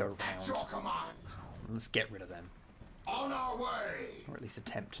probably just go around. Let's get rid of them. On our way! Or at least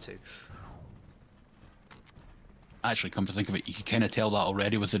attempt to. Actually, come to think of it, you can kind of tell that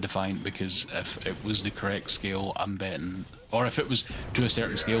already with the Defiant, because if it was the correct scale, I'm betting... Or if it was to a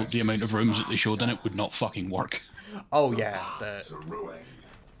certain scale, the amount of rooms that they showed in it would not fucking work. Oh, yeah.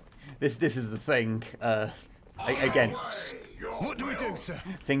 This is the thing. Again... What do we do, sir?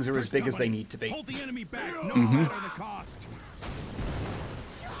 Things are as big as they need to be. Hold the enemy back, no matter the cost.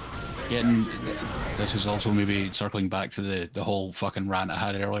 Getting, this is also maybe circling back to the whole fucking rant I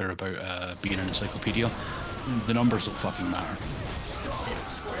had earlier about being an encyclopedia. The numbers don't fucking matter.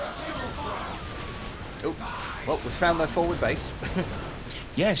 Oh. Well, we found their forward base.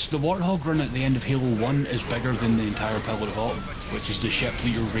 Yes, the Warthog run at the end of Halo 1 is bigger than the entire Pillar of Autumn, which is the ship that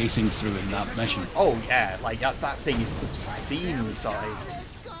you're racing through in that mission. Oh yeah, like that thing is obscenely sized.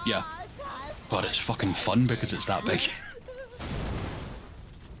 Yeah, but it's fucking fun because it's that big.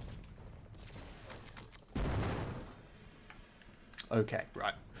 Okay,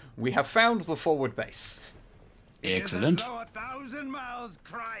 right. We have found the forward base. Excellent. So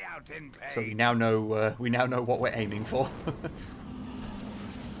we now know what we're aiming for.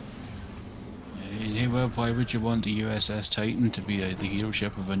 Well, why would you want the USS Titan to be the hero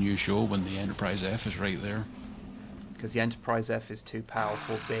ship of a new show when the Enterprise F is right there? Because the Enterprise F is too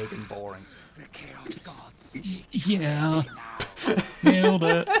powerful, big, and boring. The Chaos Gods. Yeah. Nailed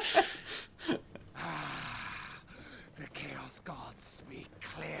it. The Chaos Gods speak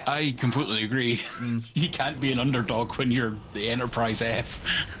clear. I completely agree. You can't be an underdog when you're the Enterprise F.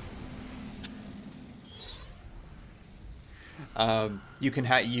 You can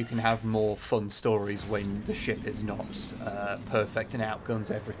have more fun stories when the ship is not perfect and outguns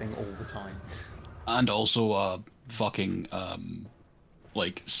everything all the time. And also fucking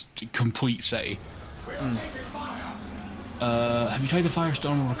like complete city. Have you tried the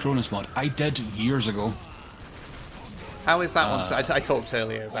Firestorm or Cronus mod? I did years ago. How is that one? 'Cause I talked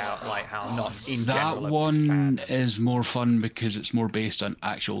earlier about like how not in general. That one is more fun because it's more based on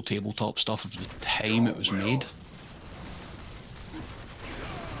actual tabletop stuff of the time it was made.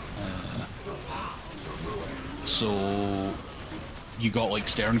 So you got like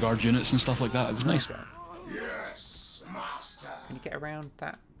stern guard units and stuff like that. It was nice. Yes, master. Can you get around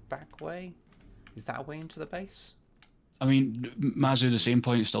that back way? Is that a way into the base? I mean, Mazu, the same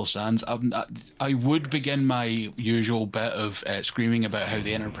point still stands. I would begin my usual bit of screaming about how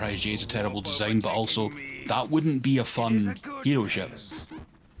the Enterprise J is a terrible design, but also that wouldn't be a fun hero ship.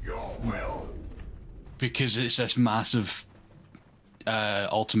 Your will. Because it's this massive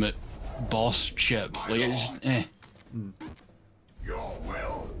ultimate boss ship. Like, it's Your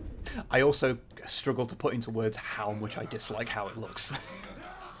will. I also struggle to put into words how much I dislike how it looks.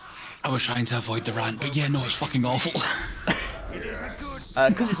 I was trying to avoid the rant, but yeah, no, it's fucking awful.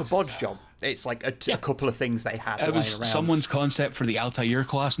 Because it's a bodge job. It's like a couple of things they had It was lying around. someone's concept for the Altair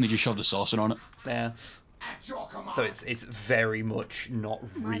class, and they just shoved a saucer on it. Yeah. So it's very much not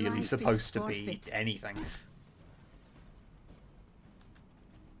really supposed to be anything.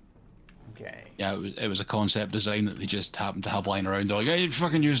 Okay. Yeah, it was a concept design that they just happened to have lying around. They're like, hey,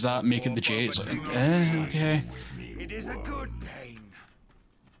 fucking use that, make it the J. It's like, okay. It is a good pain.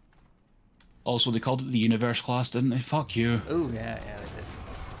 Also, they called it the Universe class, didn't they? Fuck you. Oh, yeah, they did.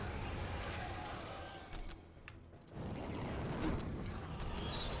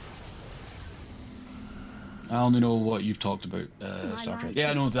 I only know what you've talked about, Star Trek.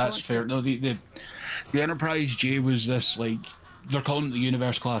 Yeah, no, that's fair. No, the Enterprise J was this, like, they're calling it the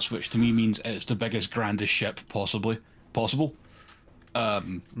Universe class, which to me means it's the biggest, grandest ship possible.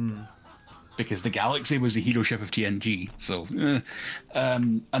 Because the Galaxy was the hero ship of TNG, so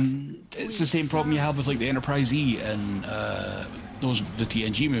and it's the same problem you have with like the Enterprise E and the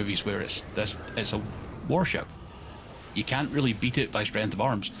TNG movies, where it's a warship. You can't really beat it by strength of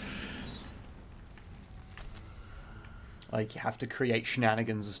arms. Like, you have to create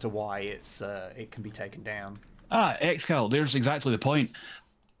shenanigans as to why it can be taken down. Excal, there's exactly the point.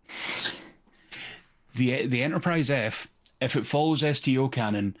 The Enterprise F, if it follows STO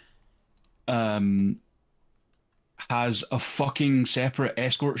canon, has a fucking separate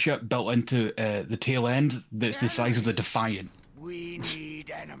escort ship built into the tail end that's the size of the Defiant. We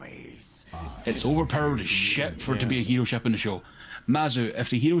need enemies. It's overpowered as shit for it to be a hero ship in the show. Mazu, if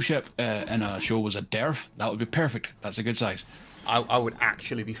the hero ship in a show was a DERF, that would be perfect. That's a good size. I would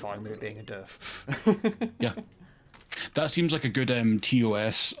actually be fine with it being a DERF. Yeah. That seems like a good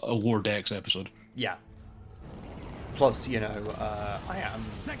TOS Lower Decks episode. Yeah. Plus, you know, I am.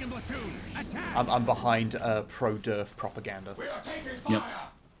 Second platoon, attack! I'm behind pro-DERF propaganda. We are taking Yep. fire.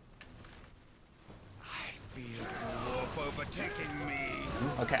 I feel the warp overtaking me.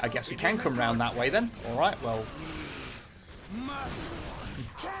 Okay, I guess we can come round that way then. All right, well,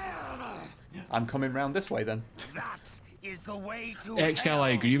 I'm coming round this way then. That is the way to Excal, I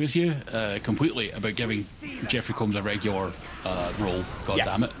agree with you completely about giving Jeffrey Combs a regular role. God Yes.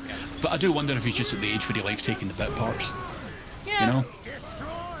 damn it! But I do wonder if he's just at the age where he likes taking the bit parts. Yeah. You know,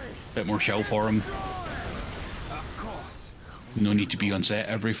 bit more shell for him. No need to be on set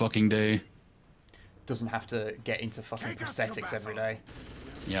every fucking day. Doesn't have to get into fucking prosthetics every day.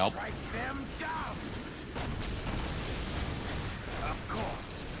 Yep. strike them down. Of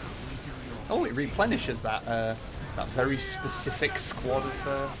course. We do your Oh, it replenishes that that very specific squad of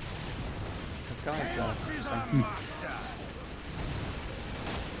guys there.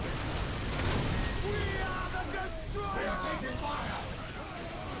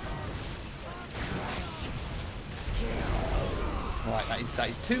 Right, that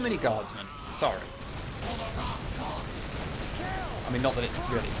is too many guardsmen. Sorry. I mean, not that it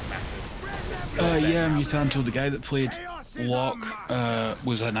really mattered. Yeah, Mutanto, the guy that played Locke,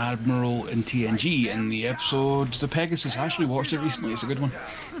 was an admiral in TNG in the episode The Pegasus. I actually watched it recently. It's a good one.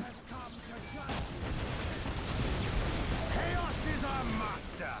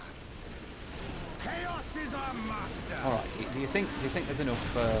 All right. Do you think there's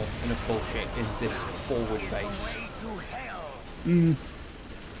enough bullshit in this forward base?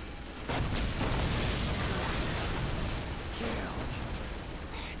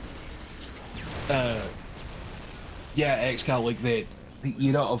 Yeah, XCal, like the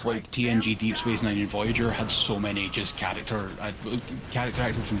era of like TNG, Deep Space Nine, and Voyager had so many just character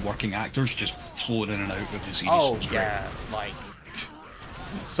actors and working actors just floating in and out of the series. Oh yeah, like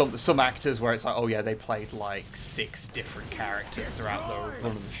some actors where it's like, oh yeah, they played like 6 different characters throughout the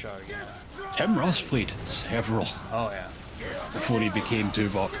run of the show. Yeah. Tim Russ played several. Oh yeah. Before he became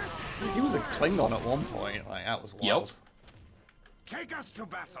Tuvok. He was a Klingon at one point. Like that was wild. Yep. Take us to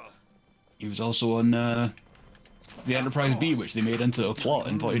battle. He was also on the Enterprise B, which they made into a plot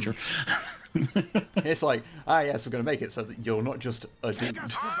in Voyager. It's like, yes, we're going to make it so that you're not just a dude.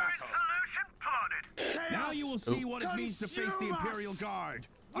 Now you will see what it means to face the Imperial Guard.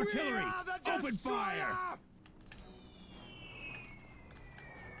 Artillery, open fire!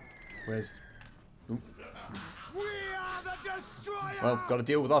 Where's... Well, got to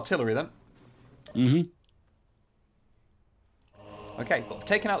deal with artillery then. Mm-hmm. Okay, but we've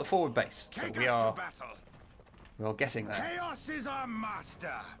taken out the forward base, so we are getting there. Chaos is our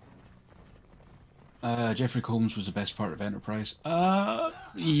master. Jeffrey Combs was the best part of Enterprise. Yeah.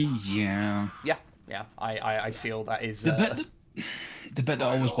 Yeah. I feel that is the bit that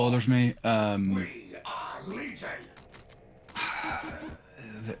always bothers me.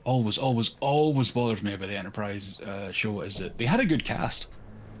 That always bothers me about the Enterprise show is that they had a good cast.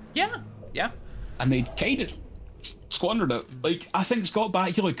 Yeah. And they kind of squandered it. Like, I think Scott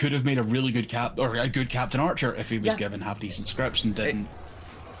Bakula could have made a really good Captain Archer if he was given half decent scripts and didn't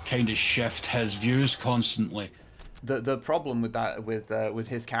kind of shift his views constantly. The problem with that with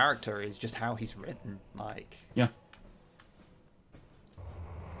his character is just how he's written. Like, yeah.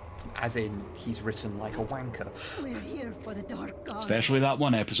 As in, he's written like a wanker. We're here for the Dark Gods. Especially that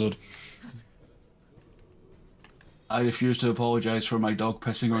one episode. I refuse to apologise for my dog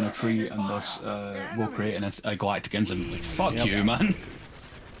pissing on a tree and thus will create a galactic incident. Like, fuck you, man.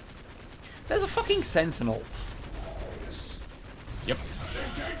 There's a fucking Sentinel. Yep.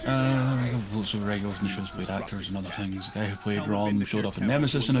 We have lots of regulars and shows played actors and other things. The guy who played Rom showed up in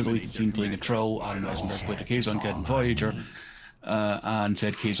Nemesis in a deleted scene playing a Trill. Aaron Weissenberg played a Kazon kid in Voyager. And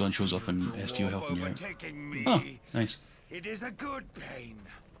said Kazon shows up in STO helping you out. Oh, nice. It is a good pain.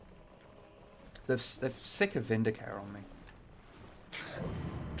 They're sick of Vindicare on me.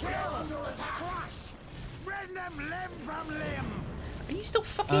 Kill! Crush! Rend them limb from limb! Are you still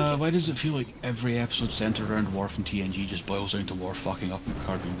fucking... why does it feel like every episode centered around Worf and TNG just boils down to Worf fucking up and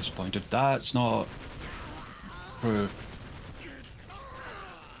Picard being disappointed? That's not true.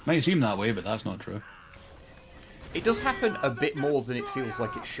 Might seem that way, but that's not true. It does happen a bit more than it feels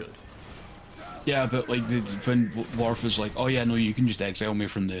like it should. Yeah, but like when Worf is like, oh yeah, no, you can just exile me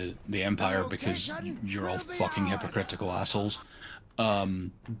from the Empire because you're all fucking hypocritical assholes.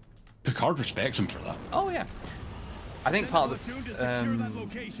 Picard respects him for that. Oh yeah. I think part of the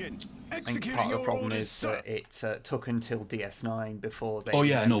problem is that it took until DS9 before they... Oh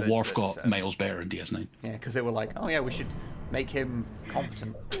yeah, no, Worf got miles better in DS9. Yeah, because they were like, oh yeah, we should make him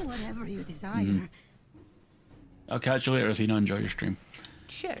competent. Whatever you desire. I'll catch you later, Athena. Enjoy your stream.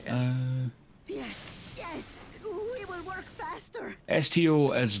 Shit. Yes, we will work faster.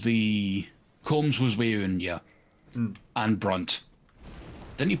 STO is the Combs was Wayun, yeah, and Brunt.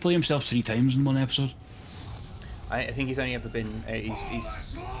 Didn't he play himself 3 times in one episode? I think he's only ever been.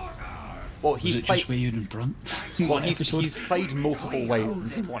 Well, he's played just Wayun and Brunt. Well, he's played multiple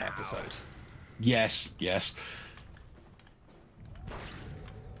Wayuns in one episode. Yes.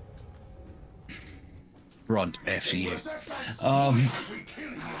 Brunt, FCA.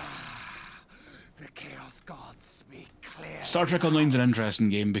 The Chaos Gods speak clear. Star Trek Online's an interesting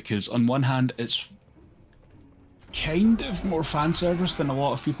game because on one hand it's kind of more fan service than a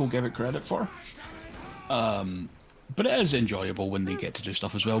lot of people give it credit for. But it is enjoyable when they get to do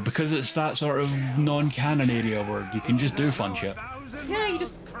stuff as well because it's that sort of non-canon area where you can just do fun shit. Yeah, you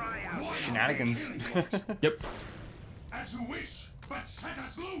just shenanigans. Yep. As you wish, but set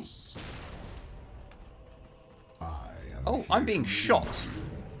us loose. Oh, I'm being shot.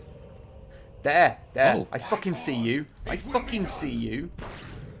 There. Oh. I fucking see you. I fucking see you.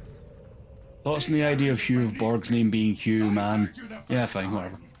 Thoughts on the idea of Hugh of Borg's name being Hugh, man? Yeah, fine,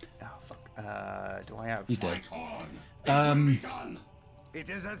 whatever. Oh, fuck. Do I have... He's dead. It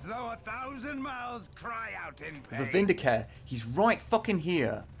is as though 1,000 mouths cry out in pain. There's a Vindicare. He's right fucking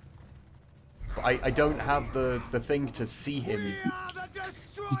here. But I don't have the thing to see him. We are the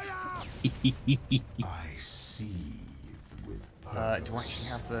destroyer! I seethe with Do I actually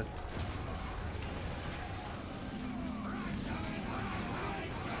have the...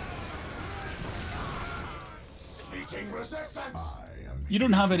 meeting resistance. You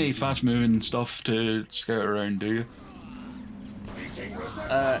don't have any fast-moving stuff to scout around, do you?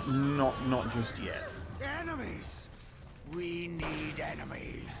 Not just yet. Enemies! We need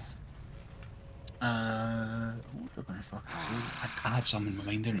enemies. What am I gonna fucking say? I had some in my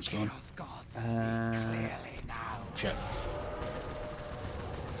mind there and it's gone. Shit.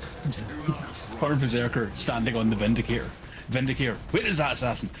 Horn Berserker standing on the Vindicator. Vindicator. Where is that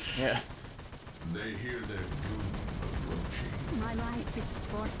assassin? Yeah. They hear their doom approaching. My life is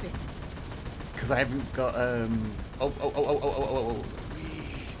forfeit. Because I haven't got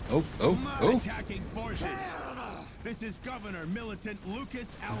My attacking forces. This is Governor Militant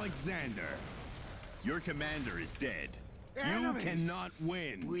Lucas Alexander. Your commander is dead. Enemies. You cannot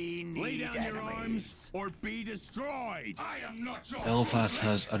win. We need Lay down your enemies. arms or be destroyed. I am not your Belfast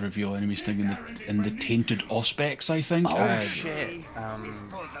has a reveal enemy sting in the tainted Auspex, I think. Oh shit. Is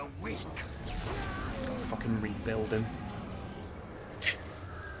for the weak. Gotta fucking rebuild him.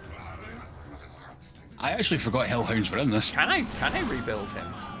 I actually forgot Hellhounds were in this. Can I rebuild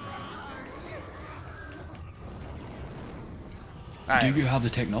him? Do you have the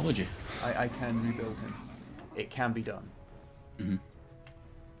technology? I can rebuild him. It can be done. Mm-hmm.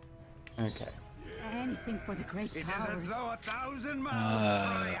 Okay. Anything for the great It is powers. as though 1,000 mouths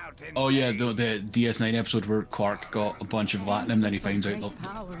cry out in Oh yeah, pain. the DS9 episode where Clark got a bunch of Latinum, then he finds out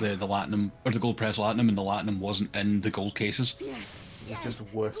the Latinum, or the gold press Latinum, and the Latinum wasn't in the gold cases. Yes, It's just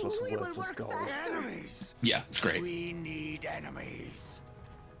worthless we will work gold. faster. Enemies! Yeah, it's great. We need enemies.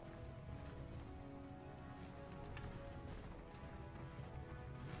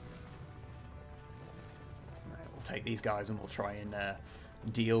 Right, we'll take these guys and we'll try and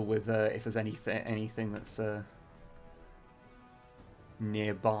deal with if there's anything that's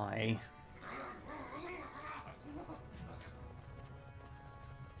nearby.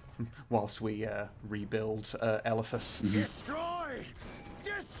 Whilst we rebuild Eliphas. Destroy!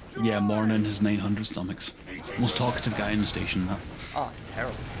 Destroy! Yeah, Morning has 900 stomachs. Most talkative guy in the station, that. Oh, it's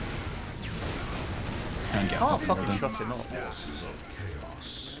terrible. Can't get Oh, a fucking fucking shot him up. forces of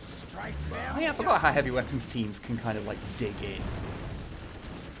chaos. Strike them Oh yeah, I forgot how heavy weapons teams can kind of like dig in.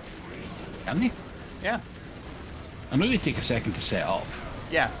 Can they? Yeah. I know they take a second to set up.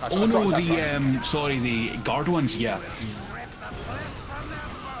 Yeah. Oh no, sorry, the guard ones, yeah.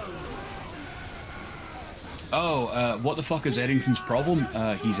 Oh, what the fuck is Eddington's problem?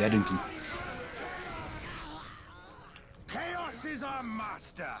 He's Eddington. Chaos is our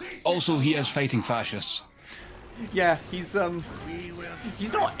master. Also, he is fighting fascists. Yeah, he's not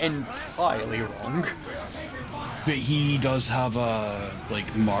entirely wrong. But he does have a,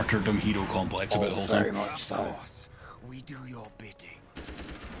 like, martyrdom hero complex about the whole very thing. much so. We do your bidding.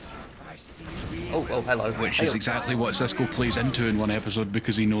 I see Oh, well, hello. Which is exactly what Cisco plays into in one episode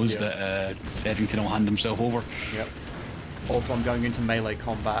because he knows that Eddington will hand himself over. Yep. Also, I'm going into melee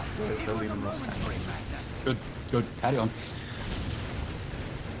combat with the Lunar Mustang. Good, good. Carry on.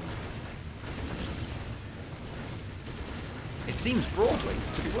 It seems broadly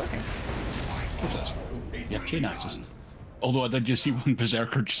to be working. What's this? Yeah, chain axes. Although I did just see one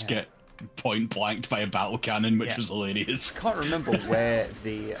Berserker just get point blanked by a battle cannon, which was hilarious. I can't remember where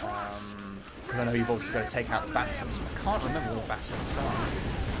the, because I know you've obviously got to take out the bastards. I can't remember where the bastards are.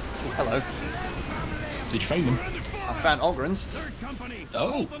 Oh, hello. Did you find them? I found Ogrins.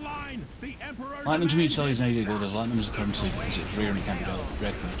 Oh! Latinum to me is Sully's an idea though. There's Latinum as a currency because it's rare and it can't be done.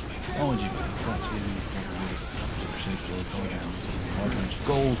 Recognized by technology, but it's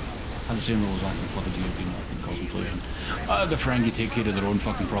gold. Has the same rule as Latinum flooded European market and cause inflation. The Ferengi take care of their own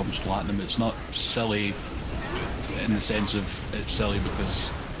fucking problems to Latinum. It's not silly in the sense of it's silly because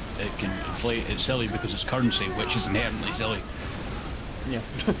it can inflate. It's silly because it's currency, which is inherently silly. Yeah.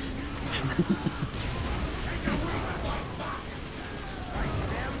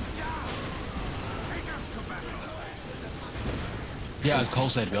 Yeah, as Cole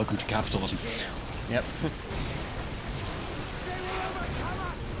said, welcome to capitalism. Yep.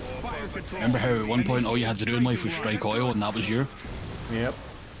 Remember how at one point all you had to do in life was strike oil and that was you? Yep.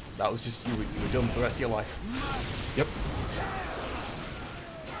 That was just you were done for the rest of your life. Yep.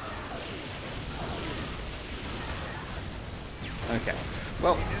 Okay.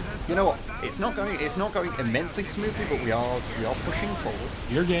 Well, you know what? It's not going immensely smoothly, but we are pushing forward.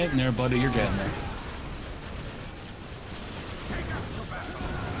 You're getting there, buddy. You're getting there.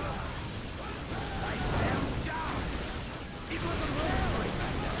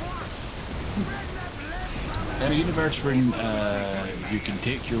 In a universe where you can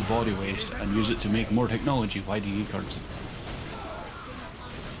take your body waste and use it to make more technology, why do you need currency?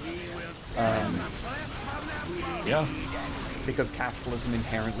 Yeah. Because capitalism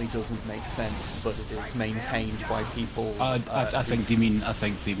inherently doesn't make sense, but it is maintained by people. I think they mean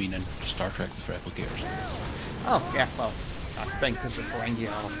in Star Trek with replicators. Oh yeah, well that's the thing, because the Ferengi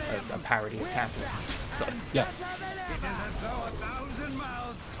are a parody of capitalism. So yeah. It is as though 1,000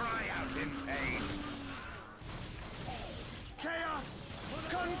 mouths cry out in pain. Chaos.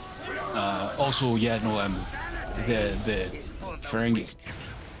 Also, yeah, no, the Ferengi.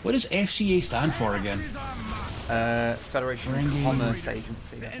 What does FCA stand for again? Federation Commerce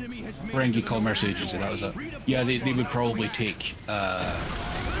Agency. Ferengi Commerce Agency, that was it. Yeah, they would probably take the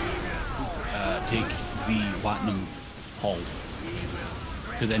Platinum Hull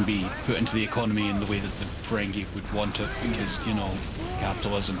to then be put into the economy in the way that the Ferengi would want it, because, you know,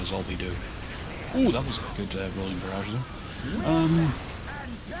 capitalism is all they do. Oh, that was a good rolling barrage there.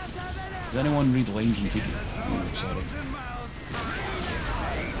 Did anyone read the lines in video? Oh, sorry.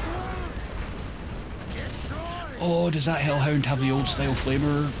 Oh, does that Hellhound have the old style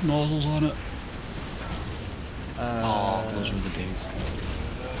flamer nozzles on it? Oh, those were the days.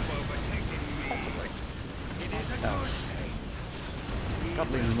 No.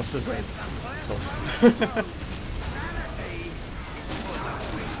 Godly must have said tough.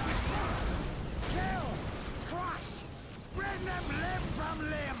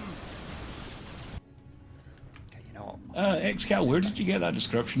 Okay, you know what? XCal, where did you get that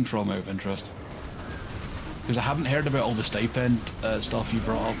description from, out of interest? Because I haven't heard about all the stipend stuff you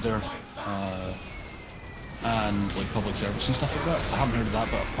brought up there, and like public service and stuff like that. I haven't heard of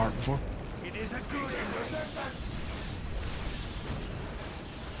that bit apart before. It is a good resistance.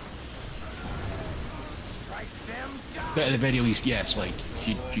 Strike them down. But at the very least, yes, like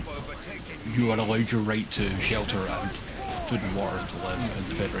you are allowed your right to shelter and food and water to live in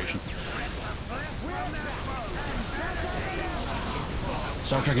the Federation.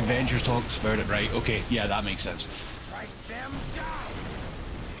 Star Trek Adventures talks about it, right? Okay, yeah, that makes sense.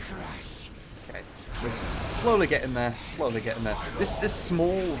 Okay, we're slowly getting there. Slowly getting there. This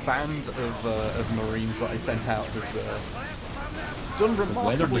small band of Marines that I sent out has done remarkably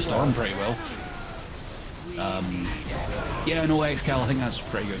Weathered the storm pretty well. Yeah, no, XCal, I think that's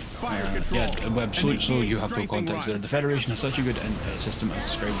pretty good. Yeah, Web, so you have full context there. The Federation has such a good system as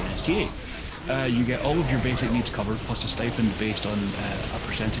described in STA. You get all of your basic needs covered, plus a stipend based on a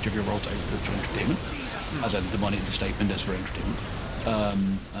percentage of your world output for entertainment, as in the money the stipend is for entertainment,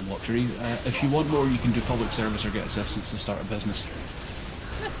 and luxury. If you want more, you can do public service or get assistance to start a business.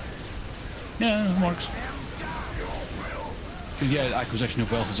 Yeah, it works. Because yeah, acquisition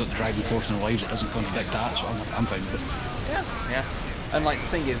of wealth is at the driving force in our lives. It doesn't contradict that, so I'm fine with it. Yeah, yeah. And like the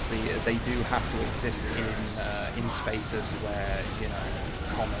thing is, they do have to exist in spaces where, you know,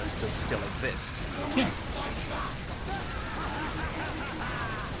 commerce does still exist. Yeah.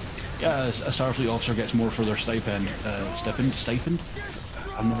 Yeah, a Starfleet officer gets more for their stipend. Stipend?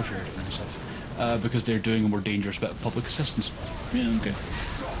 I'm never sure what it is. Because they're doing a more dangerous bit of public assistance. Yeah, okay.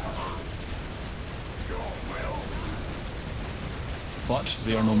 But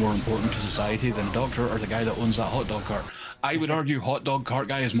they are no more important to society than a doctor or the guy that owns that hot dog cart. I would argue hot dog cart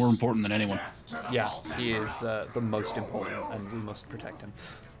guy is more important than anyone. Yeah, he is the most important, and we must protect him.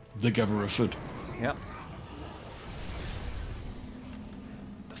 The giver of food. Yep.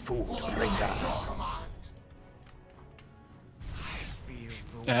 The food bring down.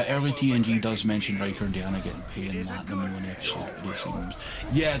 Early TNG does mention Riker and Deanna getting paid in Latinum when it seems.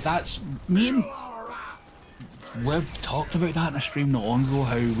 Yeah, that's me and Wib talked about that in a stream not long ago,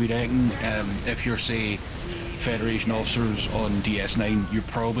 how we reckon if you're, say, Federation officers on DS9, you're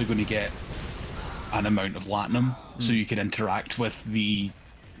probably going to get an amount of Latinum so you can interact with the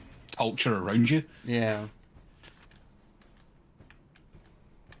culture around you. Yeah.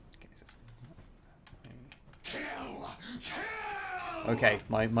 Okay,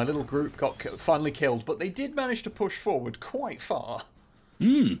 my little group got finally killed, but they did manage to push forward quite far.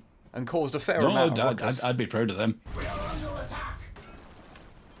 And caused a fair amount of ruckus. I'd be proud of them.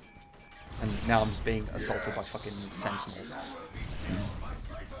 And now I'm being assaulted by fucking sentinels.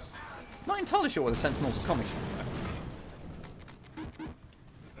 Not entirely sure where the sentinels are coming from, though.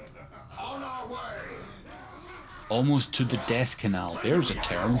 almost to the death canal. There's a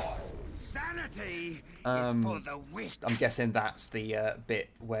term. I'm guessing that's the bit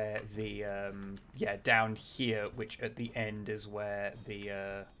where the yeah, down here, which at the end is where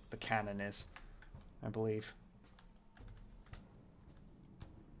the cannon is, I believe.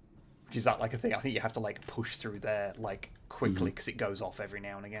 Which is that like a thing? I think you have to like push through there like quickly because it goes off every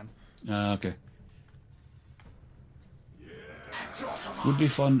now and again. Okay. Would be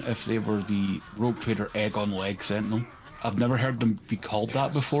fun if they were the Rogue Trader Egg on Leg Sentinel. I've never heard them be called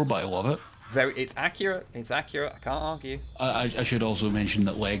that before, but I love it. It's accurate. It's accurate. I can't argue. I should also mention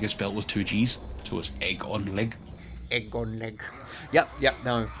that leg is spelled with 2 G's, so it's egg on leg. Egg on leg. Yep.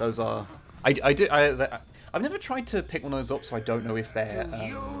 No, those are. I've never tried to pick one of those up, so I don't know if they're.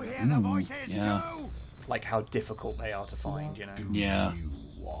 Yeah. Like how difficult they are to find, you know. Yeah.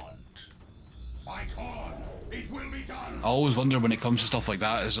 It will be done. I always wonder when it comes to stuff like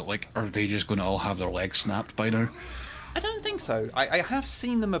that, is it like, are they just going to all have their legs snapped by now? I don't think so. I have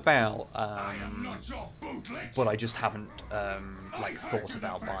seen them about, but I just haven't like thought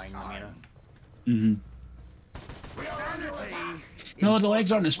about buying them, you know. No, the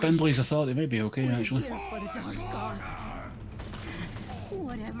legs aren't as spindly as I thought. They may be okay, actually.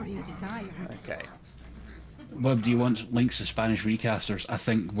 Whatever you desire. Okay. Wib, do you want links to Spanish recasters? I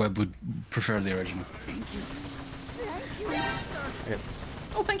think Wib would prefer the original. Thank you. Thank you, Master. Okay.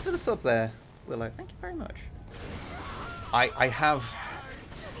 Oh, thank you for the sub there, Willow. Thank you very much. I have...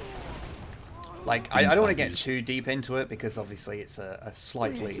 Like, I don't want to get too deep into it because obviously it's a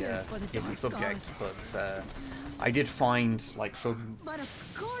slightly iffy subject, but I did find like some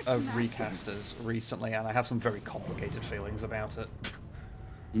recasters recently and I have some very complicated feelings about it.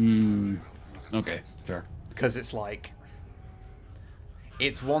 Okay, fair. Because it's like...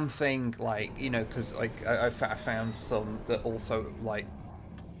 It's one thing, like, you know, because like, I found some that also, like...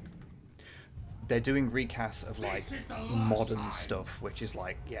 They're doing recasts of like modern stuff, which is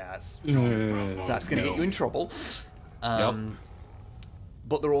like, yeah, that's going to get you in trouble.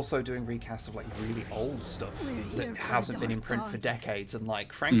 But they're also doing recasts of like really old stuff that hasn't been in print for decades, and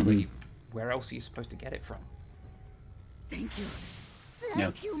like, frankly, where else are you supposed to get it from? Thank you.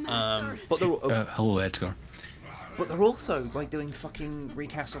 Thank you, Master. But they're, hello, Edgar. But they're also like doing fucking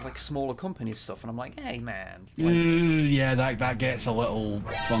recasts of like smaller companies stuff, and I'm like, hey man. Like, yeah, that gets a little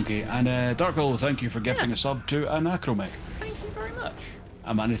funky. And Darko, thank you for gifting a sub to an Acromech. Thank you very much.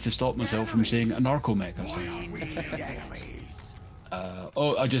 I managed to stop myself from saying a Narcomech.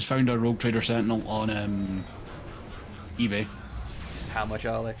 Oh, I just found a Rogue Trader Sentinel on eBay. How much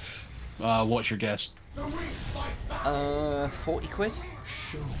are they? What's your guess? 40 quid.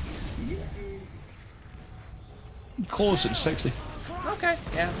 Close, it's 60. Okay,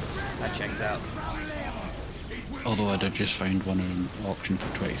 yeah, that checks out. Although I did just find one in auction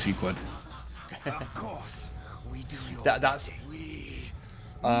for 23 quid. Of course, we do your that's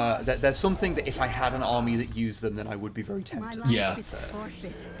there's something that if I had an army that used them, then I would be very tempted. Yeah. I've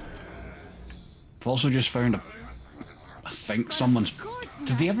also just found I think someone's...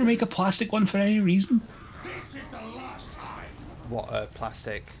 Did they ever make a plastic one for any reason? What,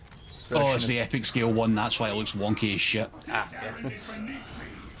 plastic? Oh, it's the epic scale one, that's why it looks wonky as shit. Ah, yeah.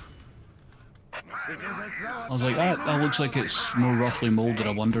 I was like, that looks like it's more roughly moulded.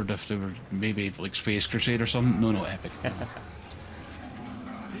 I wondered if they were maybe like Space Crusade or something. No, epic.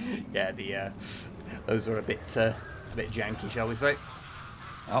 Yeah, those are a bit janky, shall we say?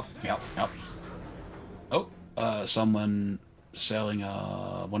 Yep. Oh, someone selling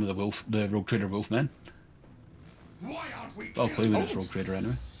one of the Rogue Trader Wolfmen. I'll play with this Rogue Trader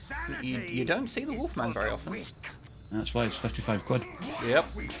anyway. You don't see the Wolfman very often. That's why it's 55 quid. Yep.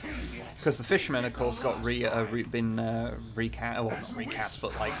 Because the Fisherman, of course, got been recast. Well, not recast,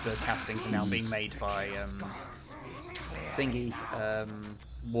 but like the castings are now being made by Thingy,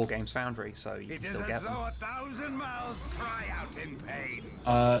 War Games Foundry, so you can still get them.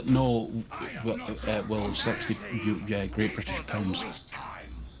 No, well, 60 Great British Pounds,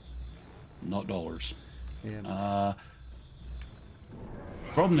 not dollars. Yeah.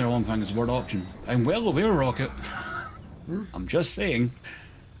 Problem there, Longfang, is the word auction. I'm well aware, Rocket. I'm just saying.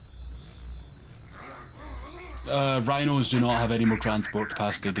 Rhinos do not have any more transport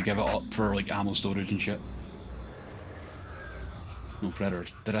capacity to give it up for like ammo storage and shit. No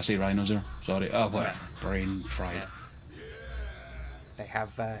predators. Did I say rhinos there? Sorry. Oh, whatever. Brain fried. They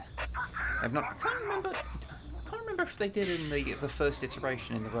have not. I can't remember if they did in the first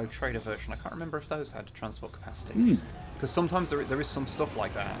iteration in the Rogue Trader version. I can't remember if those had transport capacity. Because sometimes there is some stuff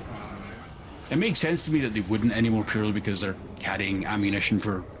like that. It makes sense to me that they wouldn't anymore purely because they're carrying ammunition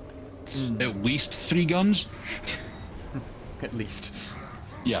for at least 3 guns. At least.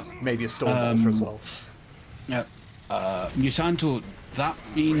 Yeah. Maybe a storm bolter as well. Yeah. Musanto, that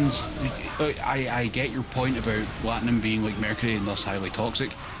means... I get your point about platinum being like mercury and thus highly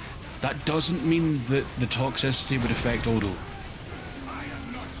toxic. That doesn't mean that the toxicity would affect Odo.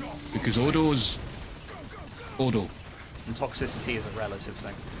 Because Odo is... Odo. And toxicity is a relative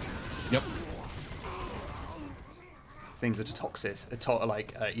thing. Yep. Things that are toxic,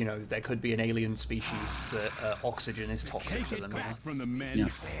 you know, there could be an alien species that oxygen is toxic to them. Yeah.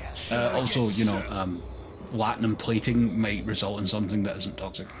 Also, you know, platinum plating might result in something that isn't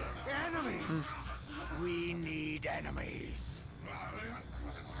toxic. Enemies! We need enemies.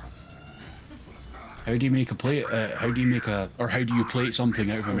 How do you make a plate? How do you plate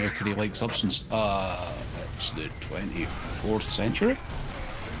something out of a mercury-like substance? It's the 24th century.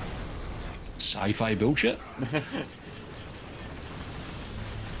 Sci-fi bullshit.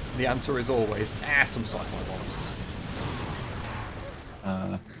 The answer is always, some sci-fi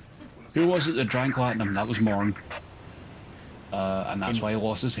bombs. Who was it that drank platinum? That was Morn. And that's why he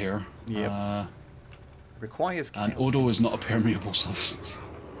lost his hair. Yep. Requires chaos. And Odo is not a permeable substance.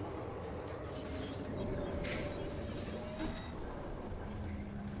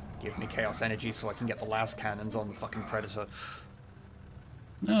 Give me chaos energy so I can get the las cannons on the fucking Predator.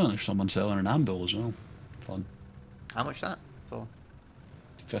 No, there's someone selling an ambil as well. Fun. How much that for?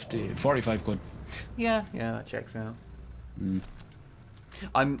 45 quid. Yeah, that checks out. Mm.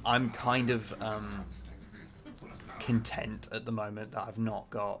 I'm kind of content at the moment that I've not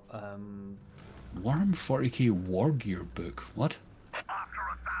got Warhammer 40k War Gear book. What?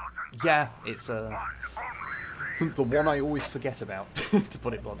 Yeah, it's the one I always forget about, to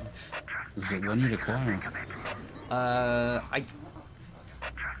put it bluntly. Is it one you require?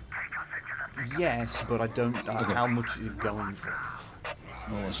 Yes, but I don't. Okay. How much is it going for?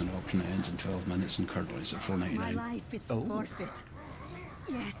 Oh, it's an auction that ends in 12 minutes and currently it's at $4.99. My life is forfeit.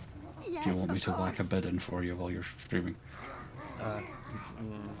 Yes. Yes. Do you want me to whack a bid in for you while you're streaming?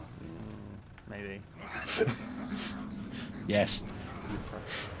 Maybe. Yes.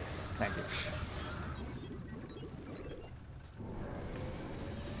 Thank you.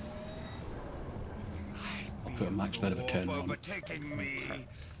 I'll put a max bid of a 10 on.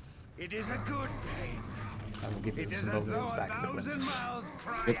 It is a good pain. I will give you It is some as though moments back. 1,000 miles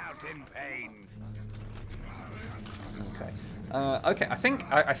cry Yep. out in pain. Okay. Okay.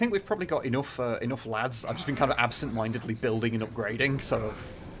 I think we've probably got enough lads. I've just been kind of absent-mindedly building and upgrading. So.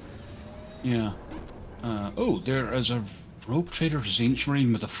 Yeah. Oh, there is a rope trader Zinch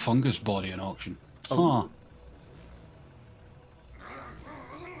Marine with a fungus body in auction. Oh. Huh.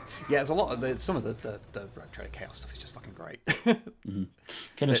 Yeah, there's a lot of some of the Rogue Trader Chaos stuff is just fucking great. Mm-hmm.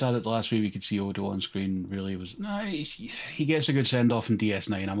 Kind of sad that the last week we could see Odo on screen really was... Nah, he gets a good send-off in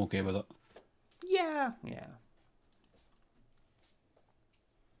DS9, I'm okay with it. Yeah.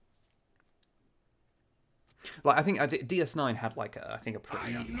 Like I think DS9 had like a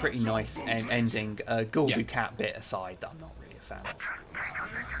pretty nice ending. Guldu Cat bit aside, that I'm not really a fan of.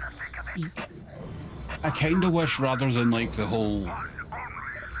 I kind of wish rather than like the whole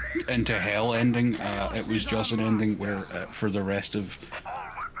into hell ending, it was just an ending where for the rest of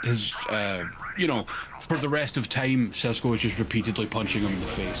his, for the rest of time, Cisco is just repeatedly punching him in the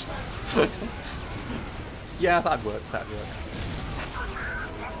face. Yeah, that'd work.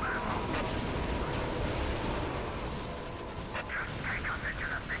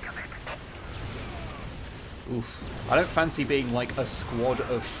 Oof. I don't fancy being like a squad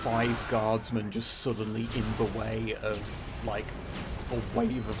of 5 guardsmen just suddenly in the way of like a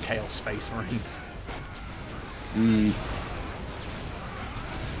wave of Chaos Space Marines. Mm.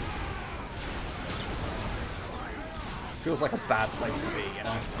 Feels like a bad place to be, you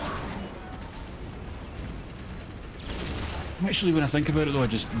know? Actually, when I think about it though, I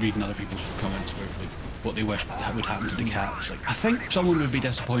just reading other people's comments about like what they wish would happen to the cat. It's like, I think someone would be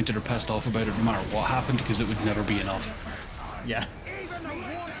disappointed or pissed off about it no matter what happened because it would never be enough. Yeah.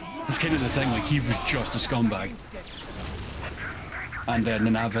 It's kind of the thing, like he was just a scumbag. And then the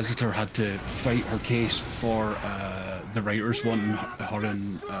Nav Visitor had to fight her case for the writers wanting her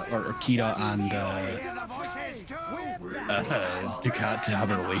and, or Kira and the cat to have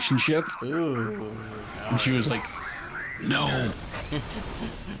a relationship. Ooh. And she was like, no.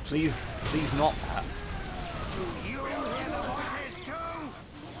 Please not that.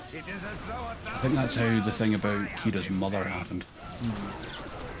 I think that's how the thing about Kira's mother happened.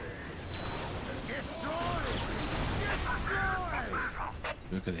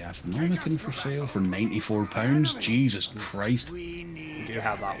 Look at the Astronomicon for sale for £94. Jesus Christ. We do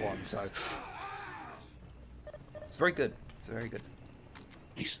have that one, so it's very good. It's very good.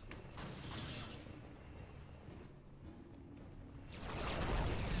 Nice.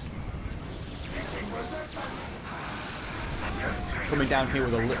 coming down here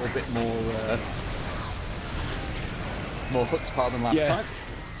with a little bit more chutzpah than last time.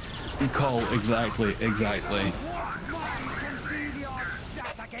 Call, exactly.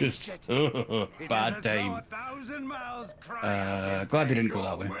 Just bad time. Glad they didn't go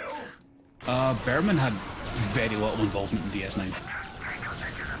that way. Behrman had very little involvement in DS9.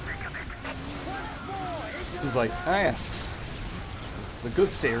 He was like, oh yes, the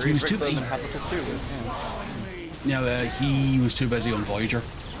good series. He was too busy. Had nothing to do with. Yeah, he was too busy on Voyager.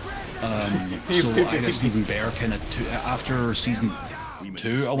 So I guess Stephen Bear kind of after season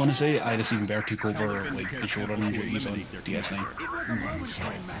 2, I want to say, I guess Stephen Bear took over like the showrunning duties on DS9.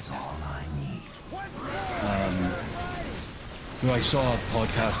 Who I saw a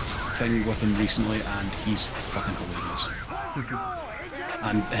podcast thing with him recently, and he's fucking hilarious.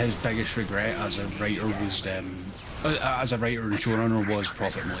 And his biggest regret as a writer was, as a writer and showrunner, was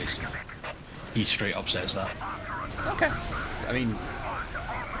profit and waste. He straight up says that. Okay. I mean,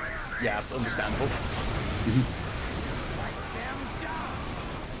 yeah, understandable.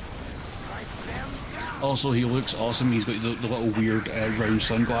 Also, he looks awesome. He's got the little weird round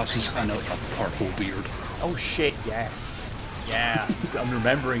sunglasses and a purple beard. Oh shit, yes. Yeah, I'm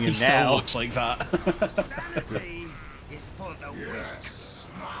remembering him he now. Still looks like that.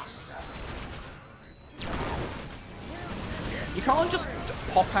 You can't just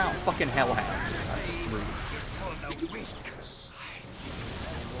pop out fucking hellhound. That's just rude.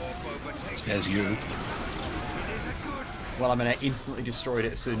 As you. Well, I mean, I instantly destroyed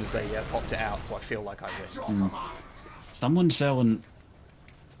it as soon as they popped it out, so I feel like I win. Someone's selling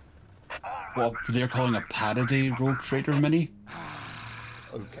what they're calling a parody Rogue Trader mini.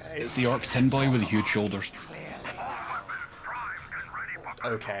 Okay. It's the Orc Tin Boy with the huge shoulders.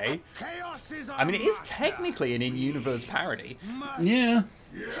 Okay. I mean, it is technically an in-universe parody. Yeah.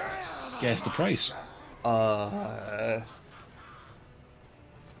 Guess the price.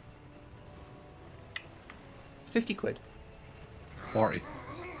 50 quid. 40.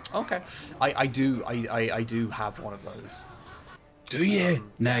 Okay. I do have one of those. Do you?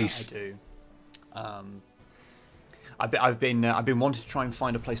 Nice. I do. I've been wanting to try and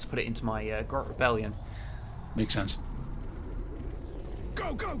find a place to put it into my Grot Rebellion. Makes sense.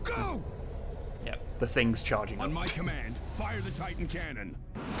 Go, go, go! Yep, the thing's charging. On my command, fire the Titan cannon.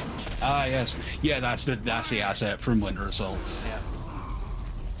 Ah, yes. Yeah, that's the asset from Winter Assault. Yeah.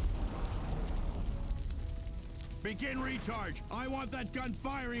 Begin recharge. I want that gun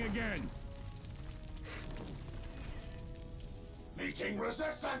firing again. Meeting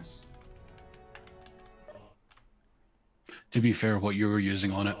resistance. To be fair, what you were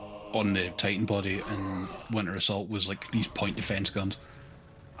using on it, on the Titan body and Winter Assault, was like these point defense guns.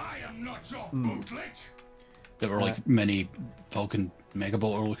 I am not your bootlick. That were like mini Falcon Mega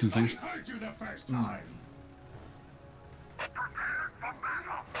Bolter looking things. I heard you the first time.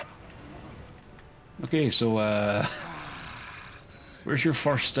 Okay, so where's your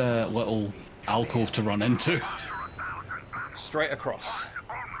first little alcove to run into? Straight across.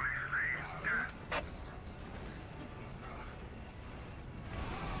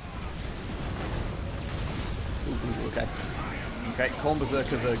 Ooh, okay. Okay, Corn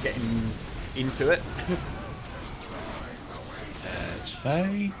Berserkers are getting into it. That's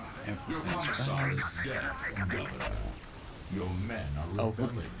fine. Everything's fine. Your men are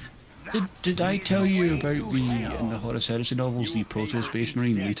rebelling. Did I tell you about in the Horus Heresy novels, the Proto Space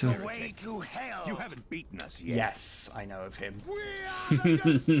Marine Leto? You haven't beaten us yet. Yes, I know of him.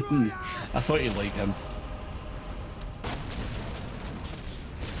 I thought you'd like him.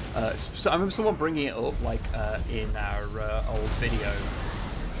 So I remember someone bringing it up, like, in our old video.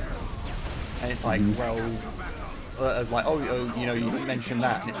 And it's like, well, like, oh, you know, you mentioned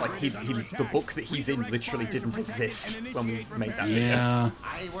that, and it's like, the book that he's in literally didn't exist when we made that video. Yeah.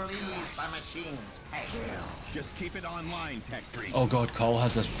 I will use my machines. Just keep it online, Tech Priest. Oh god, Call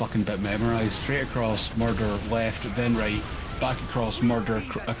has this fucking bit memorized. Straight across, murder, left, then right, back across, murder,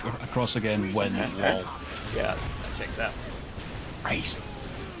 across again, win, lol. Yeah, checks out. Christ.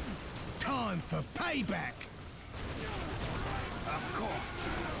 Time for payback. Of course.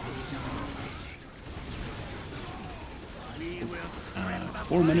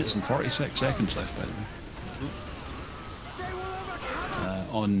 4 minutes and 46 seconds left, by the way.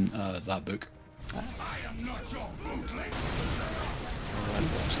 On that book. I am not your bootlick.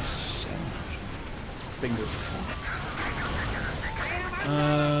 Fingers crossed.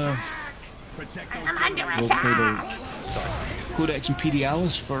 I'm under attack. Codex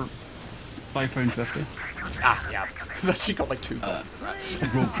Imperialis for £5.50. Ah, yeah. I've actually got like 2 copies of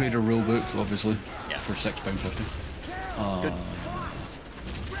that. Rogue Trader rulebook, obviously, yeah. for £6.50.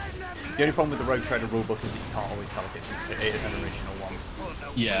 The The only problem with the Rogue Trader rulebook is that you can't always tell if it's an original one.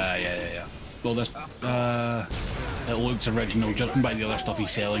 Yeah. Well, this it looks original. Judging by the other stuff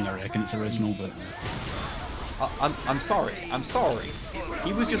he's selling, I reckon it's original. But I'm sorry.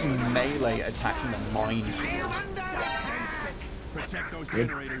 He was just melee attacking a minefield. Protect those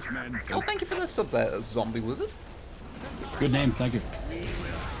generators, men. Oh, thank you for the sub there, Zombie Wizard. Good name, thank you.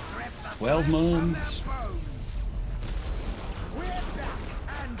 12 months.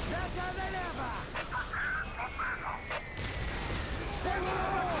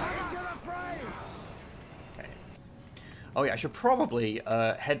 Oh yeah, I should probably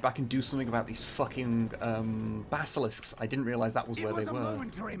head back and do something about these fucking basilisks. I didn't realise that was where they were.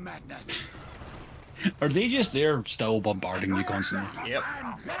 Are they just there still bombarding you constantly? Yep.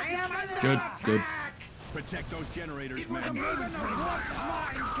 Good. Protect those generators, men.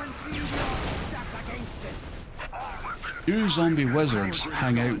 You zombie wizards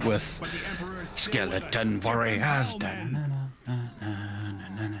hang out with skeleton warriors.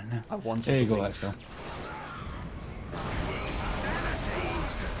 I want there you go, let's go.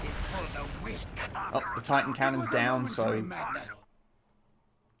 Oh, the Titan cannon's down, so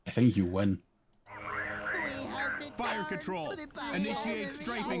I think you win. Fire control. Initiate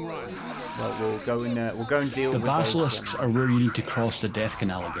strafing run. Well, we'll go and deal with the basilisks are where you need to cross the death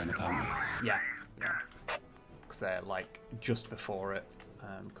canal again, apparently. Yeah. Because they're like just before it.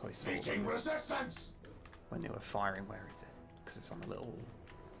 I saw them when they were firing. Where is it? Because it's on a little.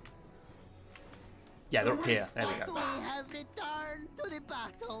 Yeah, they're up here. There we go.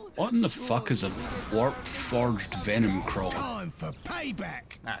 What in the fuck is a warp-forged venom crawl? Time for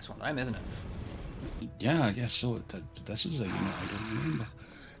payback. Nah, it's one of them, isn't it? Yeah, I guess so. This is a unit I don't remember.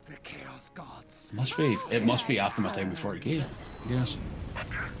 The Chaos Gods. It must be after my time before it came. Yes.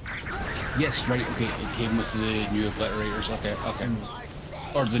 Yes, right. Okay, it came with the new obliterators. Okay.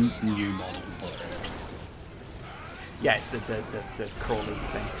 Or the new model obliterators. Yeah, it's the crawly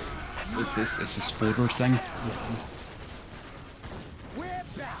thing. It's the spoiler thing. We're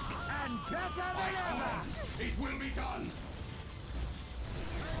back and better than ever. It will be done.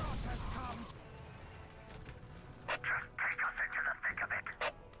 Just take us into the thick of it.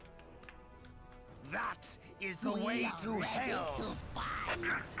 That is the way to hell.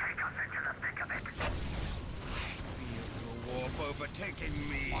 Just take us into the thick of it. I feel the warp overtaking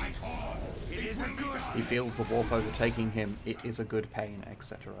me. It is a good. He feels the warp overtaking him. It is a good pain,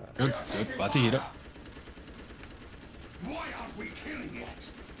 etc. Good. Glad to hear it. Why aren't we killing it?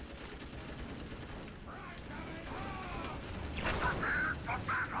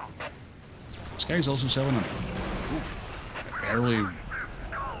 This guy's also selling an early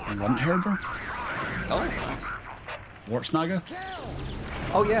runt herder. Oh, Wartsnaga.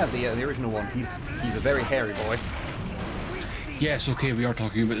 Oh yeah, the original one. He's a very hairy boy. Yes, okay, we are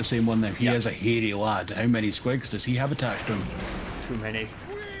talking about the same one now. He is a hairy lad. How many squigs does he have attached to him? Too many.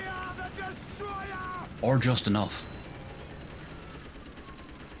 Or just enough?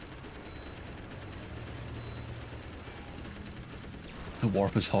 The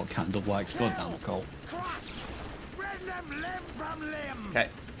warp is hot candle blacks. God damn it, Cole. Okay.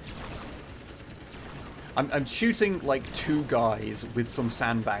 I'm shooting like two guys with some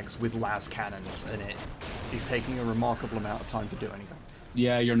sandbags with las cannons, and it is taking a remarkable amount of time to do anything.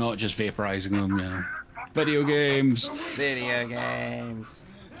 Yeah, you're not just vaporizing them, you know. Video games. Video games.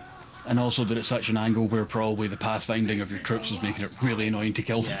 And also that it's such an angle where probably the pathfinding of your troops is making it really annoying to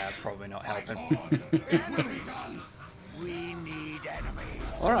kill them. Yeah, probably not helping.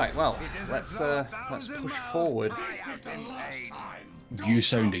 Alright, well, let's push forward. You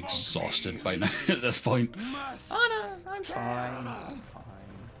sound exhausted by now at this point. Oh no, I'm fine.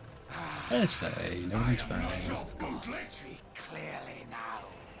 It's fine, everything's fine.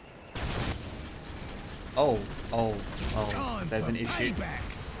 Oh, there's an issue.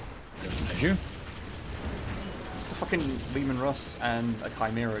 There's an issue? Just a fucking Lehman Russ and a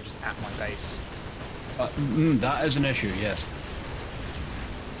Chimera just at my base. That is an issue, yes.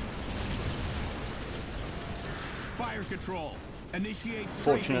 Fire control. Initiate.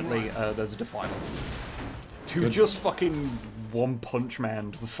 Fortunately, there's a defiler. Who just fucking one punch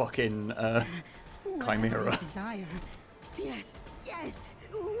man the fucking Chimera. Yes,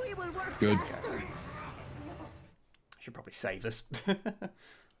 we will work good. faster. I should probably save this.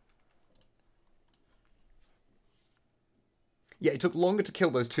 Yeah, it took longer to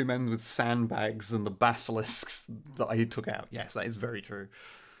kill those two men with sandbags than the basilisks that I took out. Yes, that is very true.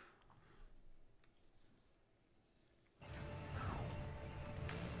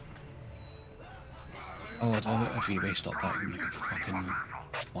 Oh, I don't know if eBay stopped that like a fucking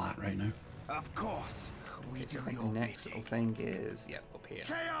flat right now. Of course, we do your next little thing is up here.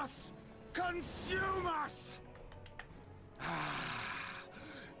 Chaos consume us!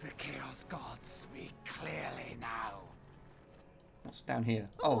 The Chaos Gods speak clearly now. What's down here?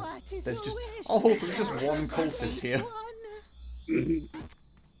 Oh, What is there's your just wish? there's just one cultist here.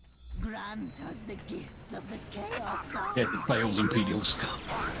 Grant us the gifts of the Chaos Gods. It fails Imperials.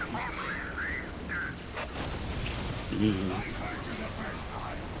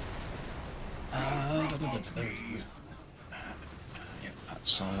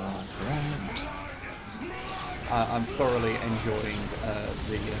 That's all right. I'm thoroughly enjoying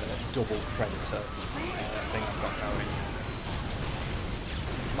the double predator thing I've got going.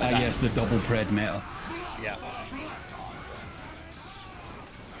 Yes, the double pred meta. Yeah.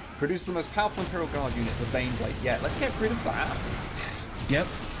 Produce the most powerful Imperial Guard unit, the Baneblade. Yeah, let's get rid of that. Yep.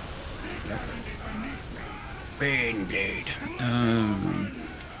 Baneblade.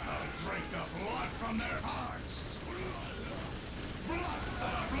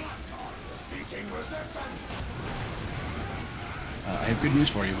 I have good news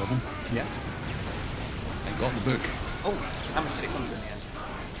for you, Wibble. Yes. I got the book. Oh, how much did it come to in the end?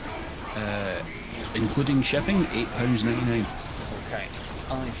 Including shipping, £8.99. Okay.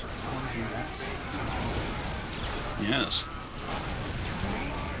 I should send you that. Yes.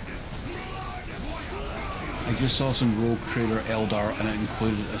 I just saw some Rogue Trader Eldar and it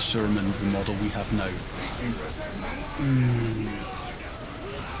included a Sermon, the model we have now.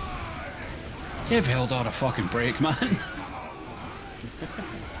 Give Eldar a fucking break, man.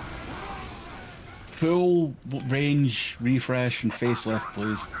 Full range, refresh and facelift,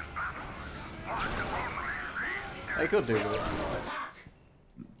 please. They could do that.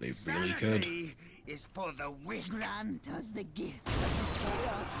 They really could. Is for the weak. Grant us the gifts of the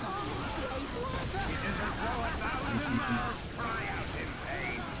Chaos Gods. It is as though 1,000 mouths cry out in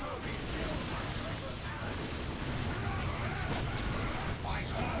pain.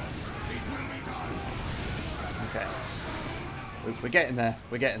 Okay. We're getting there.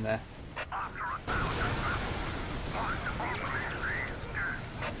 We're getting there.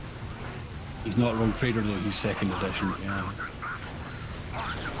 He's not Rogue Trader though, he's 2nd edition, yeah.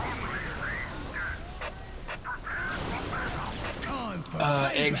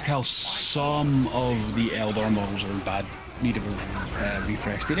 Excal, some of the Eldar models are in bad need of a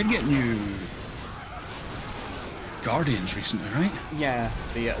refresh. They did get new Guardians recently, right? Yeah,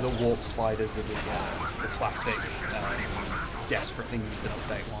 the Warp Spiders are the classic, desperately needs an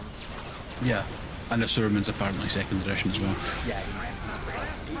update one. Yeah, and the Sermon's apparently 2nd edition as well. Yeah,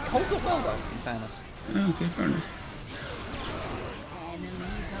 he's he holds up well though, in fairness. Okay, fair enough.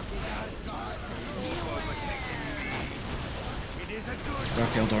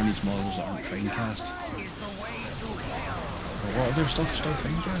 Dark Eldar needs models that aren't Finecast. Or what other stuff still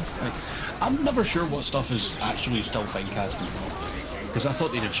Finecast? Like, I'm never sure what stuff is actually still Finecast as well. Because I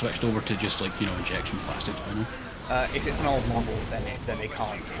thought they'd have switched over to just like, you know, injection plastics by now. If it's an old model, then they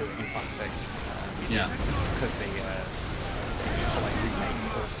can't do it in plastic. Yeah. Because they like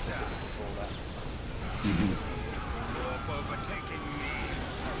remake or specifically for that. You're overtaking me.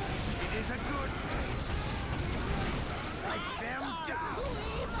 It is a good thing. Strike them down.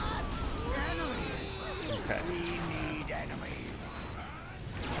 Enemies. Okay. We need enemies.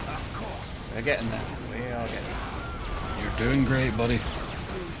 Of course. We're getting there. We are getting there. You're doing great, buddy. Do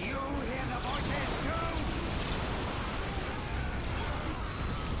you hear the voices too?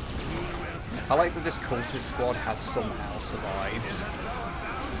 I like that this cultist squad has somehow survived.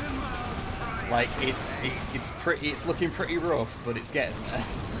 Like it's looking pretty rough, but it's getting there.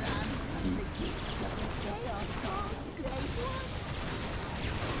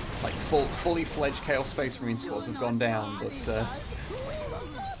 Like fully fledged Chaos Space Marine squads have gone down, but he's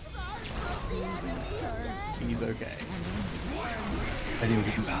okay. Anyway,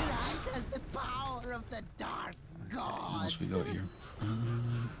 we can balance. What else we got here?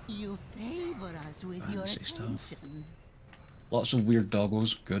 You favor us with your attentions. Lots of weird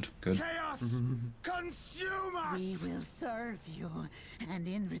doggos. Good, good. Chaos! Consume us! We will serve you, and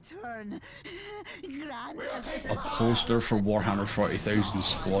in return, grant us A poster for Warhammer 40,000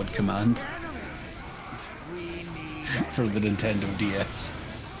 Squad Command for the Nintendo DS.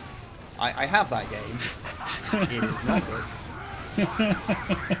 I have that game. It is not good.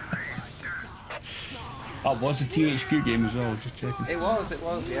 That was a THQ game as well, just checking. It was,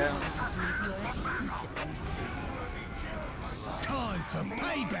 yeah. Time for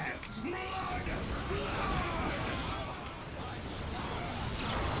payback!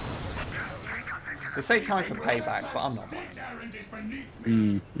 They say time for payback, but I'm not buying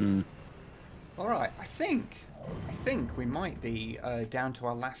it. Alright, I think we might be down to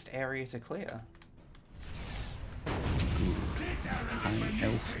our last area to clear. This High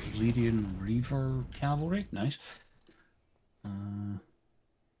Elf Lyrian Reaver Cavalry, nice.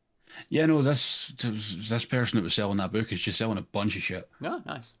 Yeah, no, this person that was selling that book is just selling a bunch of shit. Oh,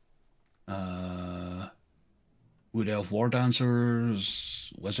 nice. Wood Elf War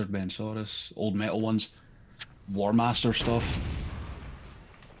Dancers, Wizard Mensaurus, old metal ones, War Master stuff.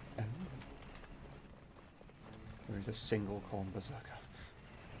 There is a single corn berserker.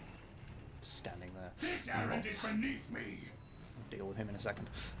 Just standing there. This errand is beneath me. I'll deal with him in a second.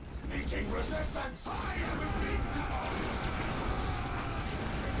 Meeting resistance. I am invincible.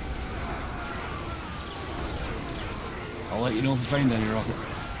 I'll let you know if I find any rocket.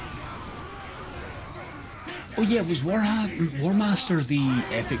 Oh yeah, was War Master the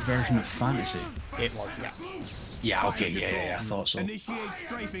epic version of fantasy? It was, yeah. Yeah, okay, yeah, I thought so. Initiate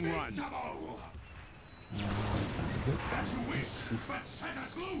strafing run. As you wish, but set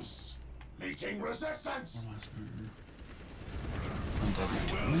us loose. Meeting resistance.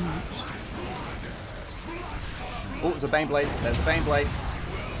 Oh, there's a Baneblade. There's a Baneblade.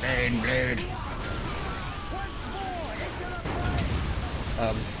 Baneblade.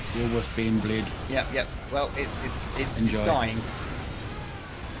 Deal with Baneblade. Yep. Well, it's dying.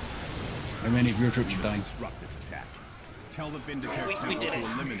 How many of your troops are dying? Disrupt this attack. Tell the Vindicator to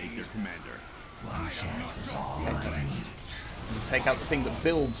eliminate their commander. One chance is all I need. Take out the thing that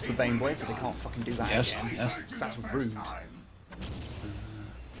builds the Baneblade, so they can't fucking do that again. Yes. That's rude.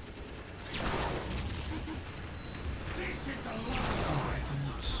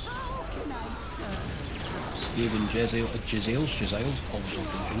 Skaven Jezzails, also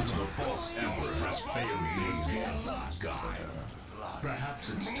The false emperor has failed me. Gaia.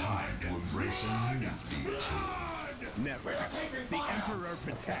 Perhaps it's time to embrace a new deity. Never. The Emperor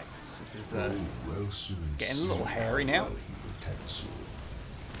protects. This is getting a little hairy now.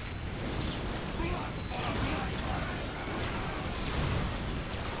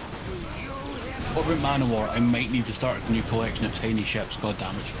 What about Manowar? I might need to start a new collection of tiny ships. God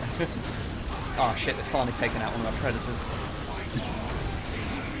damn it. Oh shit, they've finally taken out one of my predators.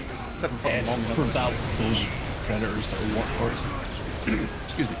 For those predators that are workhorses.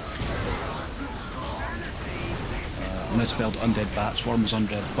 Excuse me. Misspelled Undead Bat Swarm is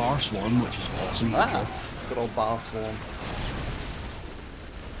Undead Bar Swarm, which is awesome. Good old Bar Swarm.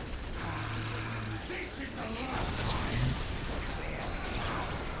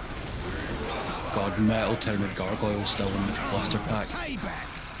 God, Metal Tyrant Gargoyle still in the cluster pack.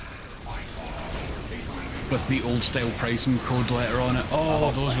 With the old style pricing code letter on it.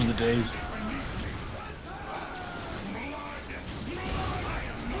 Oh, those were the days.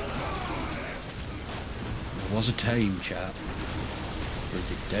 There was a time, chap, where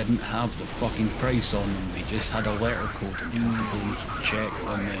they didn't have the fucking price on them. They just had a letter code and you had to go and check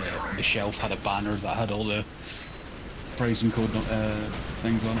on the shelf had a banner that had all the pricing code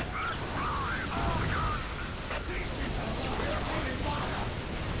things on it.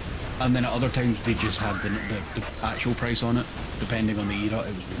 And then at other times they just had the actual price on it, depending on the era.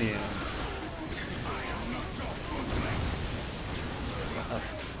 It was really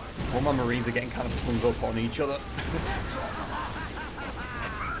All my Marines are getting kind of hung up on each other.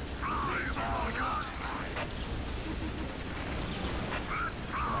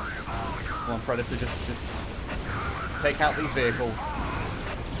 Come on, Predator, just take out these vehicles.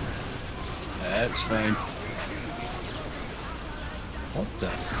 That's fine. What the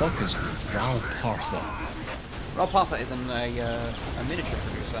fuck is Ralpartha? Ralpartha is a miniature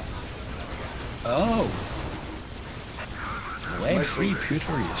producer. Oh! Web free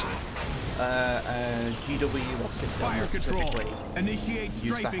pewter, you say? GW of system Fire control. used Initiate to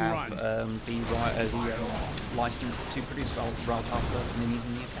strafing have run. the license to produce Ralpartha minis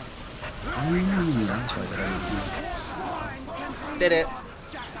in the UK. Oh, that's why they don't. Did it!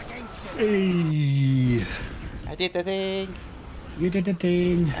 Hey! I did the thing! You did the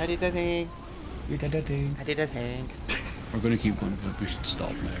thing! I did the thing! You did the thing! I did the thing! We're gonna keep going, but we should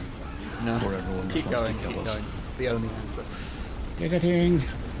stop now. No. Before everyone Keep wants going, to kill keep us. going. It's the only answer. Did the thing!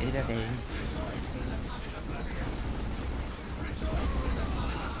 Did the thing.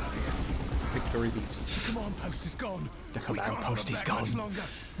 Victory beeps. The command post is gone. The command post is gone.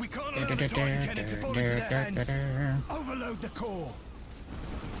 We can't allow the Dark Cannon to fall into their hands. Overload the core.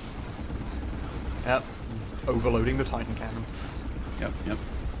 Yep, he's overloading the Titan cannon. Yep.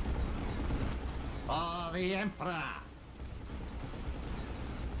 For the Emperor.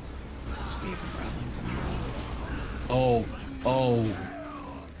 Oh.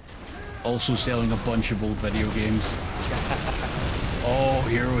 Also selling a bunch of old video games. Oh,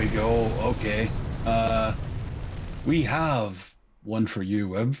 here we go. Okay. We have one for you,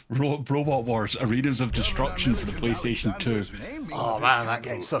 Wib. Robot Wars: Arenas of Destruction for the PlayStation 2. Oh man, that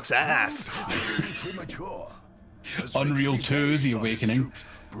game sucks ass. Unreal 2: The Awakening.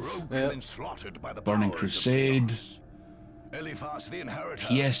 Burning Crusade.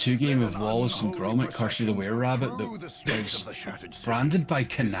 PS2 game of Wallace and Gromit: Curse of the Were-Rabbit that is branded by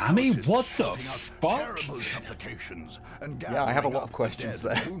Konami? What the fuck? Yeah, I have a lot of questions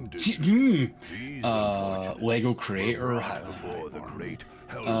there. Lego Creator.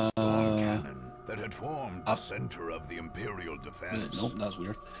 That had formed the center of the Imperial defense. Nope, that's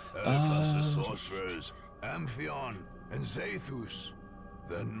weird. Eliphas' sorcerers, Amphion and Zethus,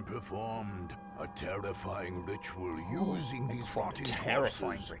 then performed a terrifying ritual using these rotting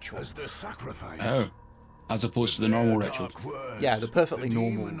corpses as the sacrifice. Oh, as opposed to the normal ritual. Yeah, the perfectly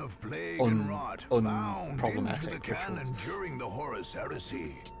normal, unproblematic during the Horus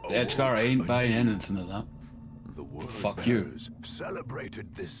heresy. Edgar ain't buying anything of that. The fuck you.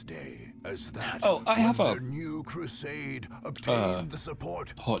 Celebrated this day as that. Oh, I have a new crusade obtained the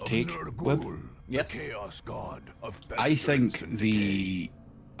support hot take. Nurgle, the chaos god of I think the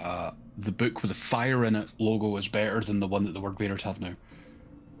book with the fire in it logo is better than the one that the Wordbearers have now.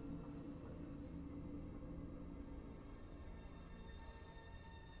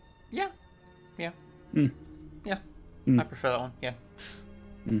 Yeah. Yeah. Yeah. I prefer that one. Yeah.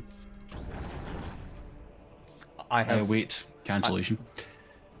 I have wait, cancellation.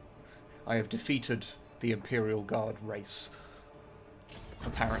 I have defeated the Imperial Guard race.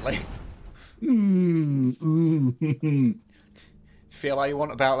 Apparently. Feel how you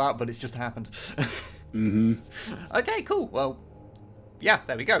want about that, but it's just happened. Okay, cool. Well, yeah,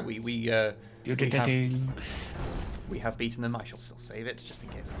 there we go. We have beaten them. I shall still save it just in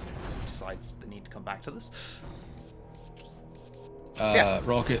case I decide the need to come back to this.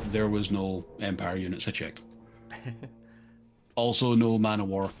 Rocket, there was no Empire units, I checked. Also, no Man of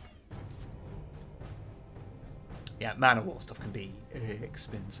War. Yeah, Man of War stuff can be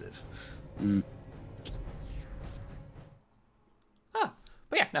expensive. But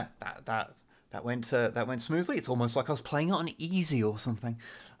yeah, no, that went smoothly. It's almost like I was playing it on easy or something.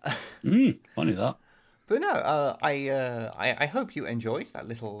 Funny that. But no, I hope you enjoyed that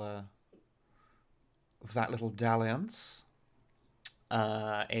little dalliance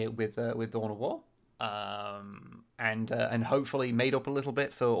with Dawn of War. And hopefully made up a little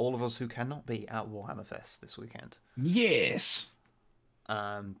bit for all of us who cannot be at Warhammer Fest this weekend. Yes.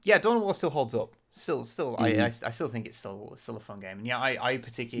 Yeah, Dawn of War still holds up. Still, I still think it's still a fun game. And yeah, I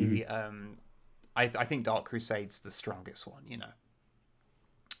particularly, I think Dark Crusade's the strongest one. You know,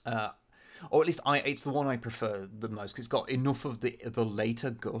 or at least it's the one I prefer the most because it's got enough of the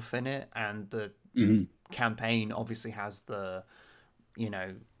later guff in it, and the campaign obviously has the,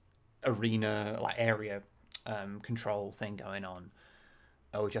 arena area control thing going on,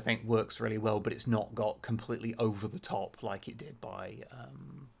 which I think works really well, but it's not got completely over the top like it did by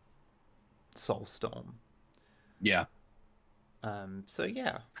Soulstorm. Yeah. So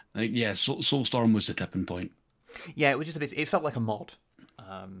yeah. Soulstorm was the tipping point. Yeah, it was just a bit. It felt like a mod.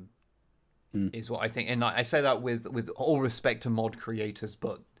 Is what I think, and I say that with all respect to mod creators,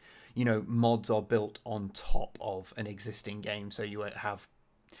 but mods are built on top of an existing game, so you are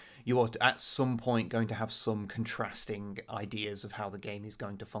at some point going to have some contrasting ideas of how the game is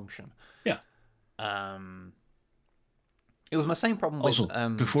going to function. Yeah. It was my same problem with... Also,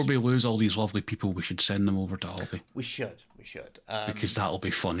 before we lose all these lovely people, we should send them over to Hobby. We should. Because that'll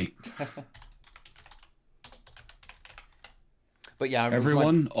be funny. But yeah...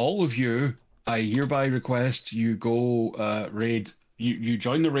 Everyone, all of you, I hereby request you go raid... You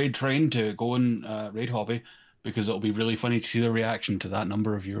join the raid train to go and raid Hobby, because it'll be really funny to see the reaction to that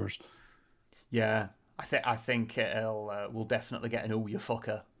number of viewers. Yeah, I think we'll definitely get an "oh you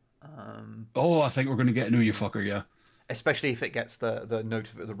fucker." I think we're going to get an "oh you fucker," yeah. Especially if it gets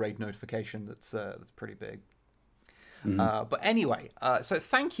the raid notification. That's pretty big. But anyway, so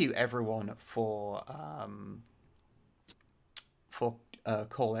thank you everyone for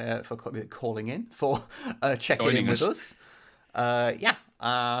calling in, for checking in with us. Hope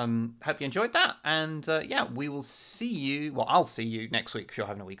you enjoyed that, and we will see you. Well, I'll see you next week because you're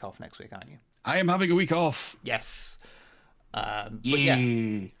having a week off next week, aren't you? I am having a week off. Yes. But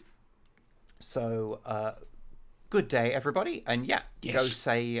yeah. So, good day, everybody, and go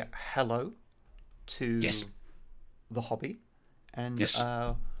say hello to the Hobby, and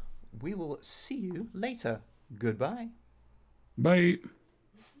we will see you later. Goodbye. Bye.